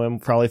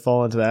Cosmoem probably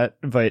fall into that,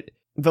 but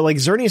like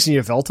Xerneas and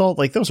Yveltal,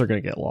 like those are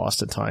going to get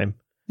lost in time.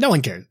 No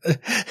one cares.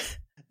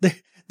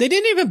 They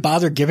didn't even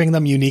bother giving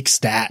them unique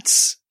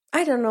stats.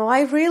 I don't know.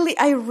 I really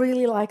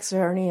like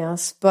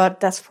Xerneas, but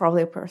that's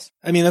probably a person.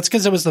 I mean, that's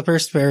because it was the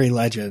first fairy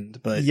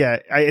legend, but yeah,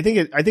 I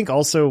think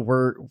also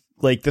we're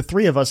like the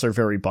three of us are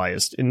very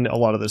biased in a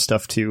lot of this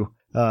stuff too.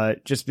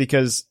 Just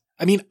because,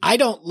 I mean, I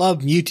don't love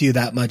Mewtwo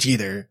that much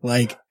either.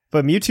 Like,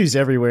 but Mewtwo's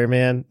everywhere,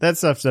 man. That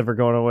stuff's never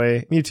going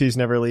away. Mewtwo's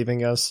never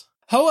leaving us.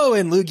 Ho-Oh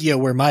and Lugia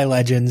were my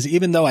legends,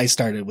 even though I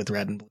started with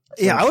Red and Blue.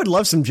 So. Yeah, I would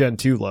love some Gen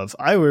 2 love.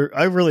 I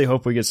really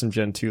hope we get some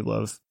Gen 2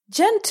 love.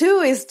 Gen 2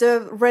 is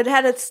the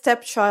redheaded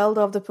stepchild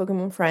of the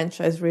Pokemon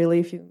franchise,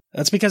 really.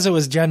 That's because it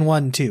was Gen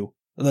 1 too.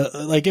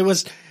 Like it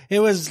was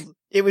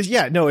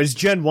it's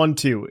Gen 1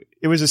 too.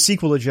 It was a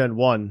sequel to Gen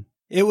 1.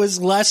 It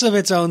was less of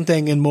its own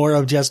thing and more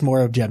of Gen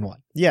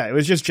 1. Yeah, it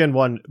was just Gen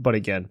 1, but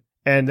again.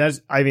 And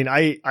that's, I mean,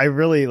 I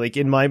really, like,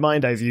 in my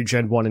mind, I view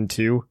Gen 1 and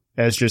 2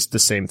 as just the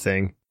same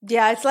thing.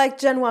 Yeah, it's like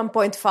Gen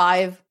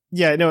 1.5.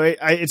 Yeah, no,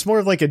 it's more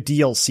of like a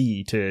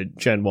DLC to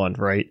Gen 1,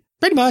 right?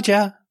 Pretty much,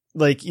 yeah.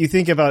 Like, you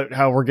think about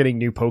how we're getting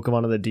new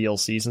Pokemon in the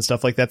DLCs and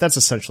stuff like that. That's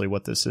essentially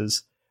what this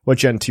is, what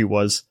Gen 2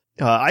 was.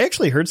 I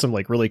actually heard some,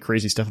 like, really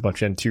crazy stuff about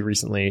Gen 2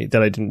 recently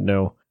that I didn't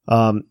know.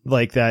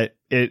 Like that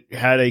it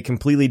had a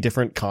completely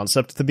different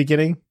concept at the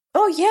beginning.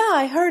 Oh, yeah,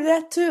 I heard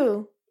that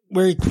too.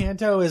 Where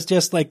Kanto is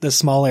just like the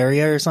small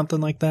area or something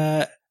like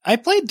that. I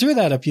played through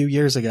that a few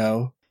years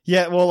ago.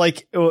 Yeah, well,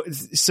 like,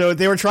 so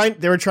they were trying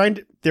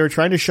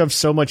to shove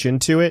so much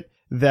into it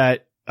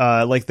that,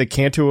 like the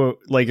Kanto,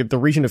 like the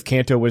region of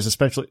Kanto was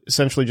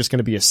essentially just going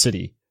to be a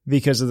city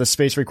because of the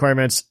space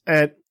requirements.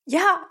 And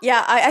yeah,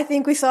 I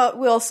think we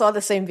all saw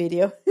the same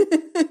video.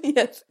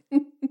 Yes.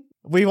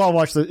 We've all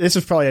watched this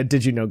is probably a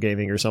Did You Know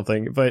Gaming or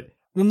something, but.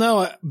 Well,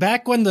 no,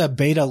 back when the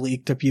beta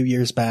leaked a few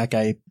years back,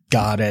 I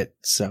got it,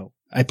 so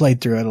I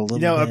played through it a little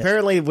bit.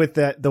 Apparently with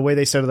the way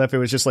they set it up, it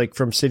was just like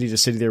from city to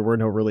city, there were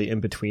no really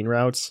in-between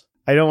routes.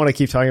 I don't want to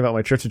keep talking about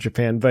my trip to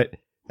Japan, but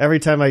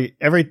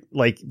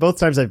both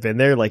times I've been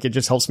there, like, it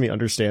just helps me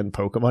understand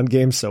Pokemon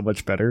games so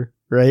much better,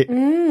 right?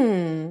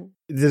 The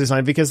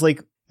design, because,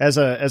 like, as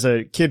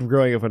a kid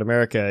growing up in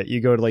America, you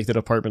go to, like, the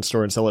department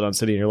store in Celadon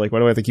City, and you're like, why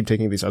do I have to keep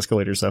taking these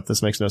escalators up?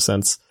 This makes no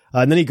sense.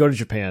 And then you go to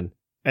Japan,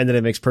 and then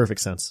it makes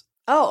perfect sense.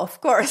 Oh, of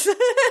course.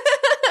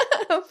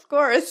 Of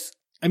course.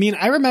 I mean,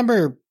 I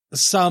remember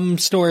some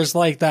stores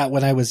like that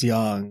when I was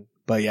young,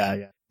 but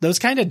yeah. Those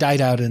kind of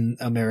died out in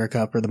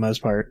America for the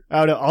most part.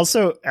 Oh, no.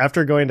 Also,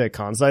 after going to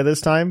Kansai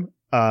this time,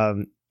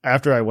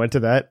 after I went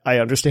to that, I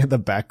understand the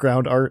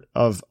background art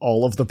of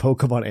all of the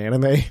Pokemon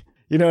anime.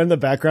 You know, in the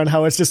background,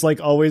 how it's just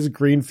like always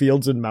green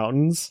fields and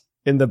mountains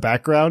in the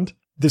background.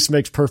 This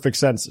makes perfect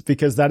sense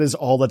because that is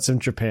all that's in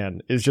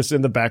Japan. Is just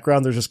in the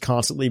background, there's just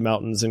constantly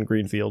mountains and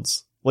green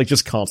fields. Like,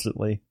 just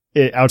constantly.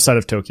 Outside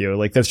of Tokyo.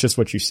 Like, that's just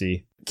what you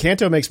see.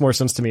 Kanto makes more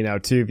sense to me now,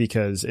 too,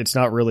 because it's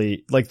not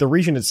really, like, the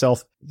region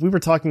itself. We were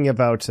talking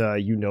about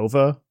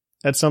Unova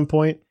at some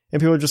point, and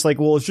people are just like,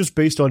 well, it's just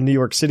based on New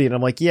York City. And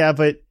I'm like, yeah,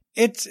 but...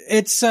 It's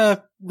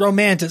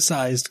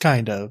romanticized,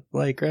 kind of,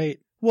 like, right?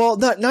 Well,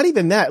 not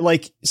even that.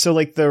 Like, so,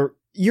 like,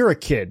 you're a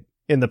kid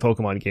in the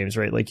Pokemon games,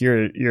 right? Like,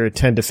 you're a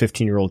 10 to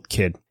 15-year-old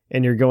kid,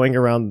 and you're going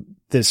around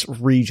this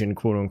region,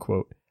 quote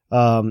unquote.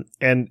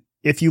 And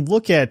if you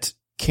look at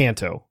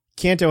Kanto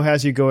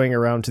has you going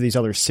around to these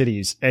other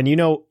cities, and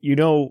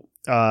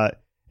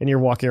and you're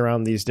walking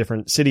around these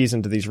different cities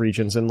into these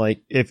regions. And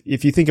like,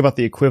 if you think about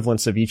the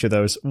equivalents of each of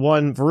those,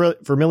 one,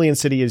 Vermilion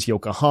City is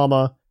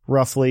Yokohama,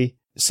 roughly.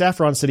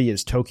 Saffron City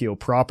is Tokyo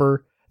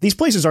proper. These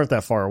places aren't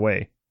that far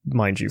away,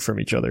 mind you, from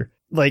each other.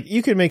 Like,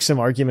 you can make some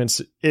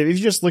arguments. If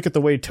you just look at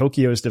the way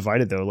Tokyo is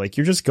divided, though, like,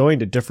 you're just going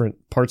to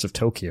different parts of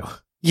Tokyo.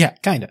 Yeah,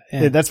 kind of.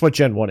 Yeah. That's what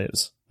Gen 1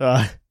 is.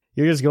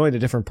 You're just going to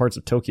different parts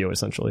of Tokyo,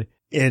 essentially.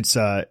 It's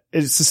the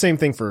same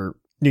thing for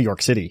New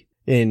York City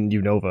in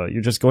Unova.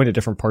 You're just going to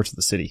different parts of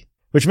the city,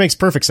 which makes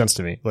perfect sense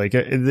to me. Like,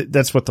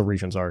 that's what the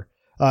regions are.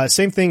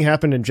 Same thing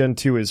happened in Gen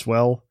 2 as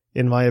well,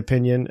 in my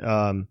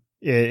opinion.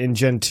 In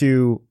Gen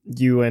 2,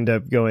 you end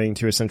up going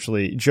to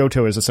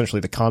Johto is essentially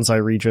the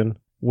Kansai region,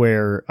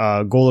 where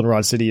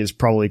Goldenrod City is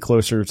probably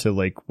closer to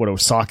like what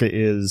Osaka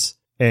is,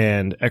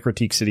 and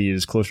Ecruteak City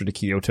is closer to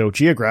Kyoto.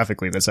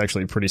 Geographically, that's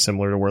actually pretty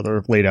similar to where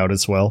they're laid out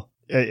as well.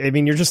 I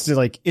mean, you're just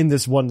like in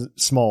this one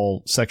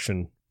small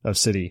section of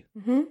city.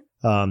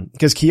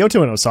 Because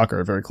Kyoto and Osaka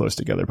are very close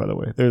together, by the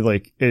way. They're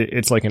like,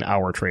 it's like an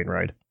hour train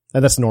ride.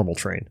 And that's normal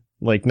train,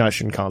 like not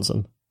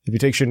Shinkansen. If you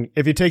take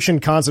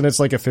Shinkansen, it's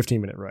like a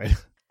 15-minute ride.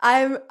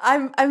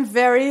 I'm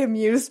very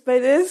amused by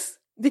this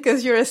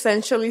because you're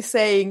essentially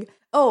saying,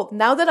 oh,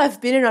 now that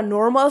I've been in a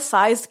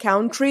normal-sized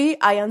country,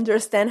 I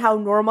understand how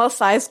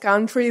normal-sized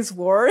countries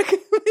work.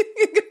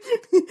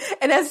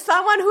 And as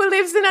someone who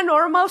lives in a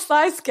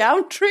normal-sized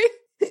country,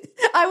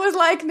 I was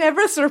like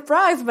never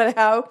surprised by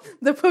how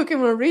the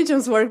Pokemon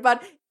regions work.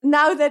 But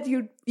now that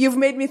you've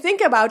made me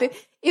think about it,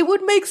 it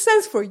would make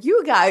sense for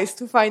you guys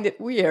to find it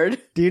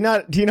weird. Do you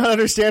not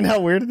understand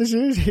how weird this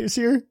is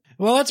here?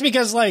 Well, that's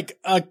because like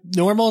a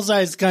normal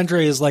sized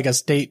country is like a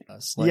state.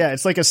 Yeah,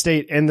 it's like a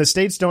state, and the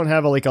states don't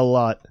have a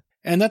lot.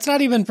 And that's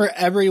not even for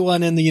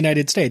everyone in the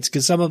United States,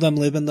 because some of them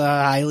live in the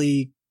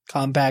highly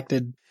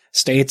compacted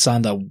states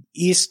on the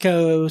East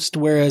Coast,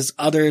 whereas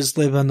others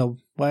live on the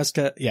West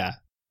Coast. Yeah.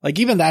 Like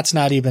even that's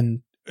not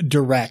even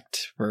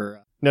direct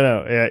for.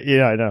 No.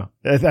 Yeah, I know.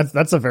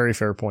 That's a very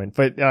fair point.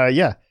 But,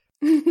 yeah.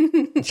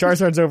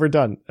 Charizard's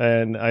overdone,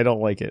 and I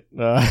don't like it.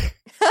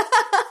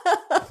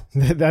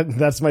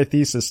 That's my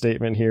thesis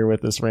statement here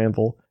with this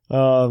ramble.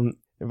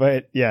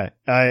 But yeah,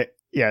 I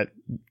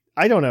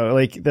don't know.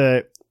 Like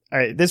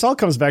this all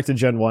comes back to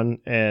Gen 1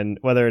 and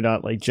whether or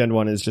not like Gen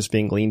 1 is just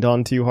being leaned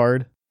on too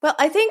hard. Well,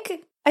 I think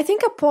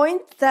a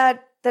point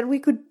that we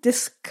could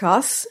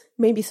discuss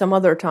maybe some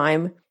other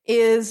time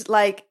is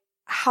like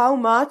how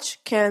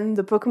much can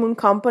the Pokemon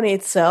Company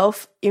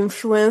itself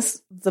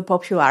influence the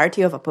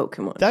popularity of a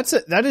Pokemon?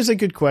 That is a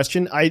good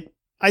question. I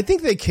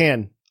think they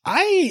can.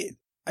 I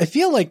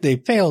feel like they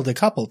failed a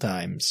couple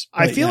times.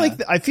 I feel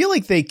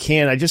like they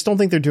can. I just don't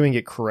think they're doing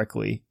it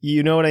correctly.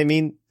 You know what I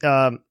mean?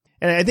 And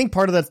I think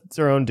part of that's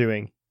their own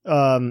doing.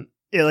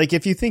 Like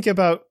if you think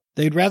about,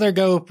 they'd rather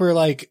go for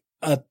like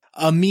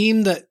a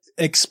meme that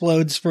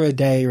explodes for a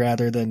day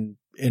rather than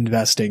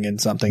investing in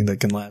something that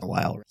can last a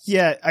while.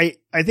 Yeah,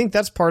 I think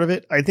that's part of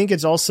it. I think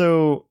it's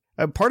also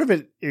part of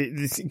it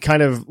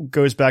kind of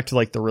goes back to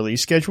like the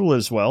release schedule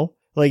as well.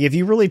 Like if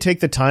you really take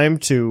the time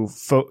to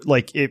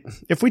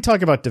if we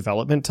talk about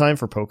development time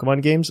for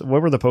Pokemon games,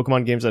 what were the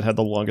Pokemon games that had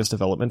the longest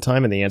development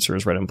time? And the answer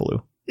is Red and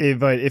Blue.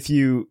 But if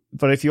you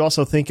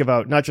also think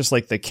about not just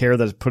like the care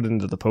that's put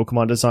into the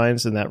Pokemon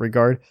designs in that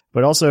regard,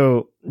 but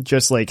also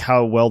just like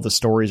how well the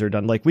stories are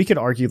done. Like we could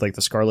argue like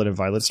the Scarlet and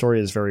Violet story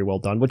is very well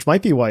done, which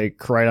might be why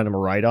Koraidon and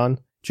Miraidon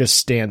just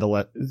stand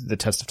the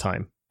test of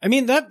time. I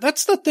mean,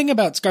 that's the thing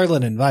about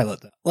Scarlet and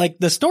Violet, though. Like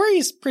the story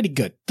is pretty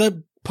good.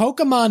 The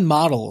Pokemon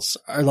models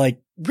are like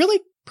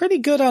really pretty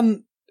good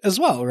on as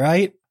well,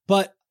 right?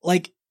 But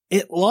like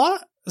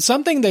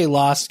something they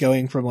lost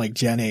going from like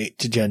Gen 8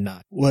 to Gen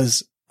 9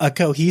 was a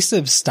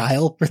cohesive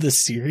style for the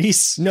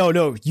series.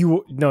 No,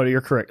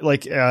 you're correct.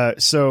 Like,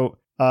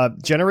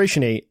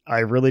 Generation 8, I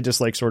really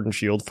dislike Sword and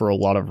Shield for a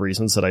lot of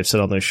reasons that I've said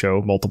on this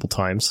show multiple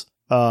times.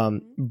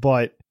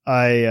 But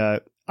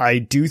I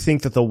do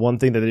think that the one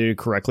thing that they did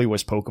correctly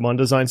was Pokemon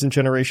designs in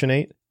Generation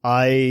 8.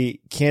 I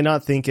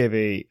cannot think of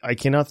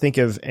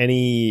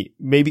any,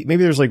 maybe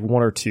there's like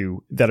one or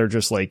two that are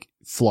just like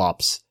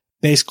flops.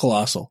 Base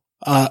Colossal.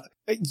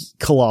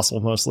 Colossal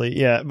mostly.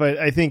 Yeah. But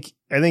I think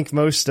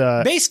most,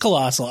 Base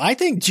Colossal. I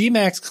think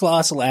G-Max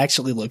Colossal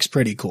actually looks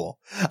pretty cool.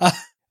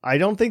 I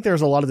don't think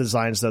there's a lot of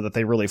designs though that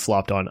they really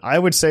flopped on. I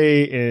would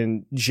say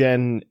in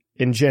Gen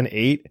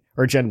 8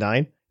 or Gen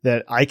 9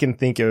 that I can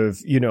think of,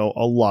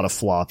 a lot of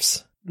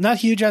flops. Not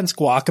huge on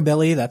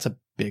Squawkabilly. That's a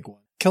big one.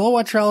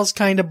 Kilowattrell's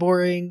kind of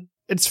boring.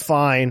 It's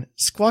fine.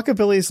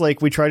 Squawkabilly's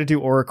like, we tried to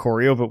do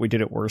Oricorio, but we did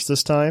it worse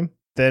this time.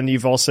 Then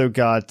you've also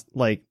got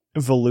like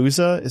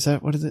Veluza. Is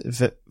that, what is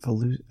it?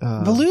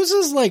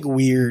 Veluza's like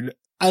weird.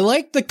 I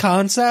like the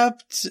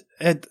concept.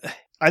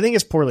 I think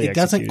it's poorly executed. It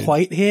doesn't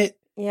quite hit.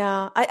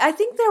 Yeah. I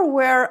think there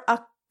were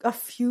a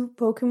few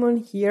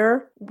Pokemon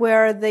here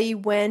where they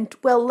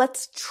went, well,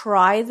 let's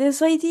try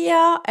this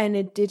idea, and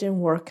it didn't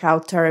work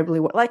out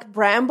terribly well. Like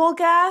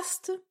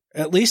Bramblegast.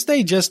 At least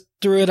they just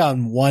threw it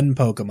on one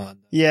Pokemon.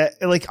 Yeah,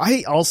 like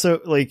I also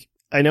like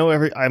I know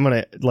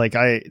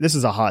this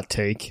is a hot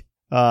take.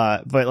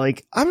 But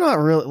like I'm not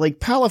really like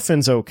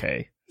Palafin's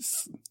okay.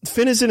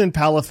 Finizen and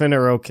Palafin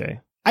are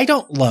okay. I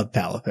don't love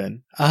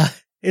Palafin.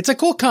 It's a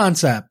cool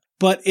concept,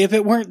 but if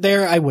it weren't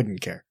there, I wouldn't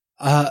care.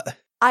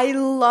 I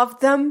love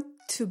them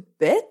to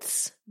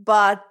bits,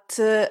 but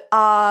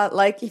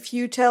like if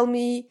you tell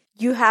me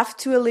you have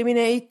to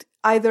eliminate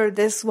either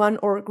this one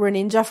or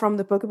Greninja from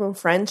the Pokemon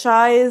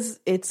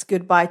franchise, it's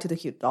goodbye to the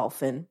cute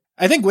dolphin.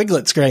 I think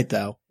Wiglet's great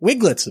though.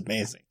 Wiglet's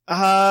amazing.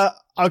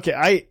 Okay.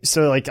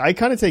 I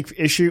kind of take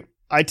issue.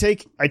 I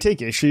take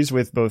issues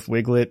with both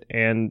Wiglet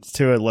and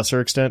to a lesser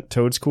extent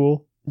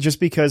Toadstool, just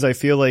because I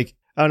feel like,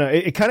 I don't know,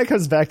 it kind of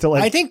comes back to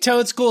like, I think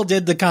Toadstool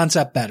did the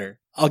concept better.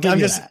 I'll give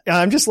you that.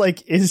 I'm just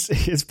like, is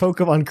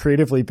Pokemon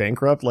creatively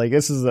bankrupt? Like,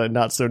 this is a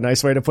not so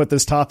nice way to put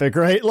this topic,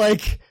 right?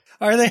 Like,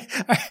 are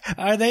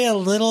they a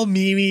little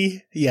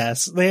memey?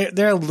 Yes,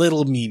 they're a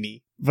little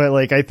memey. But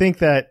like, I think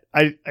that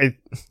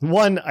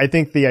I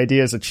think the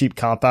idea is a cheap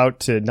cop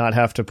out to not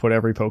have to put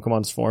every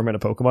Pokemon's form in a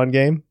Pokemon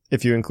game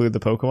if you include the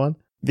Pokemon,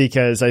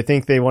 because I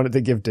think they wanted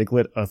to give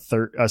Diglett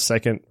a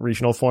second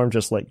regional form,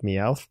 just like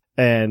Meowth.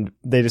 And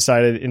they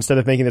decided, instead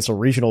of making this a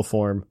regional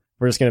form,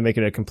 we're just going to make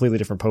it a completely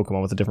different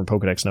Pokemon with a different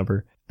Pokedex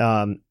number.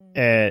 And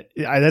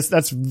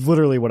that's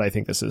literally what I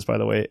think this is, by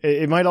the way.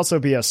 It might also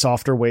be a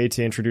softer way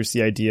to introduce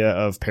the idea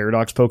of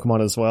Paradox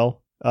Pokemon as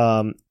well.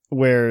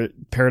 Where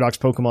Paradox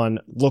Pokemon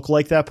look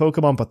like that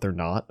Pokemon, but they're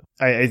not.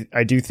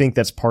 I do think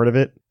that's part of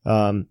it.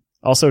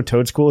 Also,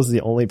 Toedscool is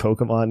the only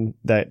Pokemon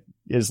that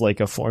is like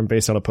a form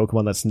based on a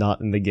Pokemon that's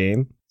not in the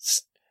game.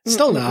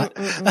 Still not.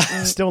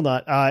 Still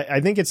not. I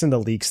think it's in the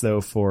leaks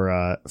though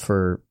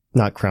for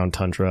not Crown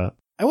Tundra.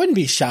 I wouldn't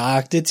be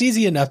shocked. It's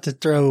easy enough to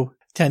throw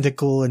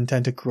Tentacool and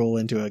Tentacruel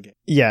into a game.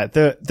 Yeah,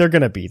 they're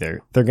gonna be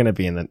there. They're gonna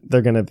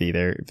be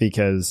there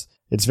because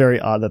it's very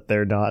odd that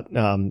they're not,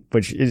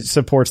 which it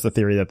supports the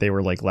theory that they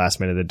were like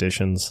last minute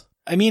additions.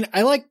 I mean,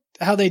 I like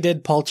how they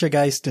did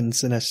Poltergeist and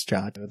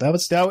Sinistcha.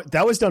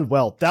 That was done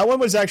well. That one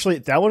was actually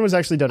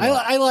done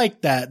well. I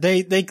like that.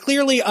 They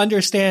clearly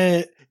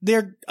understand.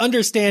 They're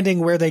understanding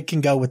where they can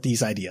go with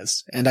these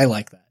ideas, and I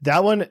like that.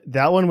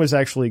 That one was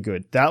actually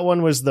good. That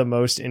one was the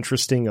most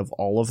interesting of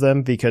all of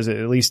them because it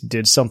at least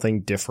did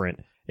something different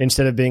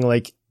instead of being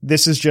like,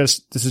 this is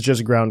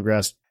just ground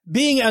grass.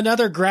 Being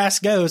another grass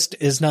ghost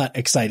is not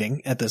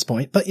exciting at this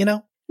point, but you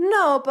know.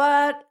 No,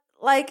 but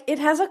like it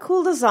has a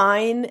cool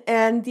design,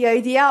 and the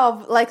idea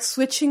of like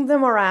switching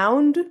them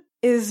around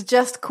is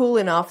just cool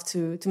enough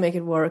to make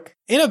it work.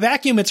 In a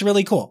vacuum, it's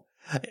really cool.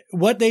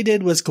 What they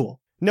did was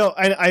cool. No,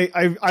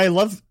 I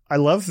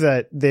love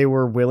that they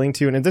were willing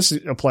to, and this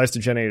applies to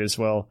Gen 8 as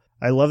well.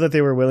 I love that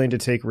they were willing to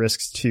take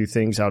risks to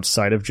things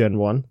outside of Gen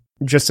 1,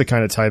 just to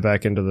kind of tie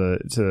back into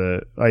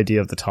the idea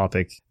of the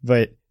topic.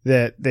 But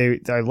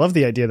I love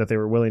the idea that they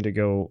were willing to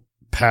go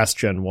past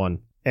Gen 1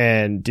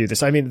 and do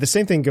this. I mean, the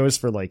same thing goes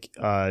for like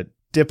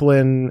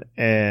Dipplin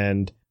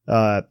and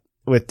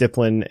with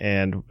Dipplin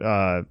and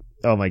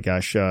oh my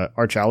gosh,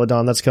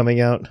 Archaladon that's coming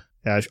out,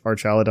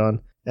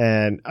 Archaladon.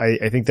 And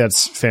I think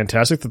that's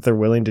fantastic that they're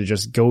willing to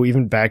just go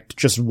even back to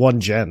just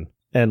one gen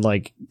and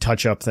like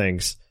touch up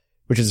things,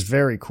 which is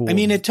very cool. I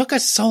mean, it took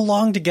us so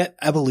long to get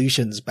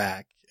evolutions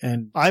back,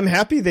 and I'm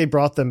happy they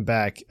brought them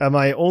back.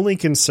 My only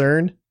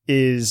concern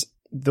is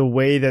the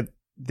way that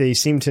they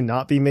seem to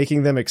not be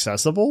making them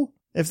accessible,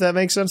 if that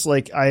makes sense.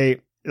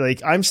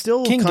 I'm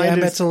still King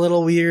Gambit's a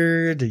little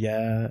weird,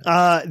 yeah.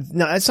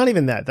 No, it's not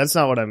even that. That's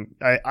not what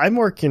I'm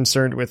more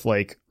concerned with,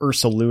 like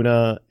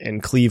Ursaluna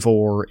and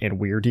Cleavor and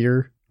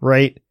Weirdeer,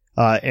 right?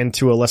 And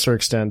to a lesser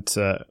extent,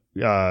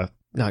 not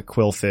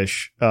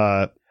Quillfish.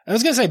 I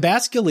was gonna say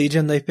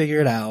Basculegion, they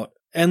figured out.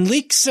 And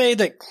leaks say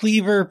that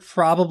Cleaver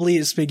probably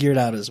is figured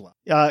out as well.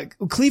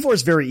 Cleavor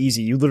is very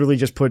easy. You literally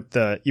just put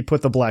the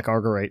Black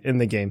Argorite in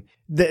the game,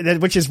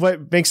 which is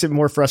what makes it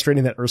more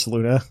frustrating that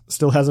Ursaluna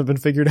still hasn't been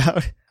figured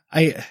out.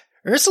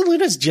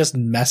 Ursaluna's just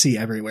messy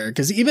everywhere,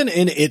 because even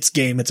in its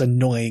game, it's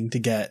annoying to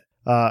get.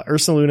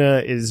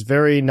 Ursaluna is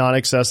very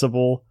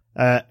non-accessible.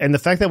 And the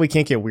fact that we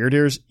can't get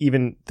Weirdeers,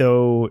 even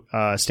though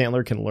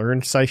Stantler can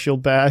learn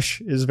Psyshield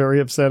Bash, is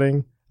very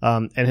upsetting.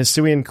 And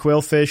Hisuian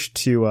Quillfish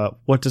to,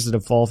 what does it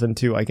evolve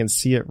into? I can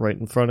see it right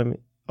in front of me.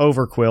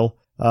 Overquill.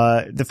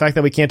 The fact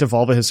that we can't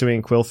evolve a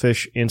Hisuian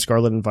Quillfish in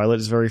Scarlet and Violet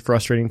is very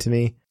frustrating to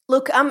me.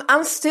 Look,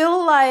 I'm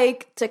still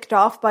like ticked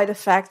off by the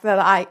fact that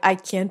I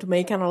can't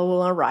make an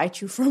Alolan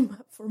Raichu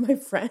for my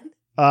friend.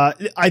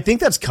 I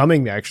think that's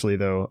coming actually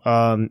though.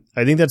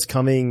 I think that's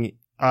coming.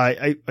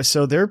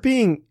 So they're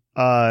being,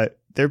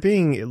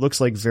 it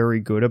looks like very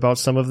good about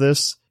some of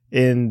this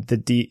in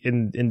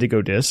in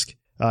Indigo Disc.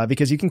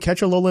 Because you can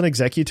catch a Alolan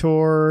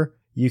Executor,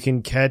 you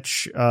can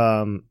catch,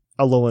 Alolan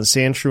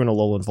Sandshrew and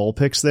Alolan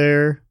Vulpix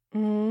there.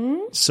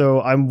 Mm-hmm.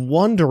 So I'm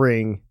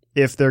wondering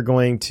if they're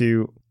going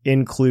to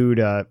include,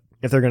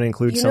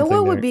 something You know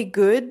what would be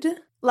good?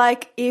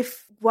 Like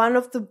if one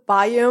of the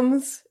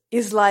biomes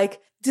is like,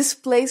 this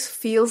place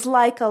feels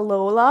like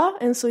Alola,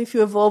 and so if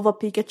you evolve a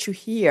Pikachu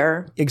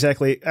here.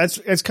 Exactly.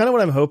 It's kind of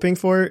what I'm hoping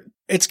for.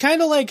 It's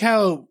kind of like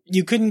how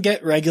you couldn't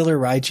get regular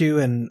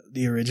Raichu in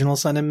the original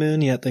Sun and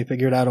Moon, yet they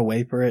figured out a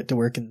way for it to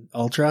work in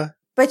Ultra.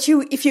 But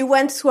if you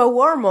went to a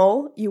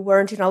Wormhole, you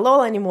weren't in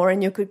Alola anymore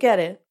and you could get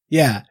it.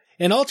 Yeah.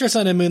 In Ultra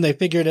Sun and Moon, they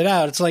figured it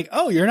out. It's like,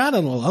 oh, you're not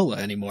in Alola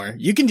anymore.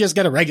 You can just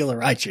get a regular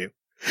Raichu.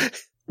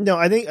 No,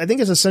 I think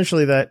it's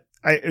essentially that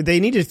they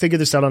need to figure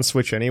this out on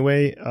Switch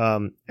anyway.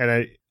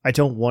 And I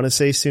don't want to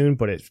say soon,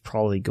 but it's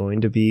probably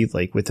going to be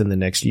like within the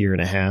next year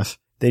and a half.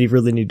 They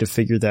really need to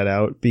figure that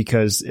out,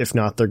 because if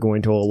not, they're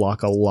going to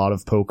lock a lot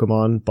of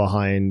Pokemon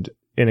behind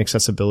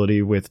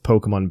inaccessibility with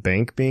Pokemon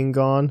Bank being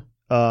gone.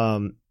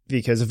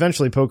 Because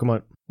eventually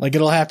Pokemon... Like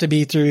it'll have to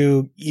be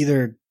through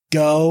either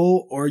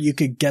Go, or you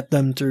could get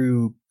them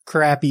through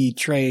crappy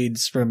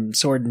trades from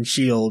Sword and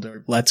Shield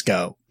or Let's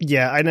Go.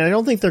 Yeah, and I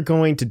don't think they're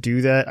going to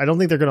do that. I don't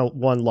think they're going to,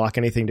 lock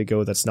anything to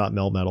Go that's not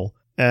Melmetal.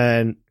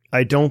 And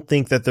I don't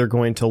think that they're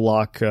going to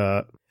lock...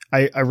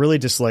 I really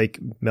dislike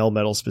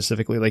Melmetal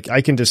specifically. Like,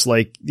 I can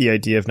dislike the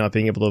idea of not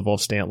being able to evolve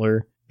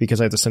Stantler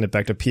because I have to send it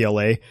back to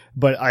PLA.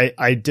 But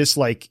I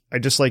dislike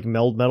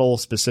Melmetal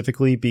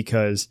specifically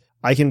because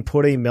I can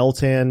put a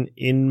Meltan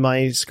in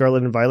my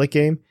Scarlet and Violet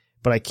game,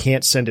 but I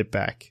can't send it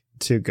back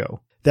to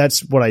Go.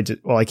 That's what I did.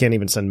 Well, I can't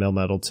even send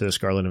Melmetal to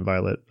Scarlet and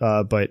Violet.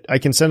 But I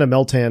can send a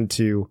Meltan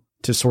to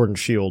Sword and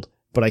Shield,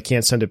 but I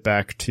can't send it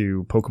back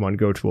to Pokemon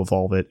Go to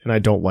evolve it. And I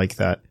don't like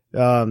that.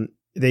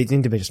 They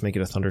need to just make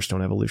it a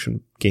Thunderstone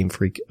evolution, Game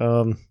Freak.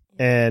 That's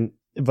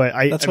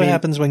what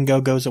happens when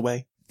Go goes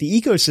away.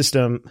 The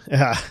ecosystem,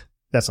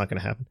 that's not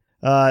going to happen.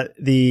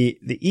 The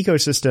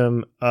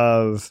ecosystem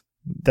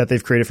that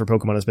they've created for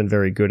Pokemon has been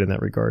very good in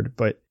that regard.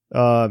 But,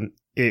 I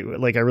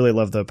really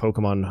love the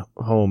Pokemon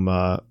Home,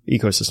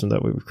 ecosystem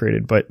that we've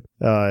created. But,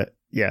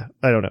 yeah,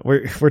 I don't know.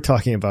 We're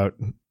talking about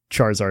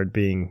Charizard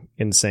being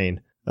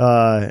insane.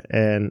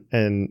 And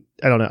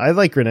I don't know. I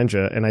like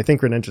Greninja, and I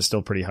think Greninja's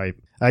still pretty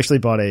hype. I actually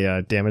bought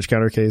a damage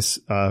counter case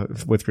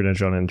with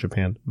Greninja on it in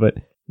Japan, but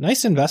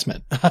nice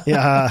investment.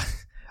 Yeah,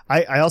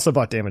 I also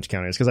bought damage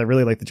counters because I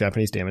really like the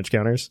Japanese damage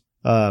counters.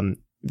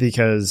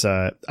 Because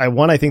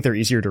I think they're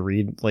easier to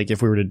read. Like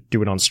if we were to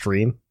do it on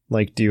stream,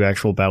 like do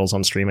actual battles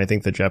on stream, I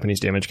think the Japanese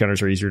damage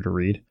counters are easier to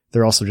read.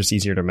 They're also just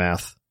easier to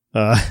math.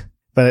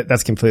 But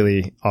that's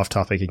completely off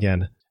topic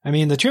again. I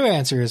mean, the true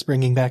answer is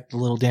bringing back the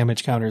little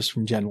damage counters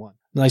from Gen 1.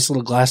 Nice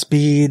little glass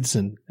beads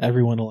and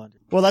everyone will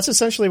understand. Well, that's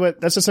essentially what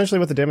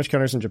the damage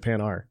counters in Japan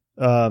are.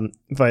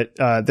 But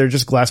they're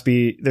just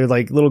they're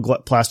like little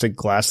plastic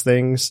glass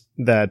things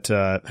that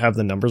have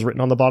the numbers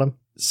written on the bottom.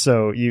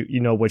 So you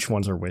know which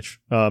ones are which.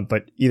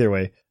 But either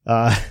way,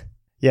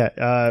 yeah,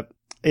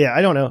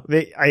 I don't know.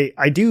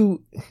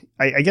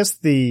 I guess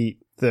the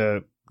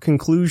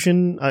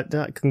conclusion,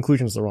 not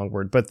conclusion is the wrong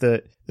word, but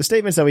the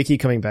statements that we keep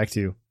coming back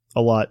to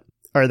a lot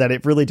are that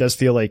it really does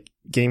feel like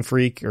Game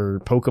Freak or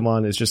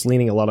Pokemon is just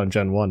leaning a lot on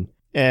Gen 1.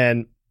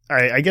 And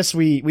I guess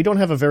we don't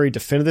have a very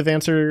definitive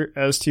answer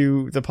as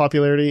to the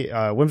popularity.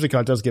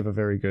 Whimsicott does give a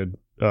very good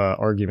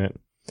argument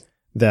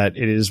that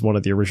it is one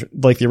of the original,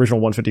 like the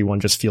original 151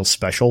 just feels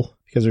special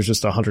because there's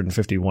just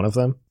 151 of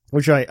them,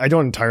 which I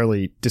don't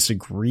entirely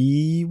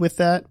disagree with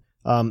that.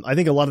 I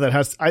think a lot of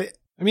that I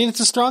mean, it's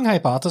a strong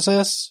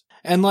hypothesis.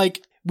 And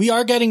like, we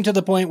are getting to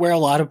the point where a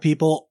lot of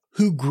people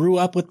who grew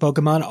up with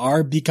Pokemon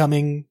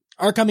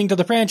are coming to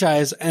the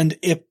franchise. And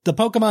if the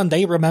Pokemon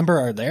they remember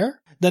are there,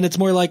 then it's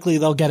more likely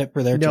they'll get it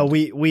for their No,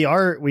 we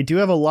do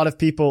have a lot of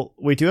people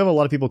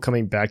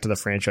coming back to the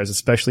franchise,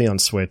 especially on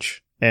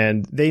Switch,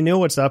 and they know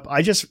what's up.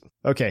 I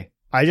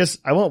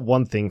want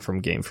one thing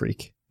from Game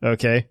Freak.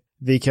 Okay.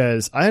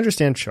 Because I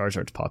understand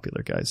Charizard's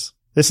popular, guys.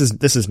 This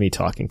is me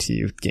talking to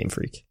you, Game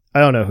Freak. I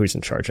don't know who's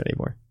in charge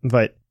anymore,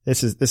 but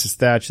this is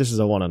Thatch. This is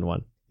a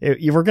one-on-one.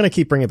 We're going to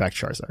keep bringing back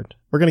Charizard.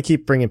 We're going to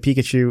keep bringing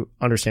Pikachu.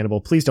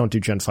 Understandable. Please don't do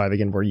Gen 5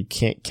 again where you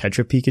can't catch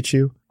a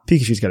Pikachu.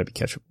 Pikachu's got to be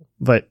catchable.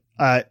 But,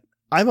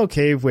 I'm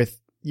okay with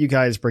you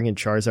guys bringing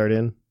Charizard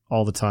in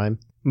all the time.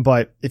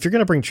 But if you're going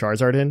to bring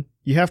Charizard in,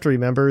 you have to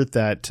remember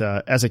that,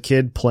 as a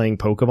kid playing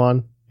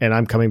Pokemon, and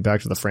I'm coming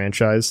back to the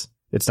franchise,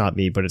 it's not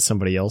me, but it's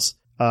somebody else.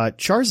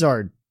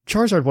 Charizard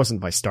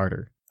wasn't my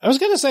starter. I was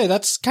going to say,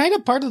 that's kind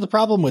of part of the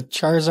problem with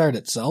Charizard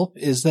itself,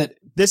 is that...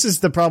 This is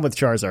the problem with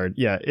Charizard.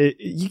 Yeah,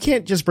 you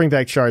can't just bring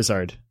back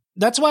Charizard.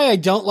 That's why I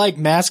don't like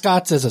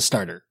Mascots as a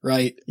starter,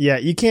 right? Yeah,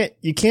 you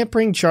can't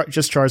bring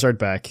just Charizard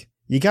back.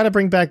 You got to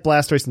bring back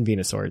Blastoise and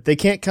Venusaur. They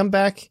can't come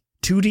back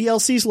 2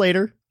 DLCs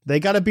later. They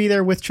got to be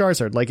there with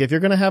Charizard. Like, if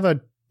you're going to have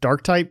a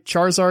Dark-type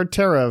Charizard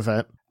Terra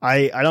event,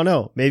 I don't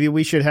know. Maybe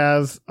we should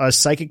have a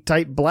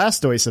Psychic-type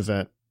Blastoise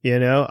event. You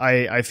know,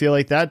 I feel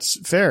like that's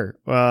fair.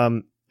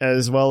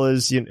 As well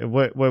as, you know,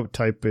 what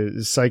type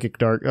is Psychic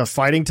Dark?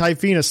 Fighting-type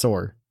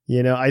Venusaur.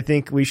 You know, I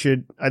think we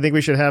should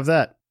have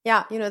that.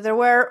 Yeah, you know, there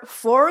were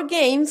 4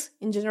 games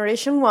in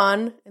Generation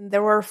 1, and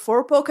there were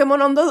 4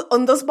 Pokemon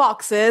on those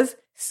boxes,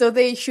 so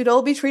they should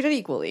all be treated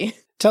equally.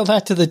 Tell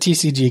that to the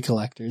TCG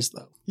collectors,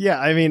 though. Yeah,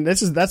 I mean,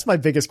 that's my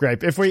biggest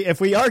gripe. If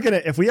we are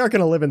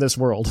gonna live in this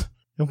world,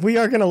 if we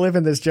are gonna live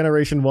in this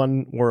Generation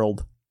 1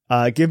 world,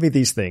 give me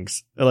these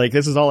things. Like,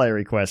 this is all I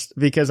request,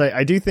 because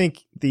I do think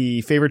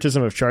the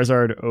favoritism of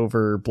Charizard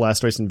over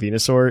Blastoise and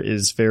Venusaur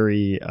is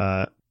very,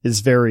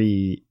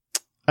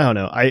 I don't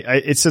know.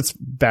 It sits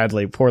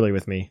poorly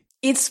with me.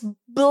 It's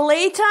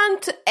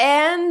blatant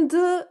and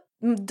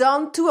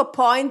done to a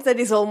point that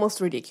is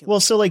almost ridiculous. Well,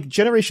 so like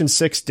Generation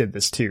 6 did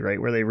this too, right?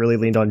 Where they really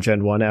leaned on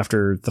Gen 1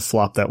 after the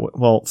flop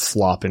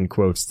flop in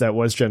quotes, that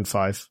was Gen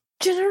 5.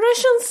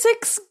 Generation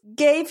 6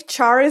 gave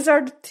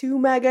Charizard 2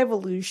 Mega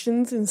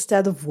Evolutions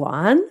instead of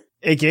 1?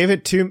 It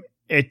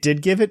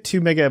did give it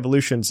 2 Mega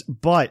Evolutions,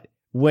 but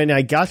when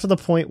I got to the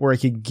point where I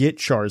could get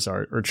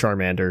Charizard or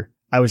Charmander,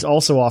 I was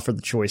also offered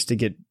the choice to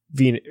get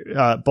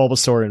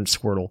Bulbasaur and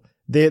Squirtle.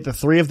 The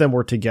 3 of them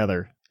were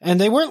together.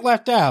 And they weren't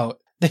left out.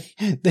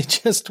 They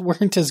just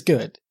weren't as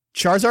good.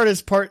 Charizard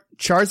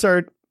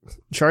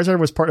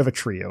was part of a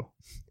trio.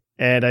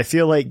 And I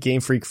feel like Game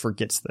Freak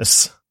forgets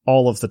this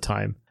all of the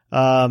time.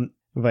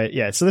 But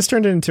yeah, so this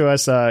turned into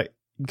us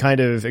kind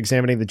of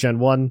examining the Gen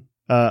 1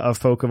 of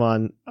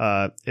Pokemon,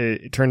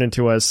 it turned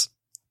into us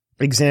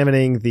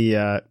examining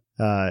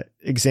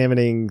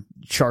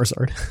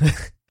Charizard.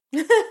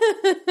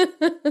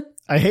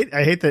 I hate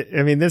that.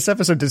 I mean, this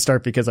episode did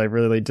start because I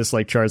really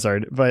dislike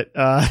Charizard, but,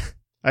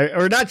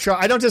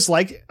 I don't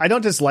dislike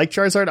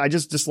Charizard. I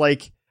just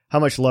dislike how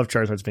much love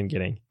Charizard's been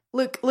getting.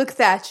 Look,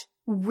 Thatch,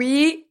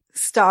 we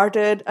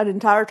started an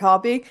entire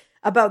topic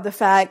about the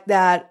fact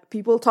that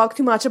people talk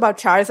too much about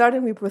Charizard,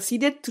 and we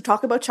proceeded to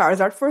talk about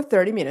Charizard for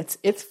 30 minutes.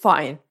 It's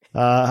fine.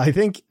 I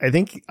think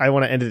I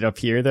want to end it up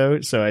here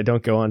though, so I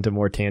don't go on to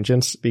more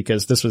tangents,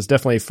 because this was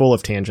definitely full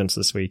of tangents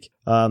this week.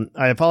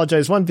 I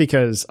apologize, one,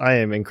 because I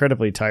am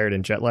incredibly tired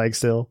and jet lagged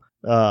still.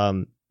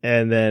 And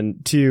then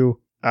two,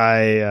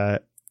 I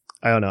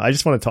don't know. I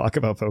just want to talk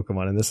about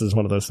Pokemon, and this is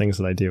one of those things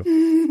that I do.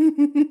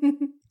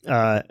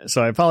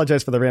 So I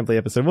apologize for the rambly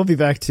episode. We'll be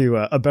back to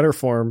a better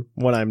form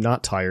when I'm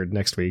not tired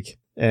next week.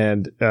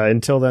 And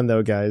until then,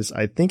 though, guys,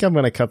 I think I'm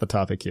going to cut the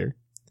topic here.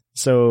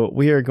 So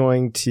we are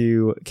going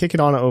to kick it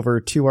on over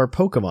to our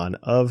Pokemon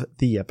of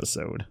the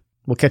episode.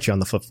 We'll catch you on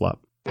the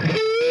flip-flop. Poke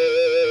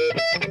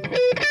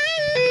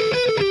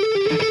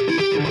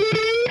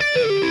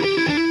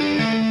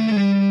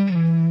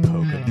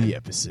of the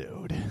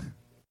episode.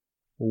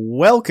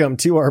 Welcome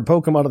to our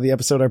Pokemon of the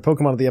episode. Our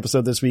Pokemon of the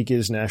episode this week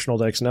is National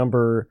Dex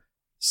number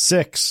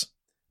 6.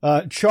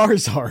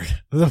 Charizard,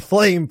 the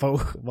flame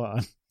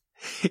Pokemon.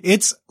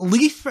 It's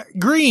leaf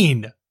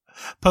green.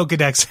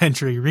 Pokedex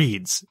entry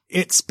reads,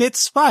 it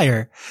spits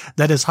fire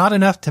that is hot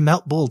enough to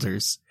melt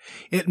boulders.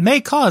 It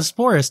may cause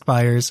forest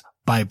fires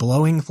by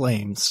blowing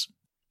flames.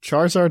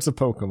 Charizard's a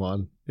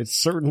Pokemon. It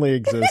certainly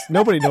exists.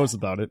 Nobody knows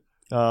about it.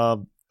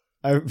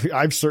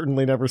 I've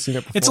certainly never seen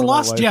it before. It's a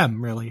lost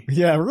gem, really.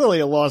 Yeah,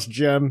 really a lost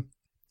gem.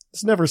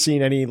 It's never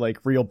seen any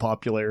real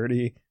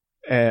popularity.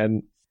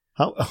 And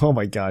oh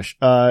my gosh.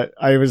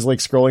 I was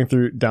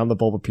scrolling down the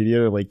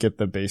Bulbapedia to get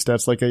the base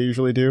stats like I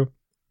usually do.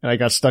 And I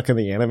got stuck in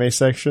the anime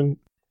section.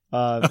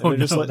 They're like,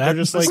 there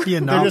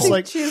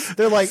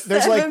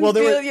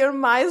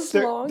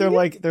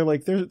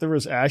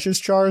was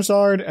Ash's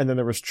Charizard, and then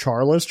there was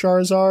Charla's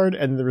Charizard,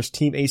 and then there was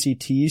Team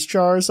ACT's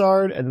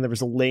Charizard, and then there was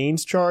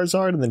Elaine's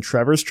Charizard, and then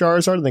Trevor's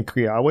Charizard, and then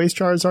Kriawe's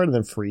Charizard, and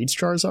then Freed's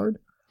Charizard.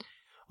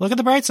 Look at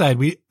the bright side.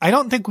 I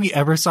don't think we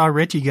ever saw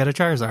Richie get a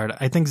Charizard.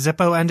 I think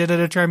Zippo ended at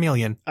a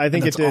Charmeleon. I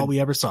think that's it did. all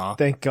we ever saw.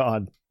 Thank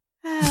God.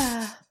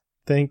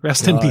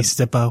 Rest in peace,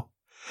 Zippo.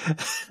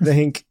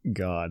 Thank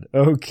God.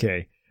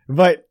 Okay.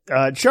 But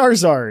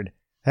Charizard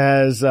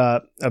has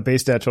a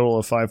base stat total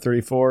of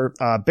 534,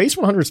 base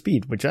 100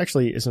 speed, which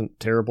actually isn't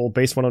terrible,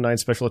 base 109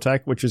 special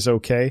attack, which is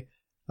okay.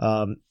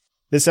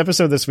 This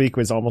episode this week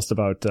was almost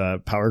about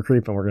power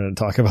creep, and we're going to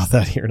talk about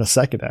that here in a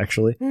second,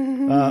 actually.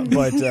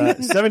 But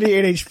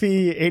 78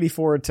 HP,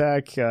 84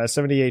 attack,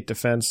 78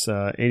 defense,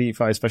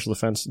 85 special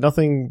defense.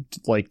 Nothing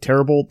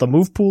terrible. The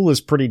move pool is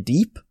pretty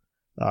deep.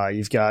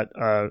 You've got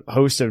a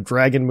host of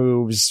dragon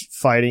moves,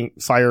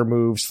 fire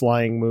moves,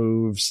 flying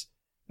moves,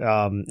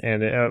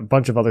 and a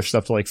bunch of other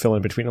stuff to fill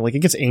in between. It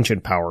gets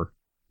ancient power,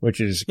 which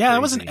is yeah, crazy.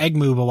 It was an egg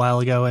move a while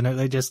ago, and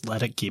they just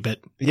let it keep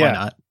it. Why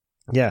not?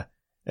 Yeah.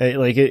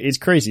 It's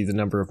crazy the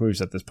number of moves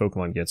that this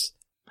Pokemon gets.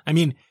 I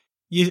mean,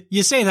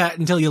 you say that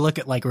until you look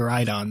at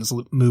Rhydon's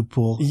move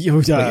pool.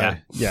 Yeah.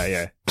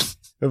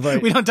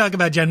 But we don't talk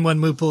about Gen 1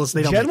 move pools.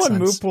 They don't Gen make 1 sense.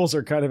 move pools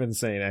are kind of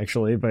insane,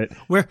 actually, but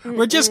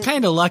we're just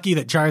kind of lucky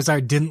that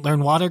Charizard didn't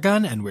learn Water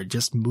Gun, and we're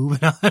just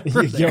moving on.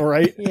 Yeah,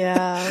 right.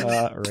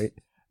 Yeah. Right.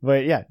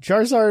 But yeah,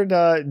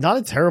 Charizard, not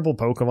a terrible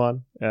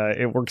Pokemon.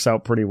 It works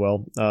out pretty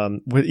well.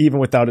 Even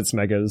without its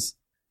megas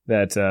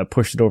that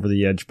pushed it over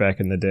the edge back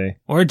in the day,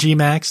 or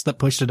G-Max that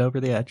pushed it over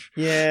the edge.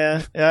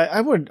 Yeah,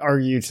 I would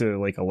argue to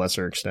a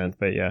lesser extent,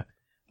 but yeah.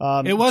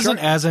 It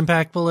wasn't as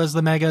impactful as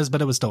the Megas,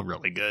 but it was still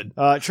really good.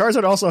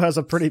 Charizard also has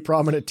a pretty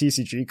prominent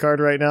TCG card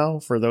right now,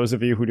 for those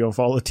of you who don't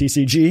follow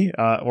TCG,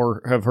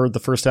 or have heard the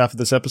first half of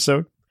this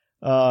episode.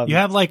 You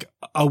have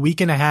a week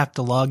and a half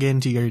to log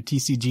into your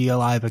TCG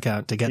Alive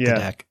account to get the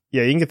deck.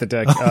 Yeah, you can get the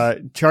deck.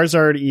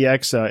 Charizard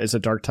EX is a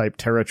Dark-type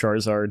Terra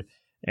Charizard,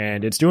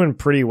 and it's doing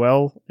pretty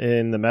well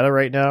in the meta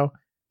right now.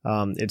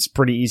 It's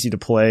pretty easy to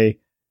play.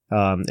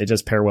 It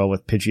does pair well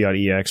with Pidgeot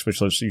EX, which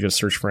lets you just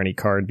search for any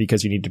card,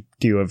 because you need to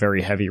do a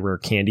very heavy rare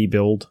candy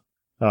build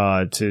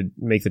to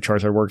make the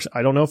Charizard work.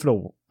 I don't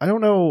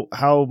know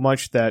how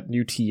much that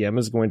new TM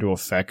is going to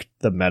affect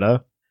the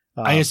meta.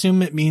 I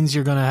assume it means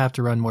you're going to have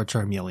to run more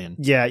Charmeleon.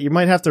 Yeah, you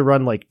might have to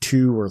run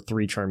 2 or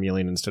 3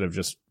 Charmeleon instead of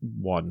just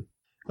 1.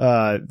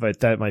 But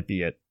that might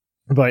be it.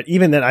 But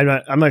even then,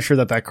 I'm not sure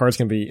that card's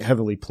going to be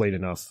heavily played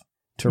enough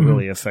to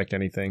really affect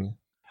anything.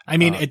 I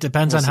mean, it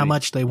depends on how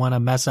much they want to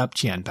mess up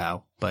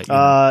Qianpao, but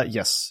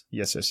yes.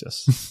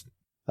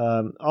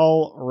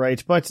 All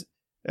right, but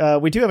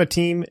we do have a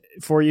team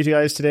for you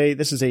guys today.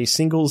 This is a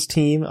singles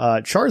team.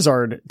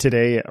 Charizard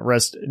today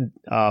rests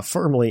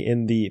firmly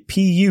in the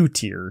PU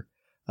tier.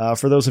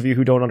 For those of you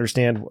who don't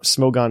understand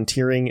Smogon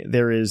tiering,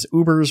 there is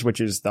Ubers, which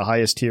is the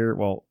highest tier.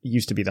 Well,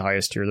 used to be the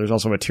highest tier. There's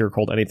also a tier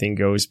called Anything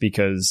Goes,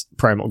 because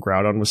Primal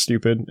Groudon was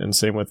stupid, and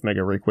same with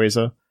Mega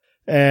Rayquaza.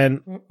 And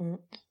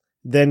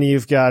Then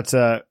you've got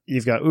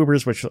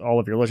Ubers, which all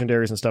of your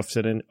legendaries and stuff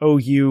sit in.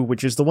 OU,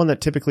 which is the one that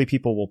typically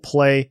people will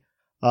play,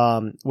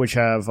 which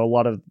have a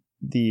lot of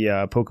the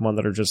Pokemon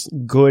that are just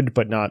good,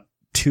 but not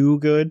too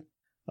good.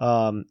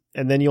 And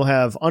then you'll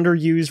have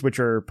underused, which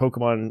are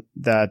Pokemon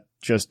that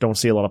just don't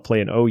see a lot of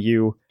play in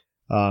OU.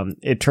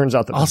 It turns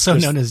out that also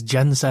known as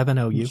Gen 7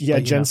 OU. Yeah,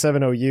 Gen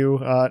 7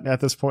 OU, at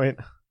this point.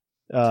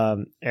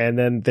 And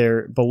then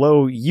there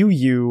below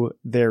UU,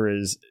 there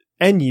is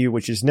NU,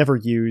 which is never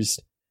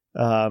used.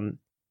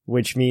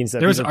 Which means that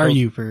there's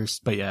RU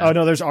first, but yeah. Oh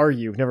no, there's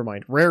RU. Never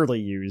mind. Rarely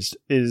used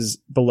is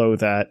below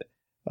that.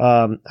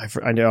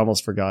 I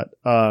almost forgot.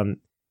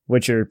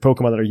 Which are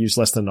Pokemon that are used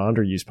less than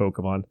underused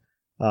Pokemon.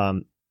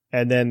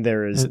 And then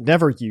there is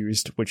never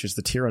used, which is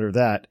the tier under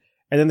that.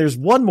 And then there's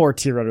one more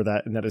tier under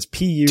that, and that is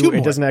PU.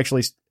 It doesn't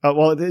actually,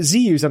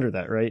 ZU's under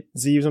that, right?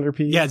 ZU's under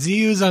PU? Yeah,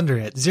 ZU's under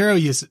it. Zero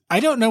use. I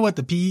don't know what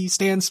the P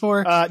stands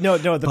for. No,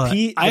 the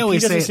P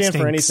doesn't stand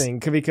for anything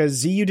because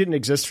ZU didn't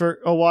exist for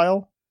a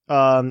while.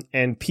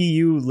 And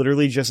PU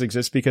literally just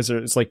exists because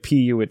it's like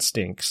PU, it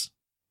stinks.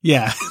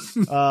 Yeah.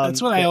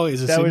 That's what I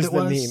always assumed it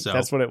was. Meme. So.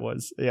 That's what it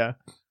was. Yeah.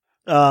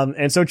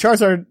 And so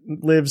Charizard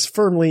lives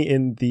firmly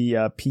in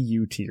the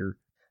PU tier.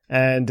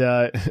 And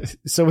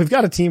so we've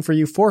got a team for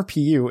you for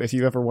PU if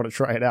you ever want to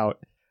try it out.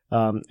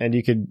 And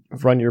you could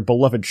run your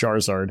beloved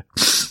Charizard.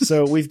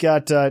 So we've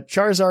got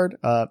Charizard.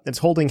 It's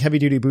holding heavy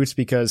duty boots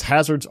because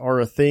hazards are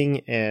a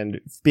thing,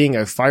 and being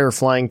a fire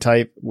flying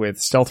type with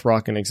Stealth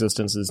Rock in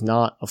existence is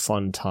not a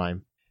fun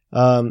time.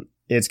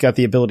 It's got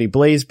the ability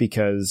Blaze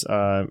because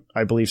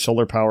I believe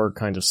solar power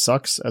kind of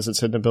sucks as its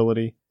hidden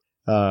ability.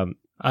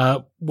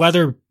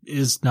 Weather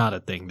is not a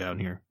thing down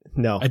here.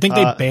 No. I think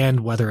they banned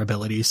weather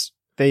abilities.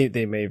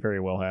 They may very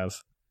well have.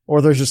 Or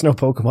there's just no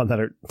Pokemon that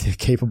are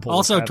capable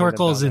also, of having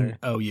Torkoal's in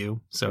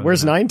OU. So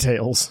where's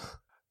Ninetales?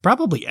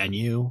 Probably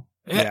NU.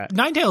 Yeah.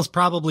 Ninetales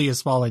probably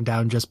is falling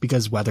down just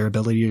because weather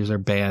abilities are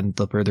banned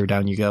the further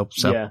down you go.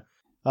 So yeah.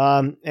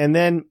 And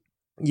then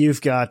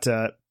you've got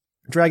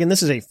Dragon.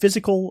 This is a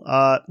physical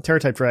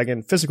Terra-type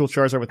Dragon. Physical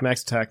Charizard with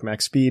max attack,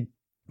 max speed.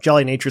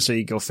 Jolly Nature, so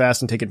you go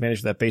fast and take advantage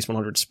of that base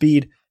 100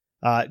 speed.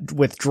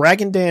 With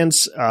Dragon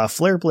Dance,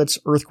 Flare Blitz,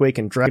 Earthquake,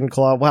 and Dragon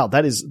Claw. Wow,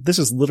 this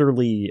is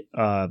literally,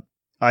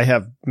 I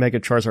have Mega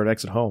Charizard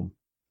X at home.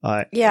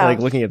 Yeah. Like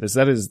looking at this,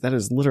 that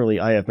is literally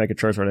I have Mega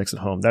Charizard X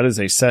at home. That is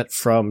a set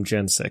from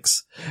Gen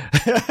 6.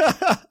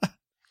 I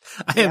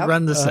have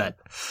run the set.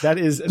 That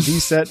is the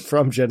set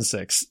from Gen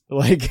 6.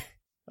 Like,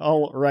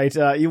 all right.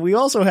 We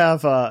also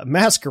have,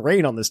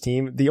 Masquerain on this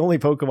team. The only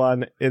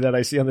Pokemon that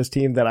I see on this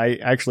team that I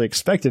actually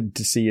expected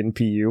to see in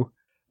PU.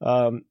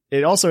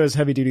 It also has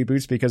heavy duty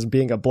boots because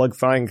being a Blood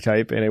Flying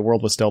type in a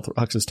world with Stealth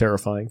Rocks is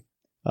terrifying.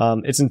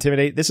 It's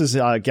Intimidate. This is,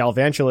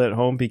 Galvantula at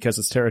home because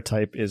its Terra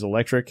type is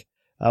electric.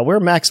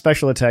 We're max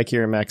special attack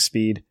here and max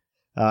speed,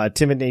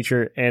 timid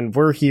nature, and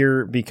we're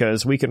here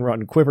because we can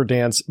run Quiver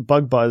Dance,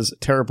 Bug Buzz,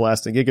 Terra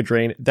Blast, and Giga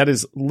Drain. That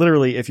is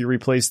literally if you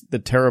replace the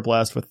Terra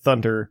Blast with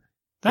Thunder.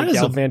 That is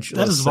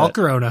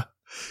Volcarona.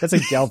 That's a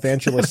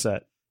Galvantula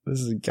set. This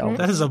is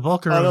that is a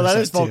Volcarona. Oh no, that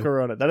set is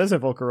Volcarona. That is a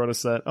Volcarona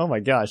set. Oh my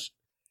gosh.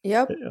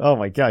 Yep. Oh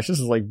my gosh, this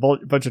is like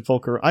budget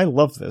Volcarona. I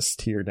love this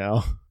tier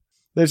now.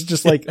 There's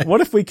just like, what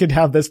if we could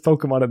have this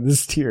Pokemon in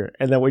this tier,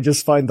 and then we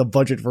just find the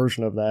budget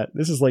version of that?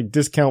 This is like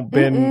discount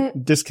bin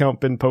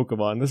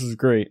Pokemon. This is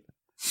great.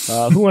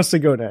 Who wants to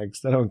go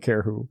next? I don't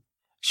care who.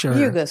 Sure.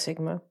 You go,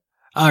 Sigma.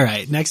 All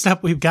right. Next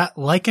up, we've got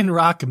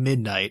Lycanroc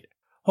Midnight,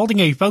 holding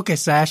a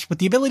Focus Sash with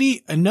the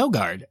ability No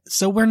Guard.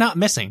 So we're not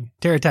missing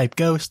Terra type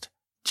Ghost,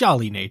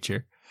 Jolly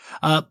Nature.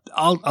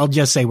 I'll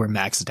just say we're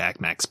max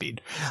attack, max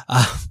speed.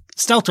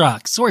 Stealth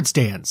Rock, Sword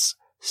Stance,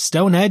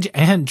 Stone Edge,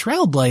 and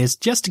Trailblaze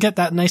just to get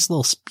that nice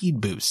little speed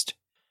boost.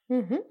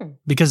 Mm-hmm.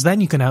 Because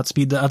then you can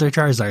outspeed the other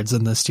Charizards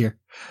in this tier.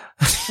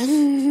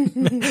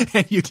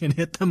 And you can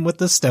hit them with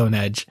the Stone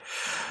Edge.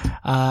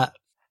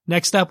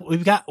 Next up,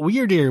 we've got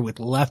Weirdeer with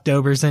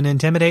Leftovers and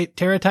Intimidate,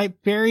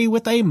 Terra-type Fairy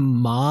with a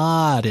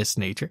Modest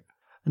Nature.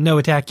 No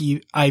attack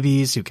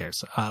IVs, who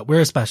cares?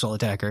 We're a special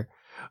attacker.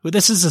 Well,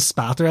 this is a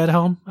Spathra at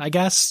home, I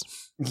guess.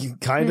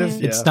 Kind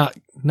of, yeah. It's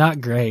not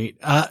great.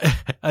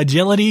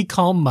 Agility,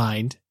 Calm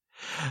Mind.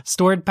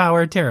 Stored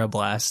Power, Terra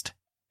Blast.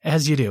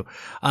 As you do.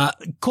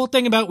 Cool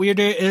thing about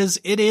Weirder is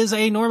it is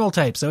a normal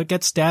type, so it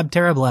gets stabbed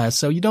Terra Blast,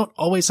 so you don't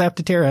always have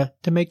to Terra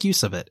to make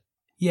use of it.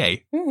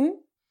 Yay. Mm-hmm.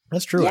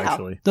 That's true,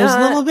 actually. Those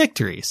little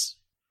victories.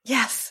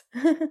 Yes.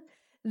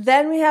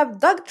 Then we have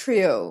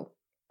Dugtrio.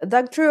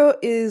 Dugtrio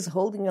is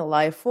holding a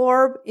life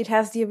orb. It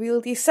has the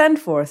ability Send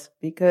Forth,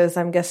 because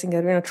I'm guessing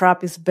Arena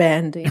Trap is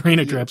banned.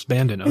 Arena Trap's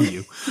banned in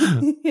OU.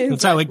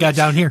 That's how it got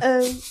down here.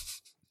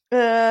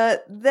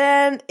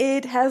 Then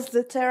it has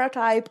the Terra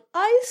type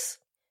Ice,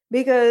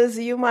 because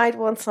you might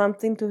want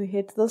something to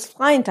hit those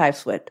flying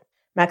types with.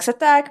 Max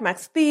attack,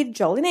 max speed,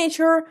 Jolly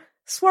Nature,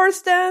 Sword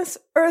Stance,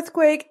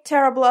 Earthquake,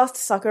 Terra Blast,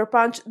 Sucker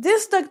Punch.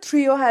 This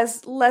Dugtrio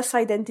has less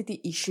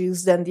identity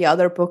issues than the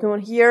other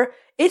Pokemon here.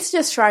 It's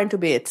just trying to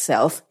be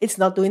itself. It's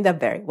not doing that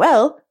very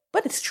well,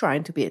 but it's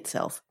trying to be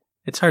itself.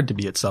 It's hard to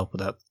be itself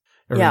without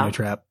Arena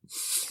Trap.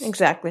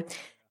 Exactly.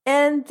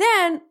 And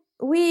then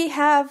we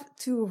have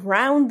to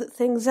round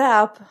things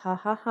up,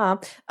 an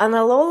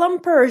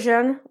Alolan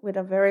Persian with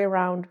a very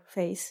round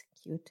face,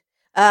 cute,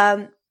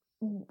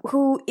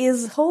 who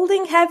is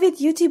holding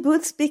heavy-duty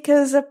boots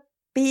because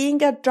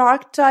being a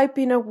dark type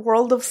in a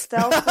world of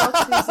stealth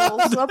fox is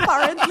also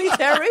apparently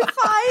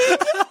terrifying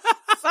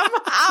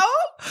somehow.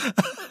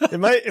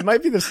 It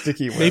might be the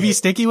sticky webs. Maybe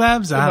sticky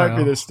webs? It might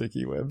be the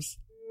sticky webs.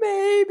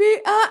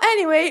 Maybe.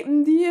 Anyway,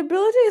 the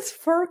ability is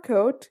Fur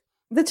Coat.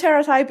 The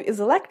Terra type is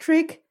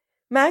electric.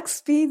 Max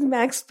speed,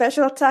 max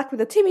special attack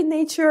with a timid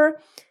nature.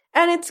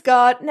 And it's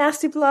got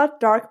Nasty Blood,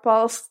 Dark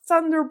Pulse,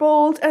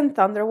 Thunderbolt, and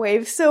Thunder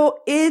Wave.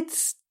 So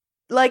it's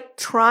like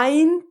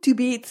trying to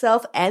be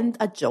itself and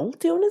a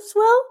Jolteon as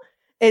well.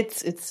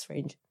 It's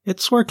strange.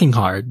 It's working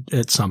hard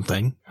at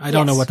something. I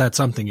don't know what that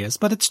something is,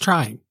 but it's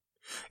trying.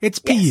 It's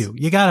PU.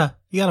 You gotta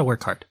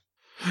work hard.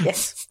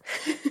 Yes.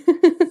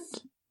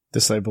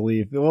 This, I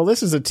believe. Well,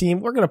 this is a team.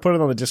 We're going to put it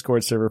on the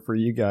Discord server for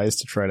you guys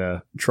to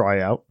try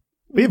out.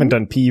 We haven't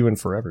done PU in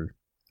forever.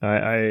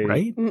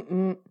 Right?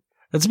 Mm-mm.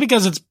 That's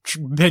because it's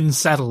been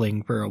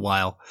settling for a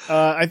while.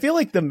 I feel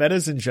like the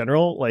metas in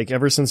general, like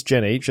ever since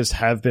Gen 8, just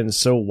have been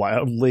so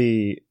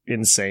wildly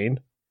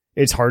insane.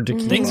 It's hard to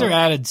keep Things up. are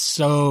added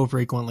so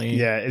frequently.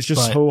 Yeah, it's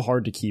just so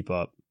hard to keep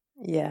up.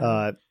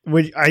 Yeah.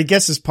 Which I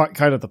guess is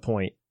kind of the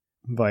point,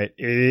 but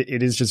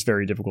it is just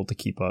very difficult to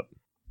keep up.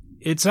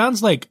 It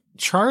sounds like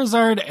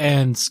Charizard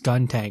and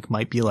Skuntank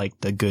might be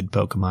like the good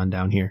Pokemon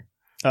down here.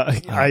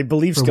 I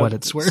believe for what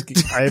it's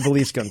worth. I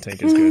believe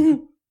Skuntank is good.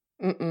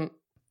 Mm-mm.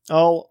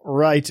 All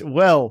right.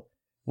 Well,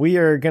 we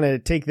are going to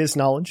take this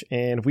knowledge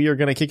and we are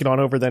going to kick it on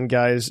over then,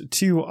 guys,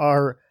 to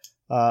our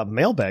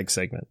mailbag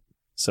segment.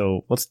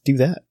 So let's do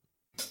that.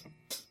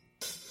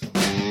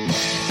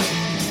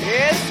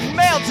 It's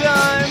mail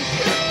time!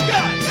 You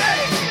got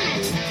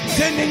me!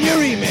 Send in your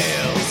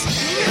emails!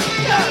 You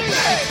got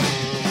me!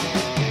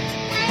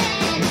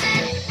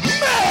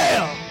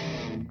 Mail!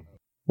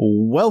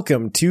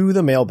 Welcome to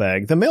the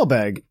mailbag. The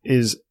mailbag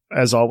is,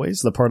 as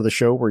always, the part of the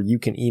show where you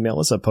can email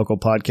us at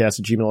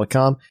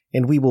pucklepodcast@gmail.com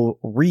and we will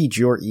read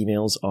your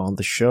emails on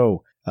the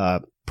show.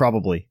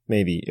 Probably,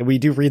 maybe. We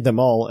do read them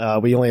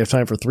all. We only have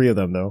time for 3 of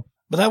them, though.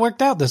 But that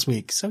worked out this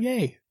week, so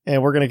yay.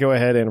 And we're going to go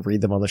ahead and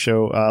read them on the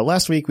show.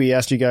 Last week, we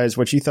asked you guys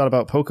what you thought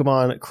about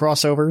Pokemon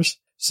crossovers.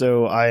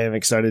 So I am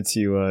excited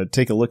to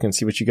take a look and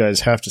see what you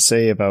guys have to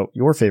say about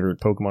your favorite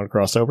Pokemon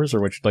crossovers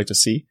or what you'd like to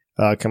see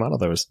come out of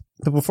those.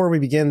 But before we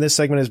begin, this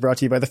segment is brought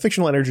to you by the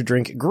fictional energy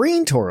drink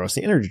Green Tauros,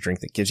 the energy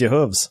drink that gives you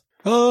hooves.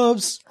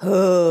 Hooves.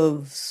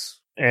 Hooves.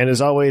 And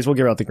as always, we'll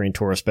give out the Green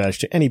Tauros badge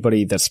to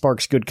anybody that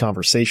sparks good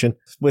conversation.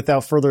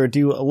 Without further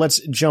ado,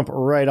 let's jump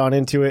right on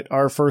into it.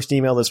 Our first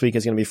email this week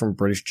is going to be from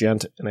British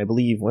Gent, and I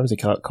believe, what was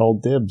it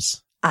called?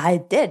 Dibs. I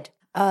did.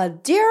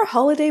 Dear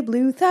Holiday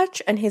Blue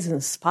Thatch and his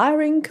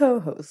inspiring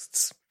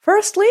co-hosts.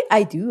 Firstly,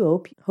 I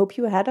do hope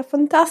you had a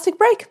fantastic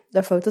break.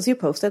 The photos you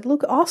posted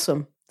look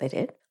awesome. They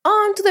did.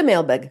 On to the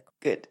mailbag.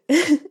 Good.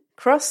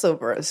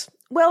 Crossovers.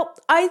 Well,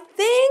 I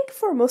think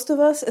for most of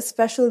us,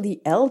 especially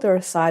the elder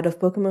side of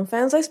Pokemon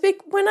fans I speak,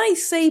 when I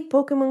say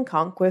Pokemon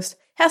Conquest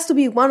has to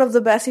be one of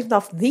the best, if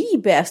not the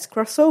best,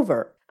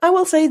 crossover. I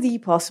will say the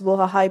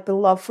possible hype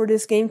and love for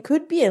this game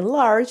could be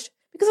enlarged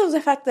because of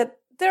the fact that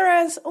there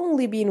has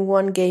only been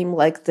one game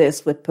like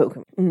this with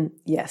Pokemon.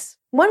 Yes.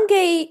 One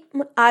game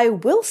I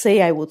will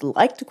say I would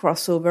like to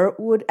crossover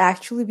would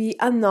actually be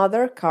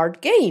another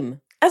card game.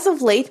 As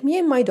of late, me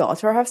and my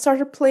daughter have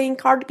started playing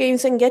card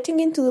games and getting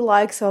into the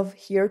likes of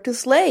Here to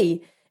Slay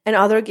and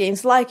other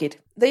games like it.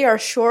 They are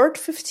short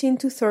 15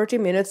 to 30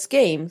 minutes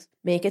games.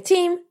 Make a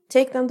team,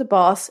 take down the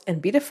boss,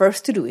 and be the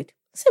first to do it.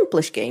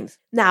 Simplish games.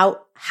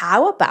 Now,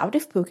 how about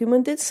if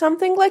Pokemon did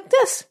something like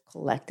this?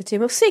 Collect a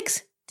team of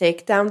 6,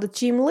 take down the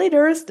team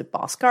leaders, the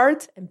boss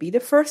cards, and be the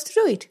first to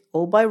do it,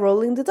 all by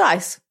rolling the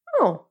dice.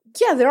 Oh,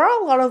 yeah, there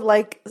are a lot of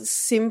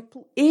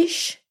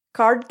simple-ish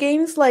card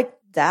games like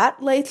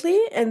that lately,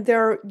 and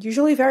they're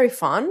usually very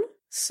fun,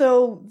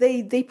 so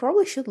they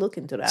probably should look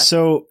into that.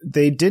 So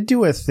they did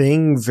do a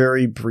thing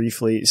very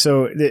briefly.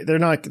 So they're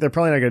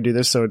probably not going to do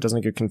this, so it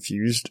doesn't get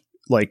confused.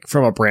 Like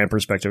from a brand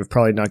perspective,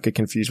 probably not get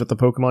confused with the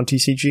Pokemon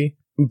TCG.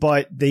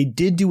 But they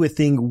did do a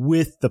thing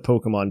with the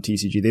Pokemon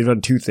TCG. They've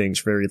done 2 things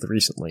very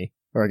recently,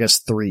 or I guess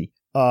 3.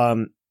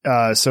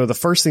 So the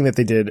first thing that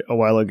they did a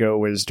while ago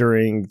was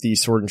during the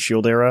Sword and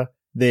Shield era.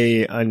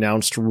 They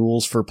announced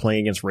rules for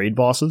playing against raid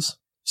bosses.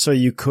 So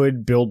you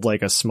could build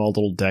a small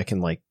little deck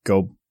and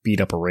go beat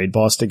up a raid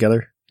boss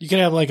together. You could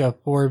have a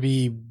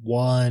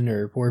 4v1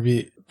 or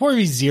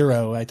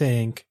 4v0, I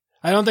think.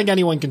 I don't think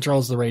anyone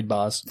controls the raid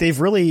boss. They've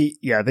really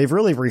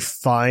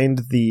refined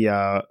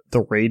the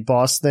raid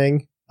boss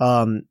thing.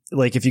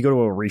 If you go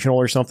to a regional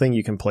or something,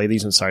 you can play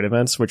these in side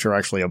events, which are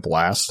actually a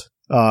blast.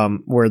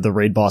 Where the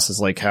raid bosses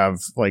have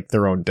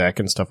their own deck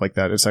and stuff like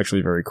that. It's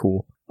actually very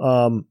cool.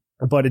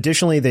 But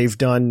additionally, they've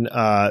done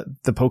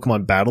the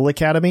Pokemon Battle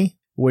Academy,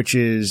 which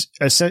is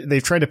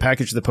they've tried to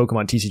package the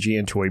Pokemon TCG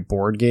into a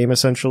board game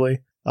essentially.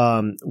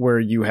 where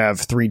you have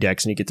 3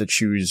 decks and you get to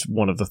choose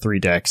one of the 3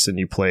 decks and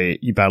you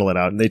battle it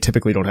out, and they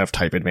typically don't have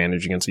type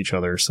advantage against each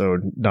other, so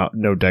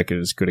no deck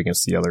is good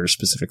against the other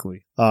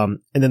specifically. And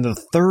then the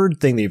third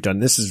thing they've done,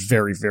 this is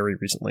very, very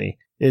recently,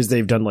 is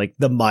they've done like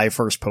the My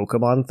First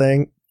Pokemon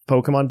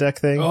deck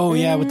thing. Oh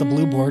yeah, with the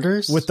blue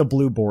borders? With the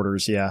blue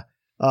borders, yeah.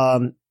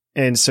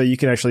 And so you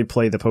can actually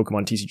play the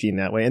Pokemon TCG in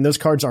that way, and those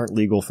cards aren't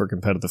legal for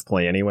competitive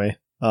play anyway.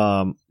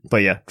 But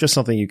yeah, just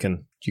something you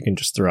can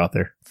just throw out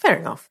there. Fair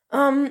enough.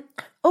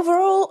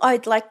 Overall,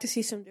 I'd like to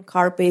see some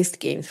card-based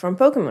games from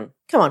Pokemon.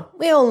 Come on,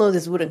 we all know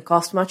this wouldn't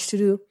cost much to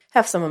do.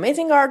 Have some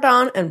amazing art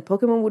done, and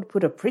Pokemon would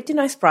put a pretty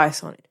nice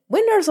price on it.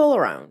 Winners all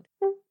around.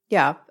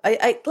 Yeah,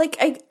 I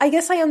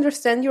guess I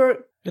understand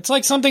your... It's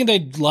like something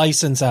they'd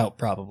license out,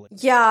 probably.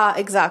 Yeah,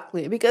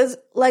 exactly. Because,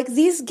 like,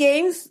 these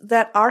games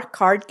that are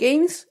card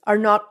games are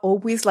not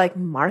always, like,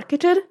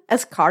 marketed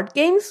as card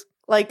games.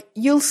 Like,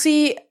 you'll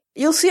see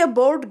a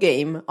board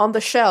game on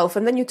the shelf,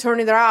 and then you turn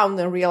it around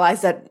and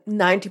realize that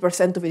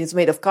 90% of it is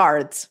made of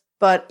cards.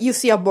 But you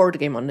see a board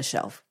game on the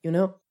shelf, you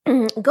know?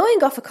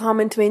 Going off a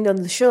comment made on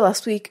the show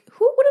last week,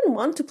 who wouldn't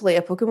want to play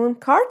a Pokemon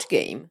card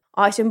game?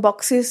 Item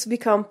boxes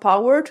become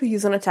power to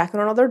use an attack on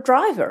another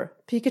driver.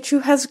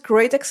 Pikachu has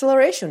great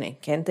acceleration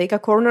and can take a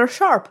corner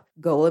sharp.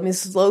 Golem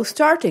is slow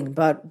starting,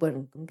 but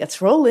when it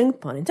gets rolling,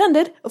 pun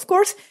intended, of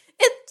course,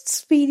 its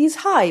speed is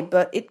high,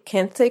 but it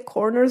can't take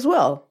corners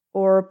well.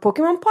 Or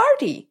Pokemon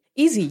Party.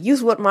 Easy,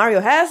 use what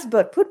Mario has,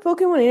 but put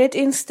Pokemon in it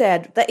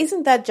instead.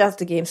 Isn't that just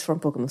the games from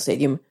Pokemon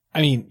Stadium? I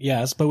mean,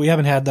 yes, but we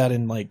haven't had that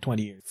in like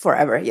 20 years.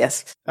 Forever,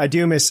 yes. I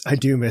do miss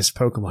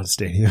Pokemon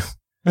Stadium.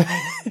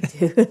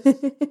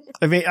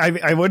 I mean,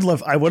 I would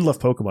love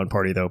Pokemon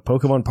Party though.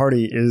 Pokemon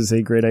Party is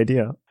a great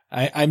idea.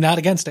 I'm not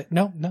against it.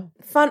 No.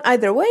 Fun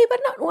either way, but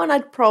not one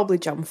I'd probably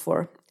jump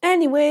for.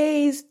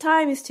 Anyways,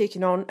 time is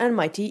ticking on and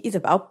my tea is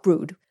about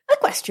brewed. A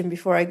question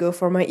before I go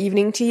for my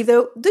evening tea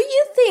though. Do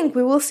you think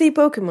we will see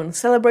Pokemon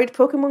celebrate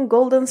Pokemon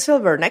Gold and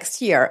Silver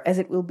next year, as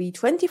it will be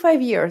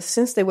 25 years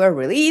since they were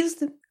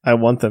released? I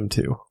want them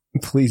to.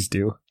 Please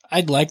do.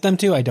 I'd like them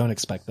to. I don't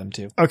expect them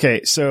to.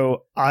 Okay,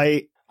 so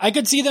I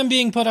could see them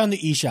being put on the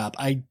eShop.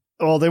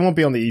 Well, they won't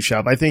be on the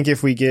eShop. I think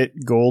if we get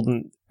Gold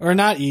or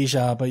not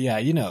eShop, but yeah,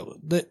 you know,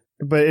 but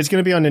it's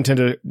going to be on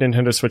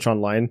Nintendo Switch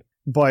Online.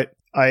 But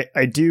I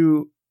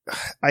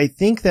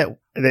think that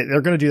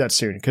they're going to do that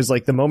soon, because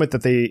like the moment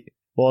that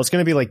it's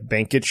going to be like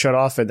bank gets shut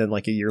off, and then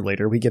like a year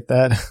later we get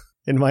that,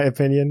 in my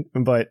opinion.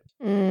 But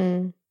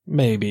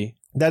maybe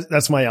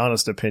that's my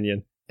honest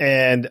opinion.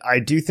 And I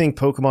do think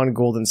Pokemon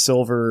Gold and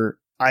Silver.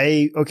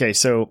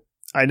 So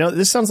I know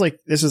this sounds like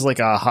this is like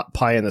a hot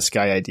pie in the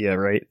sky idea,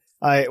 right?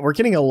 We're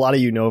getting a lot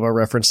of Unova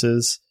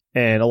references,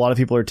 and a lot of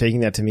people are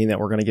taking that to mean that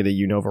we're going to get a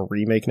Unova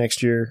remake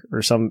next year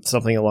or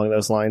something along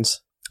those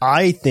lines.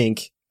 I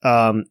think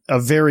a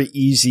very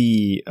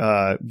easy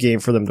game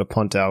for them to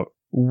punt out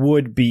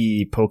would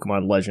be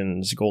Pokemon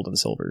Legends Gold and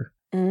Silver.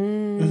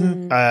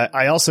 Mm-hmm.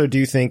 I also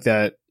do think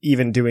that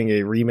even doing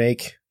a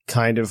remake,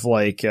 kind of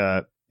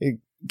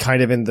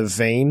in the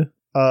vein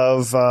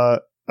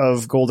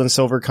of Gold and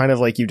Silver, kind of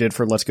like you did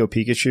for Let's Go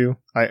Pikachu.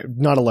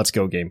 Not a Let's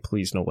Go game,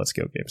 please, no Let's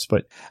Go games.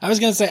 But I was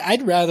gonna say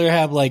I'd rather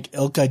have like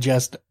Ilka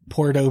just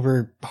poured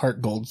over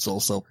Heart Gold Soul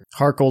Silver.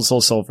 Heart Gold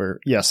Soul Silver,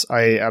 yes,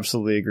 I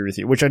absolutely agree with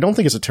you. Which I don't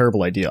think is a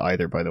terrible idea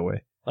either, by the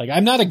way. Like,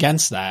 I'm not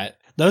against that.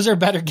 Those are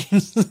better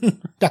games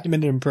than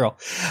Diamond and Pearl.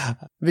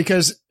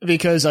 Because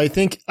I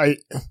think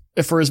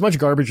for as much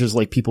garbage as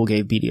like people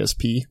gave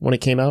BDSP when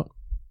it came out,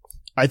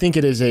 I think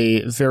it is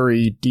a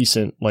very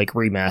decent like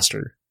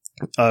remaster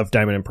of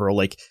Diamond and Pearl.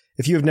 Like,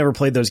 if you have never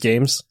played those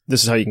games,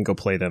 this is how you can go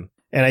play them.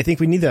 And I think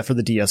we need that for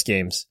the DS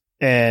games.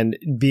 And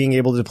being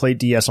able to play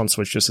DS on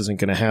Switch just isn't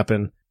going to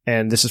happen.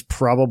 And this is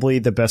probably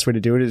the best way to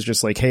do it, is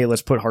just like, hey,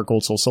 let's put Heart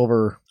Gold Soul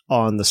Silver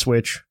on the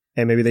Switch.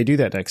 And maybe they do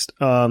that next.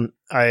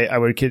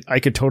 I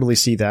could totally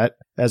see that,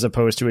 as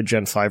opposed to a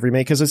Gen 5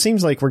 remake, because it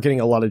seems like we're getting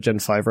a lot of Gen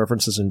 5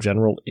 references in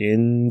general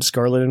in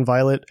Scarlet and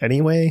Violet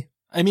anyway.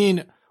 I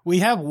mean, we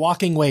have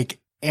Walking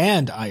Wake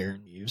and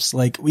Iron Leaves.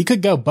 Like, we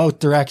could go both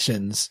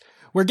directions.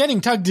 We're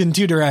getting tugged in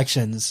two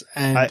directions,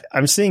 and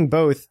I'm seeing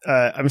both.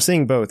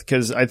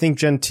 Because I think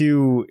Gen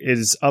 2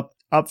 is up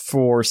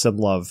for some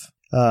love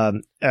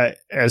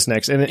as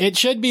next, and it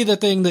should be the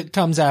thing that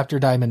comes after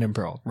Diamond and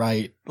Pearl,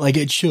 right? Like,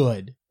 it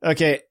should.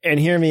 Okay, and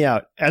hear me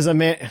out. As a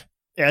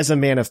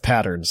man of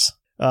patterns,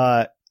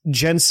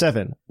 Gen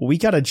 7, we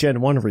got a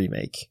Gen 1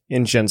 remake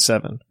in Gen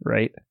 7,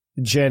 right?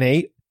 Gen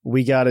 8,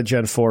 we got a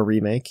Gen 4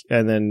 remake,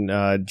 and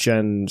then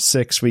Gen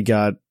 6, we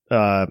got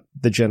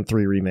the Gen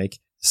 3 remake.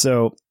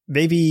 So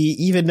maybe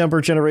even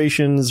number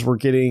generations, we're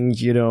getting,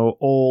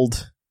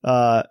 old.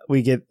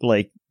 We get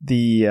like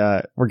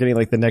we're getting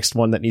like the next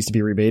one that needs to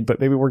be remade, but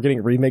maybe we're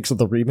getting remakes of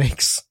the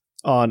remakes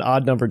on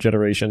odd number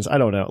generations. I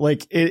don't know.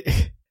 Like,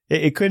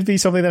 it could be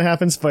something that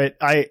happens, but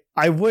I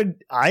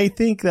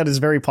think that is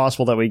very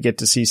possible that we get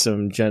to see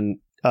some Gen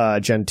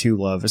 2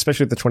 love,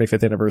 especially at the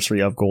 25th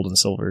anniversary of Gold and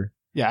Silver.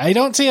 Yeah, I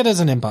don't see it as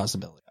an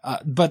impossibility.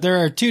 But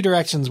there are two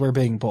directions we're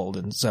being pulled,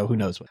 and so who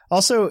knows what.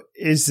 Also,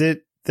 is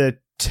it the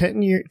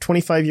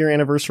 25-year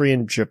anniversary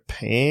in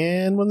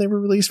Japan when they were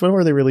released? When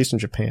were they released in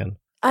Japan?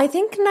 I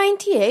think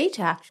 98,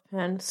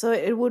 actually. So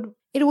it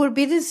would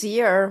be this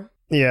year.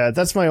 Yeah,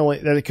 that's my only,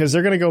 because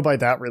they're going to go by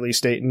that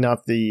release date,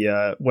 not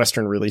the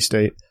Western release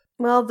date.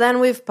 Well, then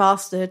we've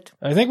passed it.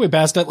 I think we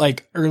passed it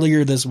like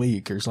earlier this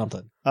week or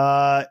something.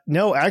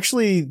 No,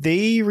 actually,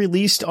 they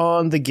released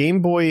on the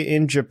Game Boy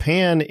in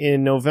Japan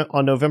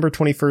on November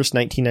 21st,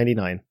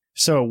 1999.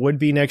 So it would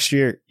be next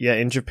year. Yeah,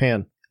 in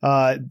Japan.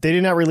 They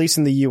did not release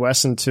in the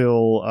US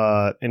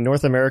until, in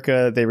North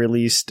America, they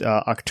released,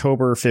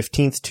 October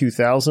 15th,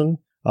 2000.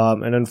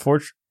 And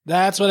unfortunately,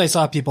 that's what I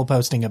saw people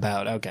posting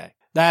about. Okay.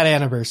 That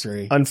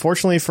anniversary.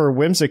 Unfortunately for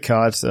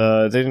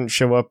Whimsicott, they didn't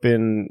show up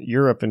in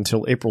Europe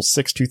until April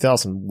 6,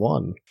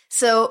 2001.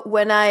 So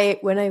when I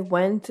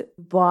went to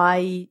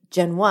buy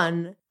Gen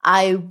 1,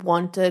 I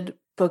wanted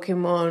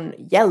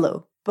Pokemon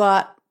Yellow.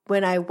 But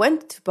when I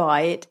went to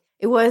buy it,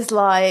 it was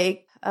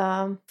like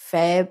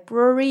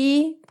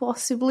February,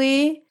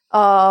 possibly,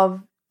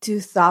 of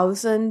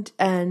 2000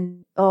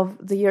 and of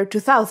the year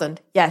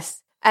 2000.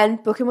 Yes.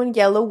 And Pokemon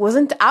Yellow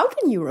wasn't out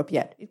in Europe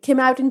yet. It came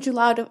out in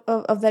July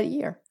of that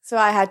year. So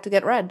I had to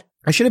get Red.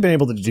 I should have been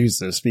able to deduce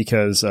this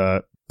because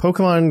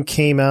Pokemon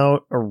came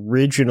out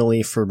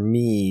originally for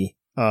me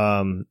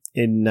in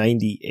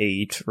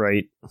 98,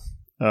 right?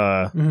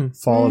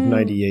 Fall of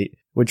 98,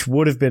 which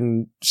would have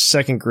been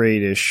second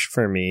grade-ish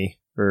for me.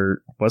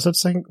 Or was it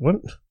second?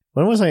 When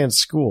was I in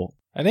school?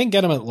 I didn't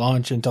get them at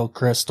launch until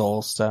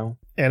Crystal, so.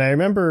 And I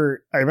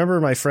remember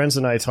my friends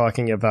and I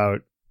talking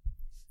about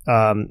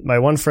my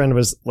one friend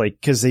was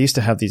like, cause they used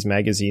to have these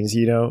magazines,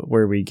 you know,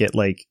 where we get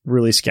like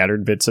really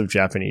scattered bits of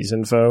Japanese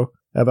info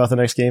about the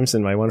next games.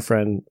 And my one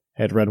friend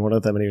had read one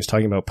of them and he was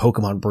talking about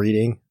Pokemon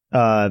breeding,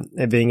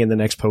 and being in the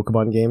next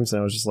Pokemon games. And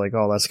I was just like,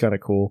 oh, that's kind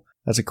of cool.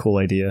 That's a cool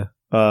idea.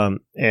 And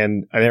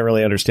I didn't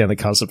really understand the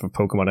concept of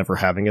Pokemon ever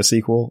having a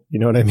sequel. You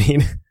know what I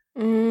mean?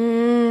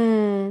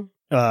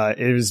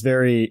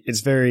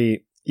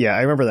 Yeah,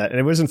 I remember that. And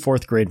it was in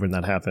 4th grade when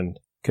that happened.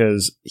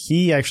 Because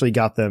he actually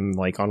got them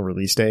like on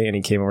release day and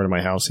he came over to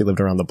my house. He lived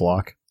around the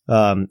block.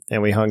 And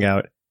we hung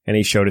out and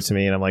he showed it to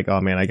me and I'm like, oh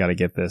man, I got to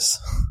get this.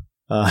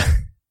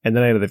 And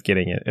then I ended up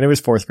getting it. And it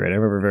was 4th grade. I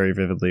remember very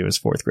vividly it was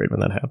 4th grade when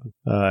that happened,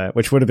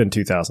 which would have been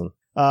 2000.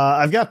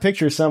 I've got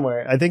pictures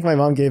somewhere. I think my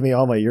mom gave me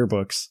all my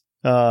yearbooks,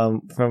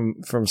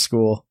 from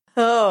school.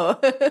 Oh,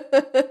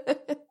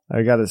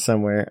 I got it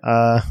somewhere.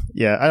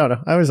 Yeah, I don't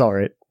know. I was all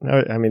right.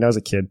 I mean, I was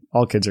a kid.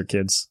 All kids are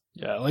kids.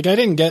 Yeah, like I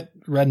didn't get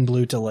Red and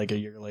Blue till like a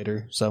year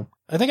later, so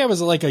I think I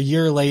was like a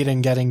year late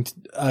in getting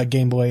a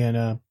Game Boy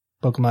and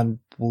Pokemon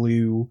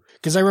Blue,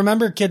 because I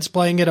remember kids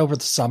playing it over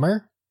the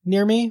summer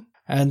near me,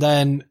 and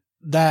then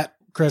that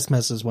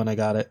Christmas is when I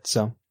got it,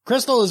 so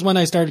Crystal is when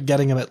I started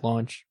getting them at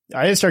launch.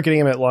 I didn't start getting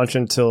them at launch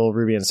until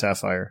Ruby and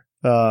Sapphire.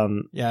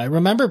 Yeah, I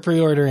remember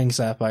pre-ordering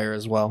Sapphire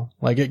as well.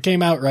 Like it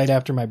came out right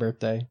after my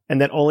birthday. And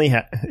that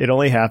it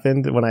only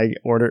happened when I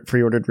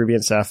pre-ordered Ruby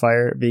and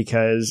Sapphire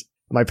because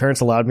my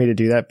parents allowed me to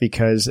do that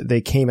because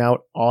they came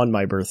out on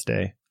my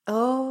birthday.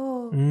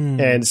 Oh.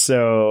 And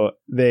so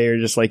they were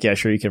just like, yeah,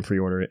 sure, you can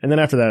pre-order it. And then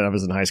after that, I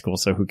was in high school,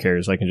 so who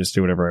cares? I can just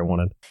do whatever I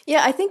wanted.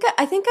 Yeah, I think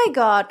I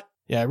got...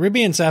 Yeah,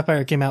 Ruby and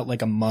Sapphire came out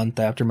like a month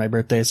after my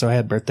birthday, so I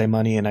had birthday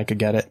money and I could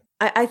get it.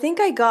 I think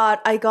I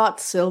got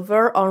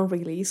Silver on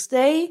release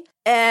day,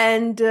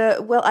 and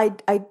well,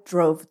 I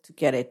drove to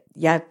get it.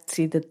 Yeah,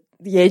 see the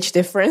age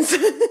difference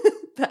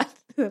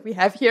that we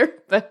have here,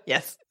 but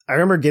yes. I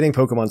remember getting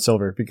Pokemon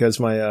Silver because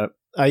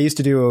I used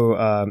to do,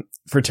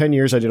 for 10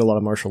 years, I did a lot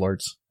of martial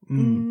arts.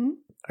 Mm-hmm.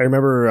 I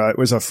remember it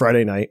was a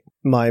Friday night.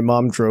 My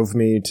mom drove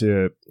me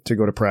to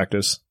go to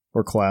practice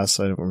or class.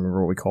 I don't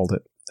remember what we called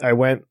it. I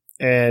went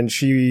and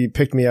she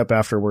picked me up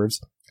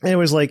afterwards. And it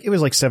was like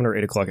 7 or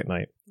 8 o'clock at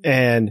night.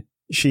 And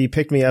she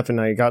picked me up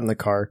and I got in the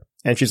car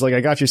and she's like,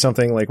 I got you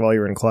something like while you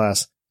were in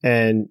class.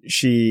 And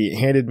she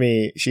handed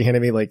me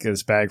like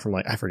this bag from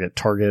like, I forget,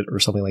 Target or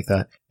something like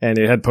that. And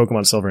it had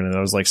Pokemon Silver in it.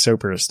 I was like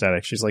super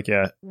ecstatic. She's like,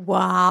 yeah.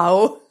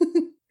 Wow.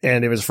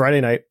 And it was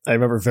Friday night. I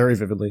remember very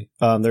vividly.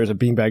 There was a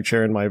beanbag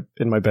chair in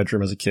my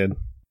bedroom as a kid.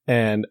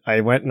 And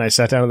I went and I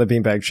sat down in the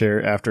beanbag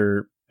chair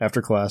after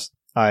class.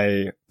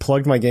 I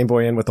plugged my Game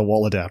Boy in with a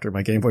wall adapter,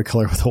 my Game Boy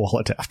Color with a wall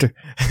adapter.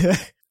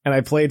 And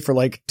I played for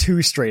like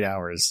 2 straight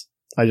hours.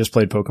 I just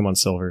played Pokemon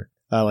Silver.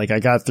 I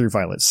got through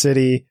Violet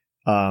City.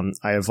 I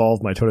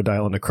evolved my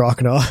Totodile into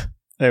Croconaw.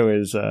 It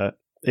was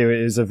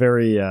a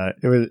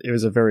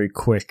very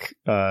quick,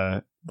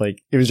 it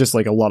was just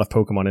like a lot of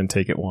Pokemon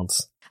intake at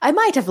once. I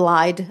might have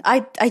lied.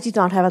 I did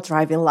not have a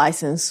driving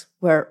license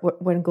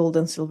when Gold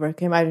and Silver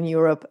came out in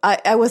Europe.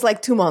 I was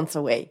like 2 months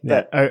away.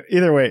 But. Yeah,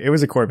 either way, it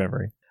was a core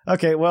memory.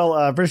 Okay,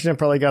 well, British Jim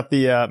probably got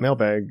the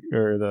mailbag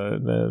or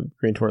the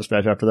Green Taurus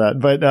badge after that,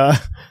 but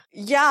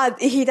yeah,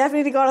 he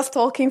definitely got us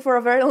talking for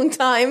a very long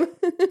time.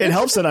 It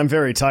helps that I'm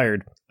very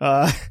tired.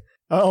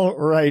 All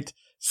right.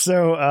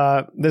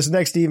 So this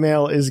next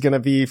email is going to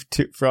be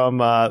from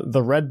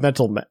the Red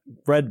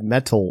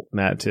Metal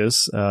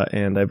Mattis,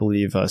 and I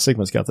believe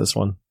Sigma's got this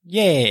one.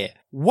 Yeah.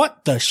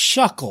 What the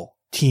shuckle,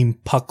 Team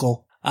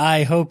PUCL?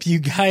 I hope you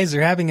guys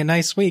are having a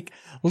nice week.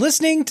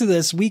 Listening to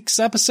this week's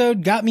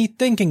episode got me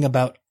thinking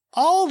about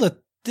all the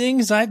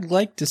things I'd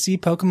like to see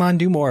Pokemon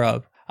do more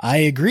of. I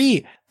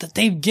agree that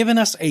they've given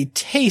us a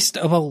taste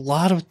of a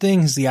lot of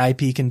things the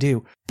IP can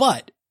do,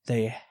 but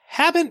they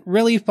haven't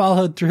really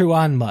followed through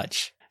on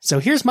much. So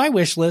here's my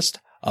wish list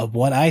of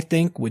what I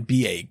think would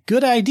be a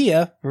good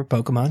idea for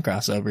Pokemon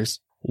crossovers.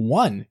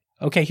 1.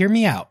 Okay, hear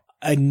me out.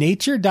 A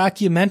nature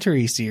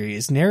documentary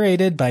series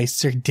narrated by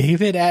Sir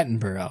David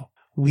Attenborough.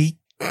 We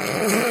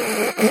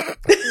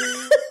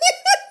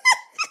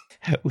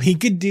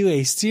could do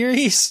a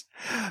series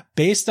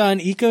based on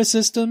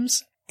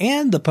ecosystems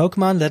and the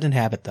Pokemon that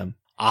inhabit them.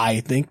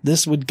 I think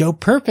this would go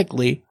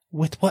perfectly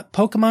with what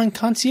Pokemon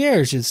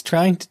Concierge is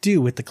trying to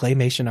do with the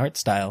claymation art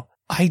style.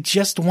 I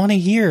just want to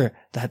hear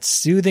that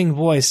soothing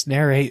voice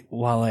narrate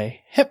while a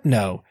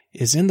Hypno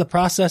is in the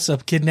process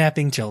of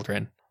kidnapping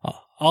children.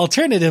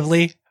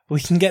 Alternatively, we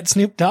can get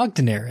Snoop Dogg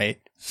to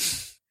narrate.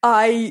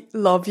 I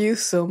love you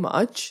so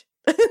much.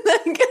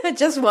 I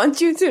just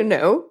want you to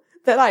know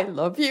that I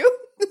love you.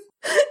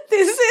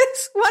 This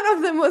is one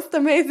of the most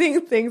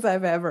amazing things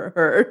I've ever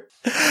heard.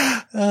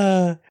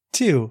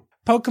 2.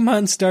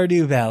 Pokemon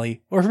Stardew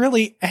Valley, or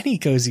really any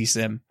cozy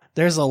sim.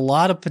 There's a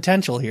lot of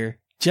potential here.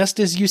 Just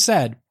as you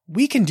said,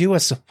 we can do a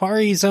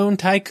Safari Zone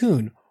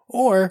Tycoon,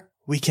 or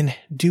we can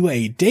do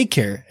a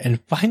daycare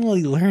and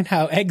finally learn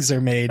how eggs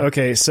are made.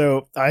 Okay,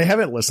 so I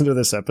haven't listened to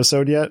this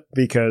episode yet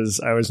because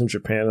I was in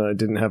Japan and I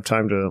didn't have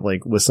time to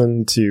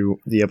listen to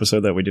the episode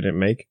that we didn't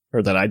make,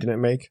 or that I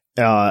didn't make.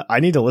 I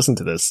need to listen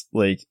to this,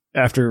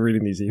 after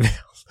reading these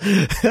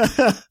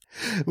emails.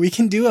 We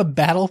can do a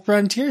Battle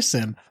Frontier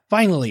sim.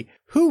 Finally,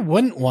 who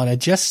wouldn't want to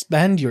just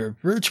spend your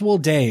virtual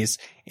days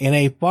in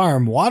a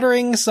farm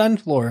watering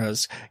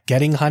sunflowers,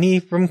 getting honey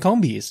from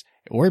combies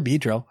or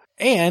Beedrill,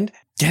 and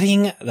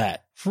getting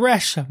that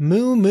fresh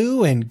moo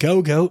moo and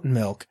go-goat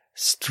milk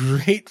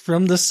straight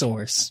from the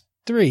source.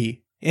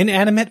 3.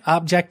 Inanimate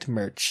object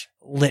merch.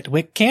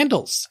 Litwick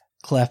candles,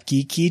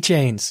 Klefki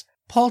keychains,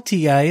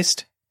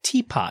 Polteized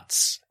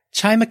teapots,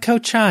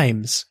 Chimico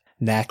chimes,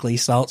 Knackley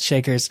salt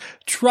shakers,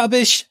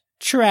 Trubbish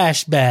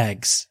trash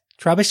bags.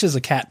 Trubbish is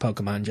a cat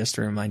Pokemon, just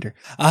a reminder.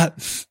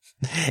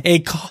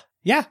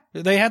 Yeah,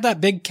 they had that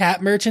big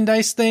cat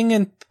merchandise thing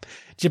in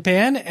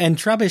Japan, and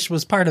Trubbish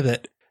was part of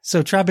it.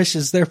 So Trubbish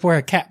is therefore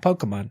a cat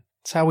Pokemon.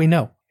 That's how we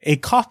know. A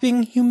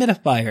coughing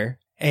humidifier,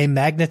 a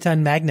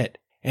Magneton magnet,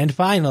 and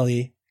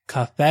finally,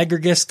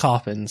 Cofagrigus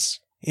coffins.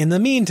 In the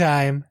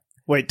meantime...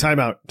 Wait, time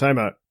out.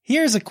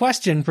 Here's a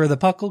question for the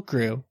Puckle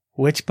crew.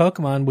 Which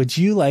Pokemon would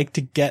you like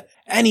to get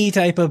any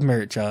type of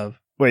merch of?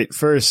 Wait,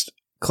 first,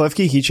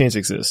 Klefki keychains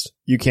exist.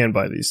 You can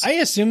buy these. I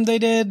assumed they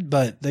did,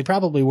 but they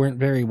probably weren't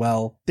very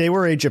well. They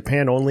were a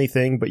Japan-only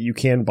thing, but you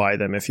can buy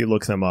them if you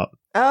look them up.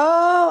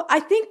 Oh, I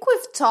think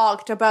we've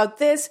talked about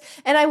this,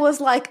 and I was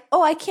like,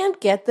 oh, I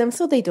can't get them,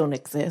 so they don't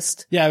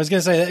exist. Yeah, I was going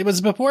to say, it was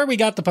before we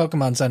got the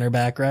Pokemon Center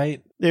back,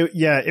 right?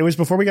 It was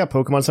before we got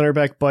Pokemon Center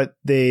back, but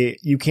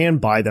you can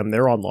buy them.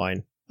 They're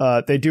online.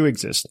 They do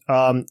exist.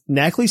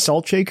 Knackley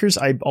salt shakers,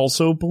 I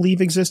also believe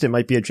exist. It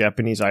might be a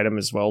Japanese item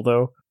as well,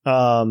 though.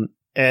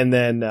 And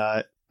then,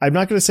 I'm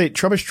not going to say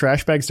Trubbish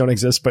trash bags don't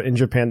exist, but in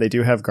Japan, they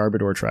do have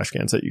Garbodor trash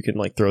cans that you can,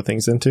 throw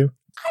things into.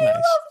 I love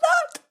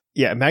that!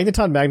 Yeah,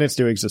 Magneton magnets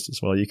do exist as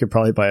well. You could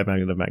probably buy a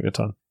magnet of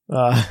Magneton.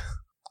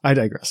 I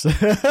digress.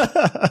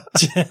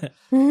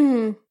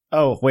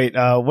 Oh, wait,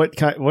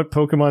 what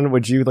Pokemon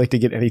would you like to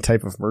get any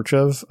type of merch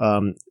of?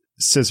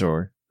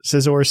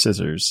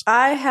 Scissors.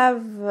 I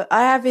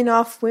have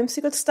enough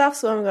whimsical stuff,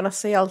 so I'm gonna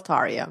say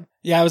Altaria.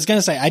 Yeah, I was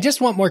gonna say, I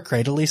just want more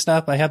Cradily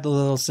stuff. I have the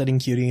little sitting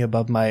cutie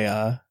above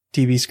my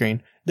TV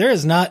screen. There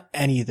is not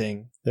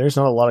anything. There's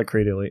not a lot of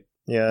Cradily.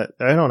 Yeah,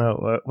 I don't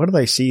know. What did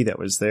I see that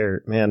was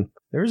there? Man,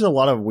 there's a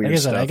lot of weird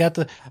stuff. I got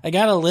a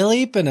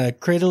Lileep and a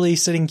Cradily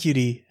sitting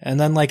cutie, and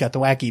then a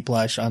Thwacky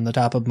plush on the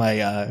top of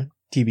my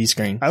TV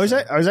screen. I was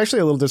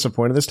actually a little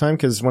disappointed this time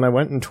because when I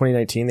went in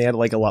 2019, they had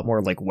a lot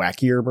more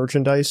wackier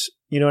merchandise.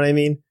 You know what I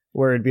mean?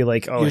 Where it'd be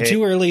you're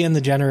too early in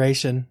the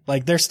generation.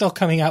 They're still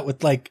coming out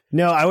with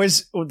No,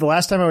 the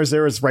last time I was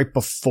there was right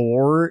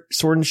before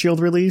Sword and Shield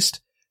released.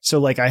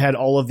 So I had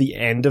all of the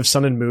end of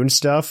Sun and Moon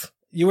stuff.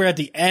 You were at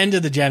the end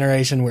of the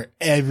generation where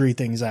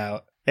everything's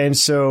out. And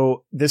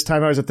so this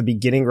time I was at the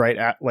beginning, right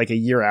at a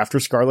year after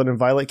Scarlet and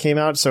Violet came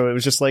out. So it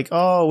was just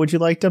oh, would you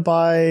like to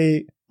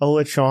buy a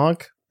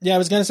Lechonk? Yeah, I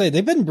was going to say,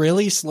 they've been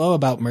really slow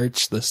about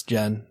merch this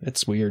gen.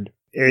 It's weird.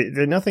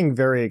 They're nothing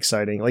very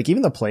exciting.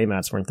 Even the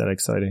playmats weren't that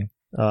exciting.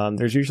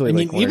 There's usually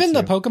even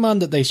the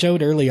Pokemon that they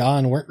showed early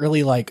on weren't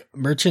really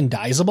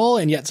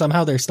merchandisable, and yet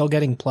somehow they're still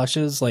getting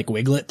plushes, like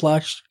Wiglet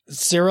plush.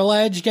 Cyril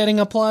Edge getting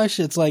a plush.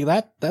 It's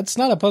that's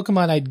not a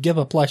Pokemon I'd give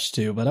a plush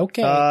to, but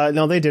okay.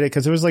 No, they did it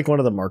because it was one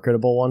of the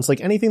marketable ones.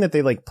 Anything that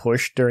they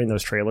pushed during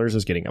those trailers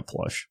is getting a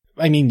plush.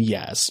 I mean,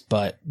 yes,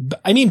 but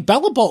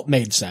Bellabolt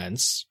made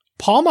sense.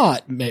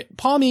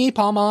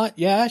 Palmot,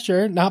 yeah,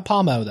 sure. Not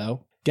Palmo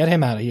though. Get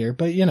him out of here,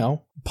 but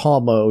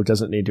Palmo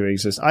doesn't need to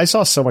exist. I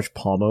saw so much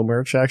Palmo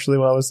merch actually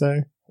while I was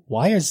there.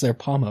 Why is there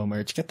Palmo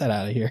merch? Get that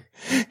out of here.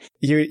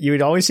 You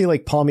would always see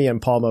like Palmy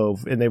and Palmo,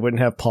 and they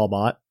wouldn't have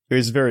Palmot. It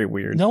was very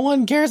weird. No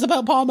one cares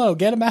about Palmo.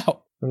 Get him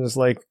out. I'm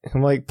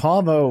like,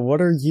 Palmo, what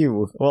are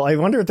you? Well, I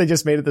wonder if they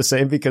just made it the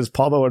same because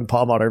Palmo and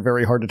Palmot are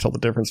very hard to tell the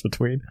difference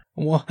between.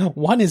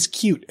 One is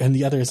cute and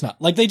the other is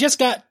not. Like, they just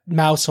got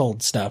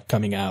Mousehold stuff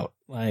coming out.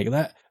 Like,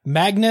 that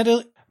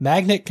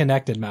magnet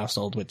connected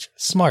Mousehold, which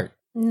smart.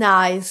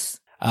 Nice.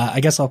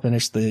 I guess I'll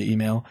finish the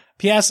email.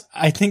 P.S.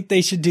 I think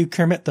they should do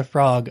Kermit the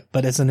Frog,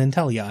 but as an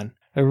Inteleon.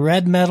 A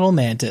red metal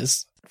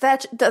mantis.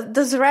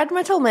 Does Red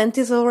Metal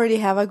Mantis already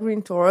have a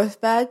Green Taurus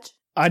badge?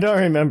 I don't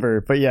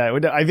remember, but yeah,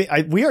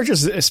 we are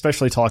just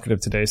especially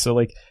talkative today. So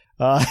like,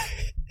 even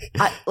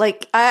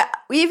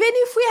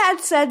if we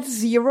had said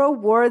 0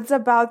 words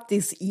about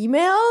this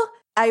email,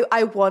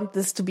 I want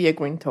this to be a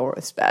Green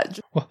Taurus badge.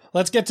 Well,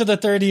 let's get to the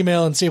third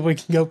email and see if we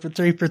can go for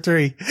 3 for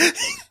 3.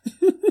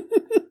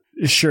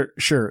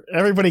 Sure.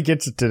 Everybody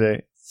gets it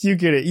today. You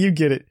get it.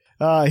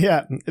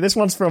 Yeah, this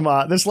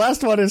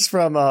last one is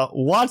from,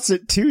 What's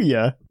It To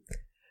Ya?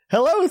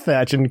 Hello,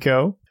 Thatch and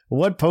Co.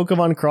 What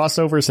Pokemon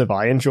crossovers have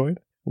I enjoyed?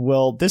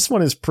 Well, this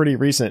one is pretty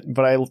recent,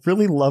 but I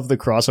really love the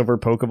crossover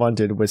Pokemon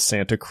did with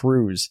Santa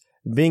Cruz.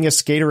 Being a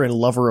skater and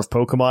lover of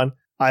Pokemon,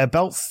 I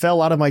about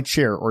fell out of my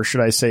chair, or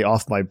should I say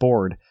off my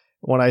board,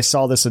 when I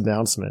saw this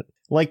announcement.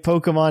 Like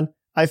Pokemon,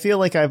 I feel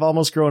like I've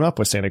almost grown up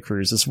with Santa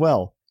Cruz as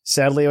well.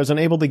 Sadly, I was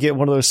unable to get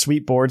one of those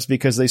sweet boards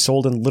because they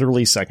sold in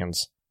literally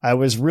seconds. I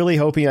was really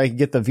hoping I could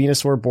get the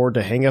Venusaur board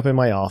to hang up in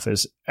my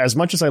office. As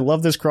much as I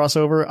love this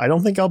crossover, I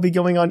don't think I'll be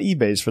going on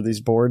eBays for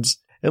these boards.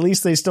 At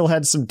least they still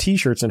had some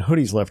t-shirts and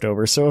hoodies left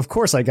over, so of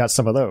course I got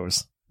some of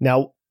those.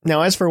 Now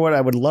as for what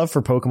I would love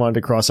for Pokemon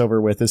to cross over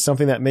with is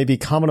something that may be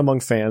common among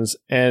fans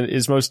and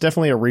is most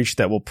definitely a reach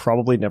that will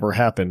probably never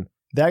happen.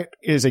 That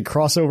is a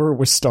crossover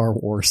with Star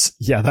Wars.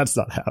 Yeah, that's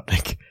not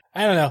happening.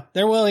 I don't know.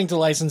 They're willing to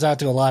license out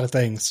to a lot of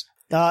things.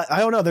 I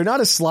don't know. They're not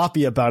as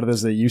sloppy about it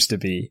as they used to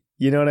be.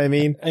 You know what I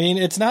mean? I mean,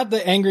 it's not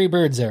the Angry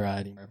Birds era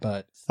anymore,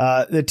 but...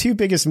 the 2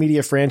 biggest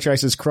media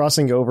franchises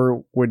crossing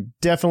over would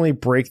definitely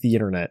break the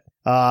internet.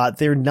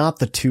 They're not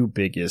the 2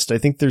 biggest. I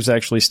think there's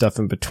actually stuff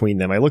in between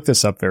them. I looked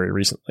this up very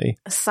recently.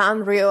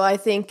 Sanrio, I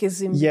think,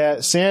 is in between. Yeah,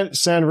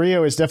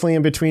 Sanrio is definitely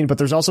in between, but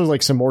there's also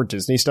like some more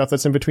Disney stuff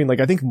that's in between.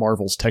 Like, I think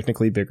Marvel's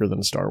technically bigger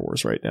than Star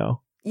Wars right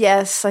now.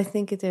 Yes, I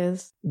think it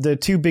is. The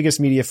 2 biggest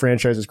media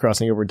franchises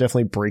crossing over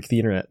definitely break the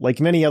internet. Like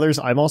many others,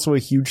 I'm also a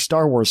huge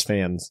Star Wars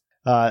fan.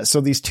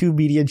 So these 2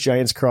 media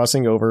giants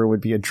crossing over would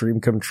be a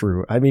dream come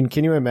true. I mean,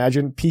 can you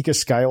imagine Pika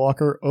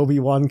Skywalker,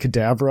 Obi-Wan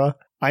Kadabra,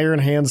 Iron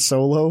Hand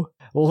Solo,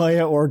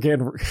 Leia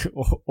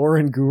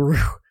Oranguru,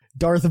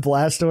 Darth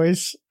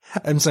Blastoise?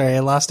 I'm sorry, I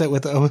lost it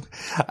with Obi-Wan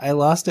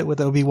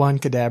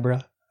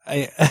Kadabra.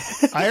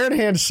 Iron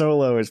Hand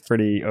Solo is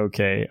pretty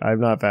okay.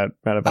 I'm not mad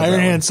about that. Iron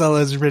Hand Solo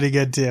is pretty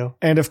good too.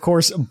 And of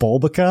course,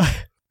 Bulbaka.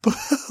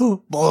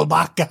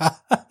 Bulbaka.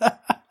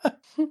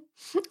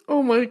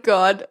 Oh my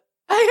god.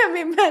 I am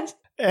immense.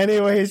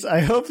 Anyways,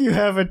 I hope you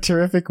have a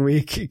terrific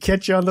week.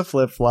 Catch you on the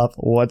flip-flop.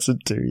 What's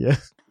it to you?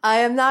 I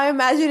am now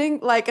imagining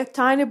like a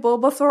tiny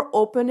Bulbasaur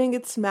opening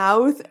its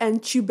mouth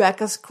and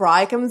Chewbacca's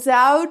cry comes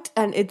out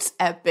and it's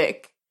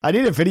epic. I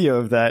need a video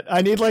of that.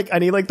 I need like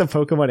the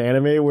Pokemon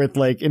anime with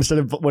like, instead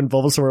of when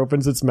Bulbasaur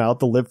opens its mouth,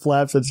 the lip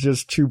flaps, it's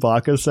just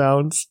Chewbacca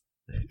sounds.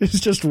 It's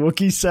just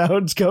Wookiee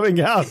sounds coming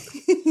out.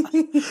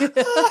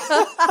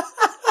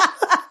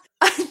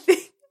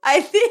 I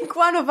think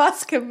one of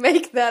us can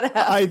make that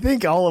happen. I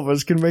think all of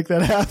us can make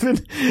that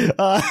happen.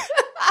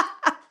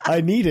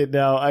 I need it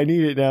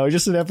now.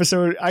 Just an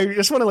episode. I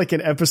just want like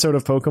an episode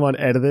of Pokemon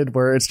edited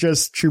where it's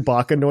just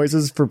Chewbacca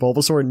noises for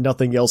Bulbasaur and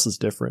nothing else is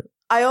different.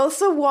 I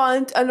also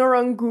want an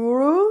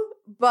Oranguru,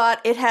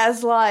 but it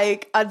has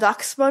like a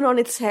Duxpan on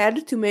its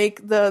head to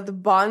make the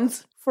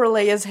buns for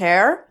Leia's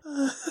hair.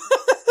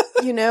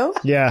 You know?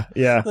 Yeah.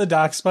 The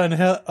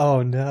Duxpan.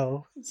 Oh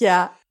no.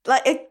 Yeah.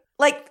 Like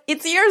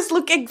its ears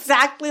look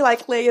exactly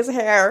like Leia's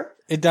hair.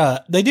 It does.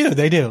 They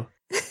do.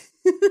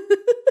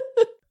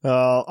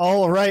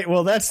 All right.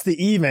 Well, that's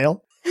the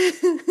email.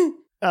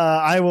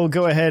 I will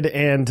go ahead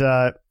and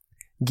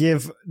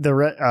give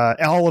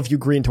all of you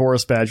Green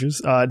Taurus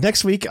badges.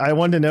 Next week, I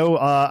want to know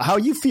how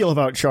you feel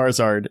about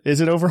Charizard. Is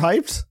it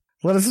overhyped?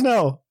 Let us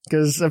know,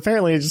 because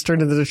apparently it just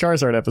turned into the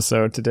Charizard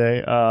episode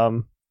today.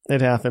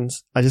 It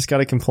happens. I just got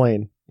to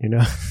complain, you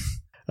know.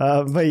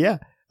 But yeah.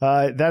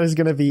 That is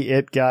going to be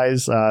it,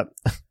 guys.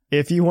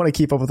 If you want to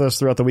keep up with us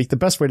throughout the week, the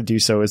best way to do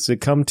so is to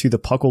come to the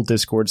PUCL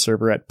Discord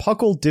server at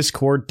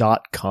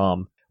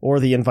pucklediscord.com or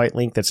the invite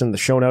link that's in the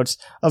show notes.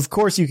 Of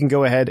course, you can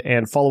go ahead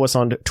and follow us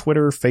on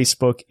Twitter,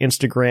 Facebook,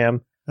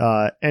 Instagram,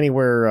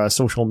 anywhere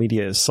social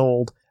media is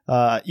sold.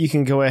 You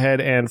can go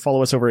ahead and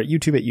follow us over at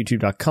YouTube at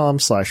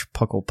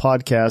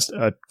youtube.com/PucklePodcast.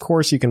 Of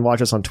course, you can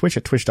watch us on Twitch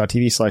at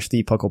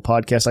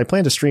twitch.tv/ThePucklePodcast. I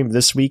plan to stream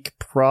this week,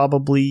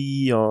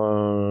 probably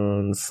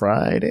on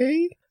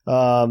Friday,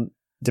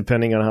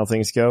 depending on how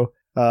things go,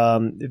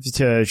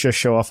 to just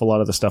show off a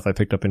lot of the stuff I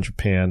picked up in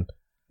Japan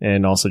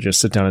and also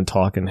just sit down and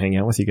talk and hang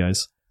out with you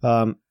guys.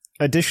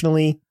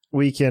 Additionally,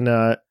 we can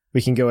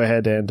go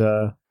ahead and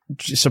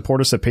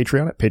support us at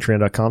Patreon at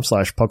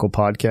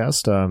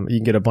patreon.com/PucklePodcast. You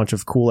can get a bunch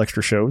of cool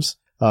extra shows.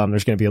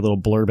 There's going to be a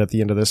little blurb at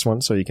the end of this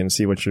one, so you can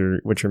see what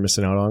you're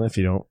missing out on if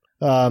you don't.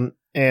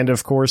 And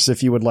of course,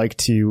 if you would like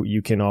to,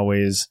 you can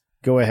always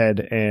go ahead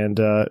and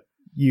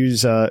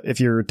use, if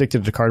you're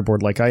addicted to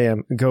cardboard like I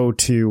am, go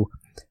to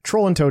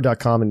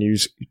trollandtoad.com and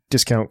use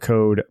discount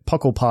code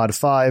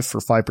PucklePod5 for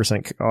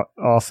 5%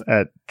 off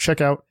at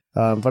checkout.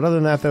 But other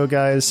than that, though,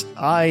 guys,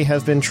 I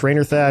have been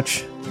Trainer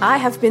Thatch. I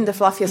have been the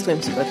fluffiest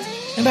whimsicott.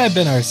 And I've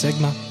been our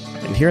Sigma.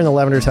 And here in the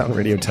Lavender Town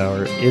Radio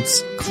Tower,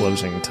 it's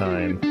closing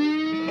time.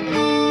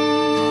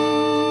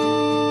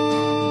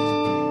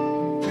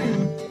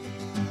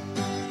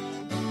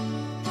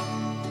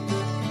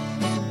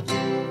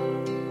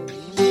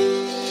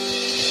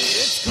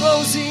 It's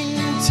closing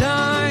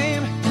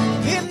time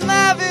in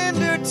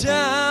Lavender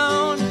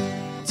Town.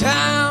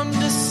 Time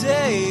to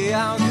say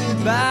our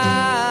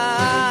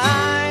goodbyes.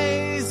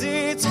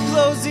 It's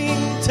closing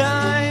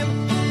time.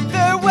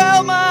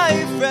 Farewell,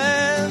 my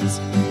friends.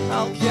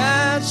 I'll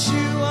catch you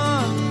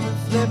on the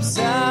flip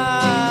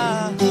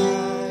side.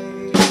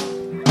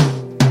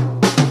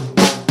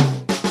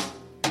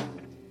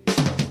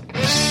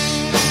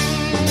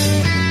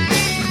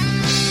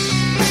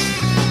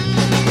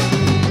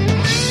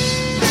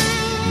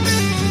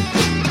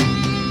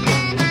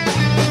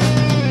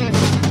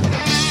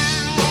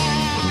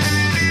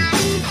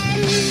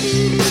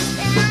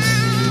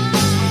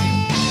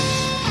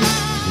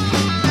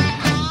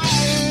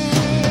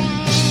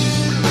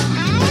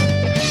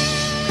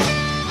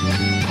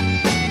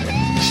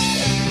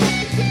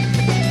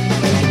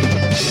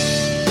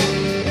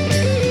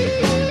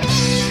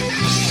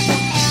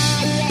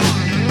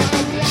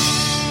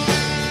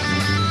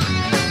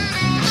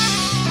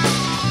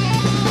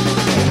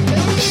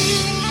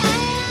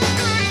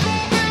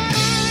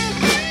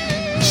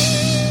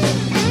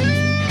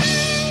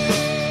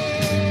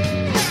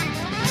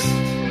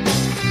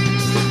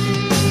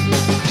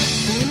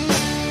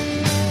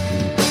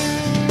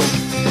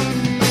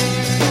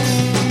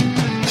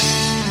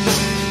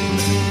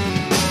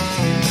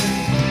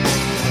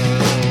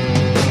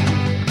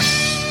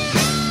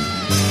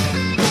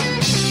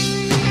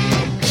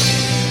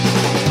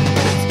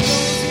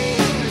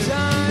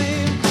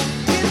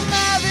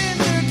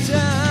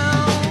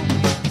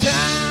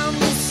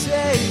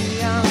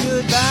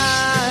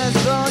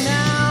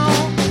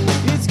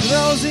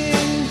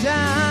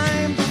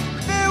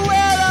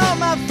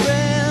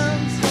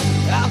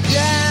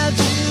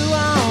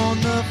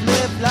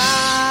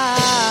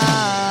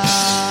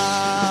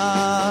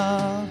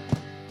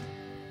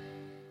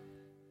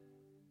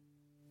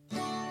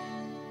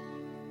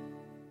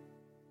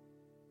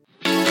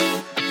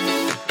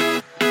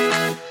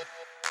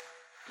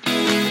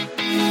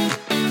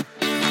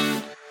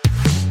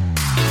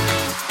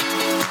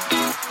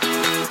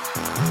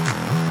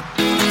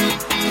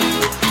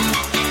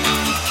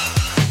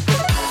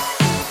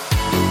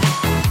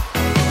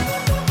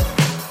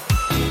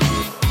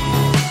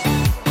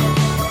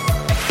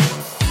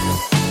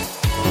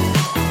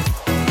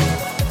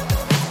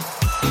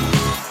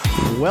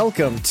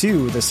 Welcome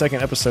to the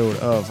second episode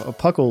of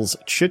Puckle's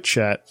Chit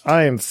Chat.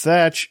 I am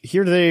Thatch,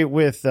 here today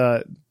with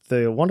the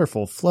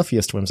wonderful,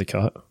 fluffiest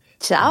Whimsicott.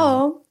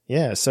 Ciao.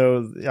 Yeah,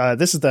 so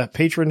this is the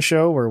patron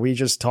show where we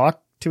just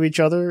talk to each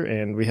other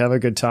and we have a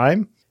good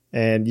time.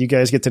 And you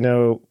guys get to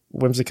know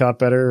Whimsicott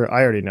better.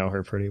 I already know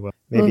her pretty well.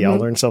 Maybe I'll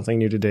learn something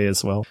new today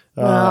as well.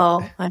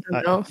 Well, I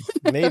don't know.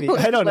 Maybe.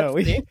 I don't know.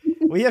 We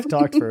have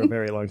talked for a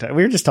very long time.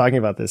 We were just talking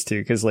about this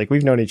too, because like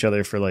we've known each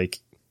other for like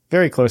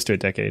very close to a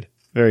decade.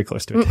 Very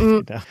close to a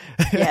decade now.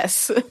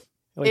 Yes.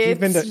 Like you've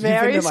been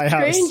to my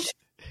house.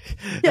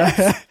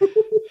 Yes.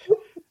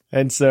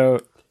 And so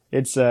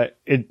it's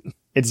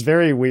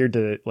very weird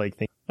to like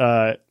think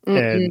and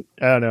I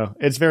don't know.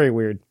 It's very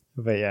weird.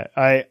 But yeah,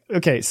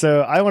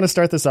 so I want to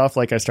start this off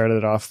like I started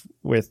it off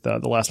with the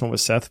last one with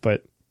Seth,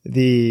 but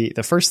the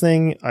first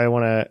thing I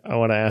want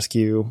to ask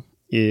you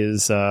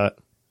is I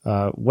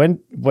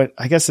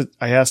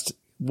asked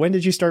when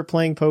did you start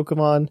playing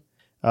Pokemon?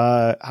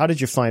 How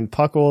did you find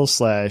Puckle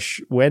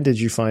 / when did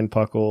you find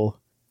Puckle?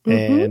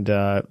 And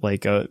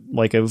like a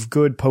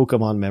good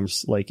Pokemon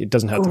members, like it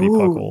doesn't have to be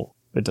Puckle.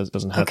 It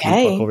doesn't have to be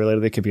Puckle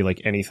related. It could be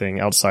like anything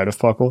outside of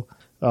Puckle.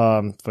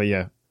 But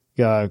yeah.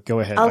 Go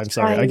ahead. I'm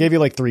sorry. I gave you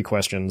like 3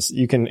 questions.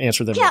 You can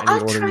answer them in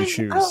any order you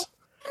choose.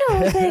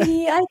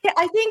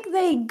 I think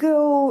they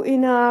go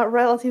in a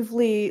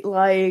relatively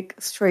like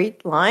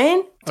straight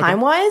line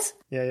time-wise.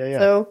 Yeah.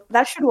 So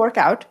that should work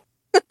out.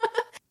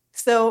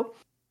 So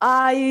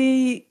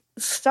I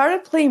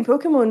started playing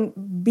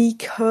Pokemon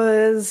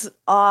because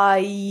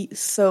I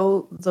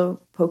saw the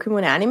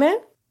Pokemon anime.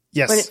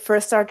 Yes. When it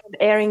first started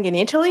airing in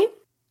Italy.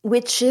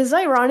 Which is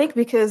ironic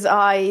because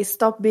I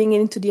stopped being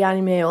into the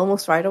anime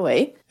almost right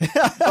away,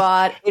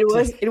 but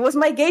it was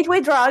my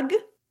gateway drug.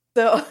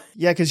 So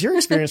yeah, because your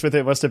experience with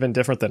it must have been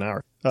different than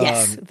ours.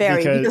 Yes,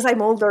 very because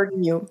I'm older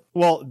than you.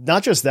 Well,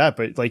 not just that,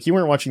 but like you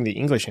weren't watching the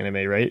English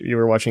anime, right? You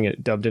were watching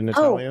it dubbed in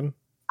Italian.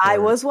 I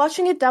was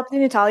watching it dubbed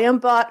in Italian,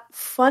 but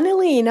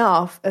funnily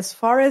enough, as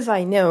far as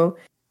I know,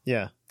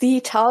 The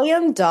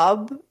Italian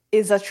dub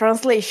is a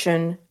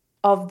translation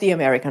of the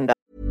American dub.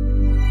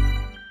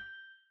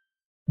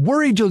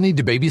 Worried you'll need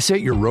to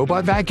babysit your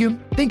robot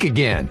vacuum? Think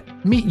again.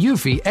 Meet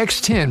Eufy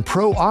X10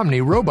 Pro Omni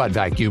Robot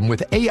Vacuum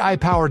with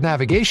AI-powered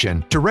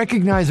navigation to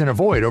recognize and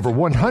avoid over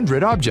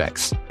 100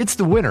 objects. It's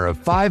the winner of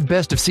 5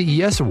 Best of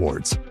CES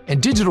awards.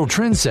 And Digital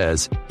Trends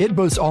says it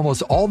boasts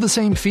almost all the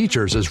same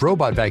features as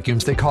robot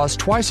vacuums that cost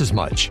twice as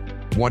much.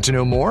 Want to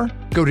know more?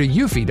 Go to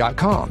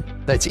eufy.com.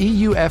 That's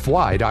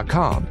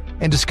EUFY.com.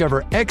 And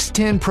discover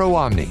X10 Pro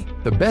Omni,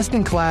 the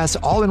best-in-class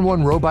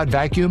all-in-one robot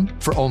vacuum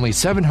for only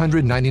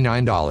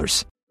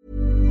 $799.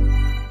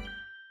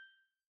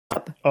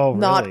 Oh, really?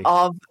 Not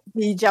of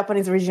the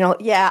Japanese original.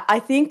 Yeah, I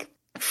think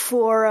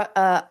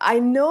I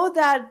know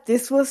that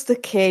this was the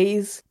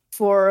case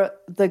for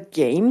the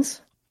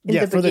games in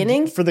the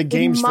beginning. For the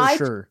games, for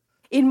sure.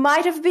 It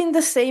might have been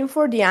the same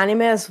for the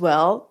anime as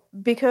well,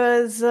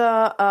 because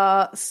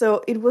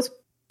so it was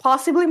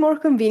possibly more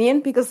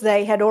convenient because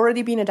they had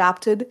already been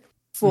adapted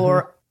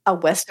for a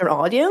Western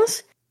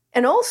audience.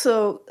 And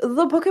also,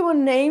 the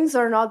Pokemon names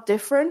are not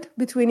different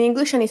between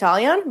English and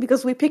Italian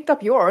because we picked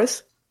up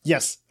yours.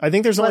 Yes, I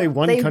think there's only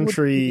one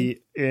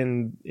country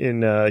in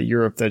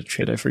Europe that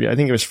I forget. I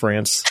think it was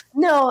France.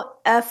 No,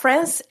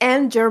 France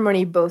and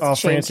Germany both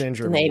changed France and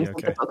Germany, the names of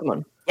the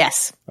Pokemon.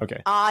 Yes.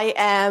 Okay. I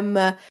am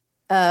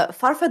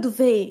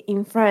Farfadouvet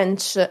in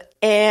French,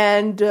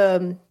 and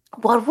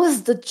what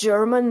was the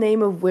German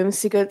name of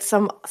Whimsicott?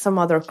 Some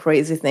other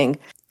crazy thing.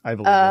 I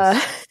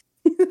believe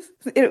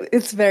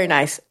it's very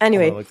nice.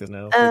 Anyway, I like this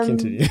now.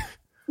 Continue.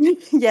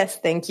 Yes,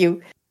 thank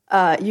you.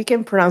 You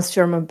can pronounce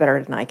German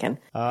better than I can.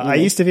 I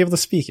used to be able to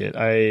speak it.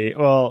 I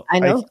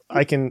know.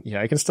 I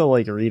can still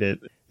like read it.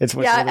 It's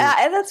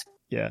that's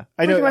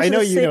I know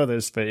you know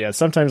this, but yeah,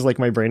 sometimes like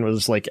my brain will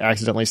just like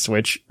accidentally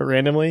switch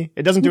randomly.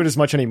 It doesn't do it as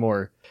much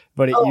anymore,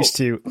 but it used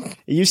to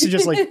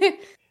just like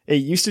it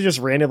used to just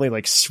randomly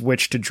like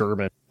switch to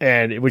German,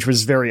 and which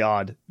was very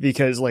odd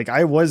because like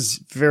I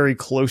was very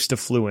close to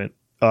fluent.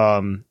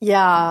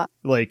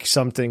 Like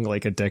something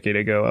like a decade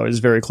ago, I was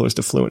very close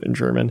to fluent in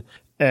German,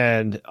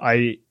 and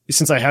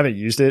since I haven't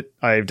used it,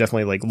 I've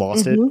definitely like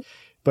lost it.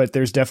 But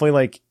there's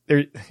definitely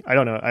I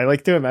don't know. I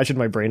like to imagine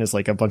my brain as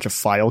like a bunch of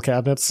file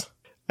cabinets,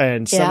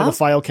 and some of the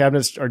file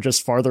cabinets are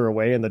just farther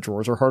away and the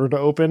drawers are harder to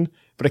open.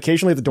 But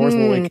occasionally the doors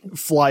will like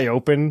fly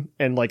open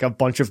and like a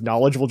bunch of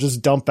knowledge will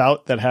just dump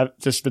out that have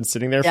just been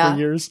sitting there for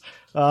years.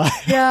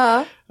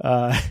 The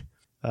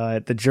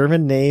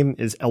German name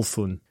is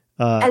Elfun.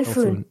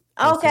 Elfun.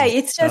 Okay,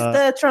 it's just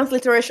the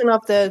transliteration of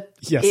the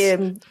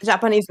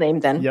Japanese name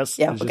then. Yes.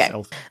 Yeah.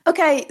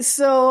 Okay.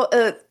 So,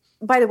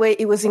 by the way,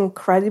 it was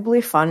incredibly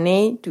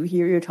funny to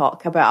hear you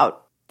talk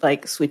about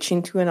like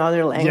switching to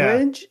another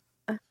language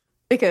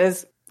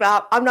because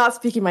I'm not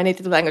speaking my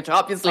native language,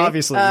 obviously.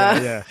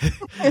 Yeah.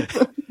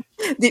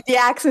 The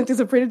accent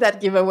is a pretty dead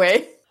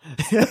giveaway.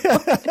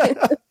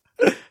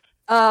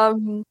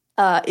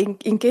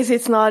 In case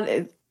it's not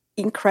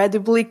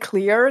incredibly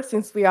clear,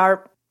 since we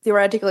are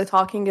theoretically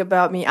talking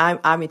about me,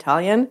 I'm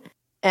Italian,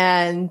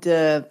 and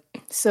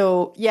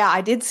so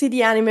I did see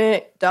the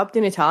anime dubbed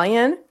in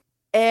Italian,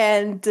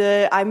 and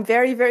I'm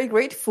very, very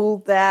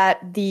grateful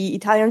that the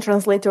Italian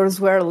translators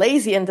were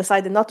lazy and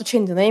decided not to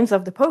change the names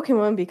of the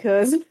Pokemon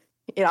because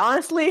it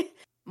honestly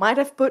might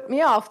have put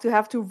me off to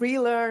have to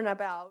relearn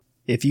about.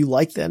 If you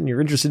like that and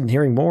you're interested in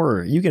hearing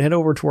more, you can head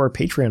over to our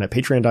Patreon at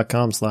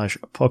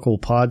patreon.com/PUCL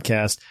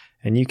podcast,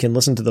 and you can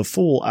listen to the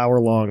full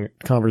hour-long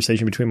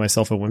conversation between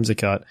myself and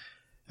Whimsicott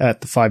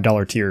at the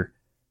 $5 tier.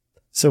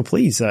 So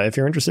please, if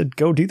you're interested,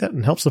 go do that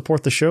and help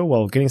support the show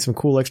while getting some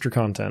cool extra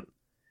content.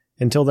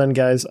 Until then,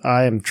 guys,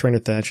 I am Trainer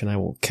Thatch, and I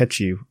will catch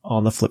you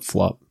on the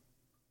flip-flop.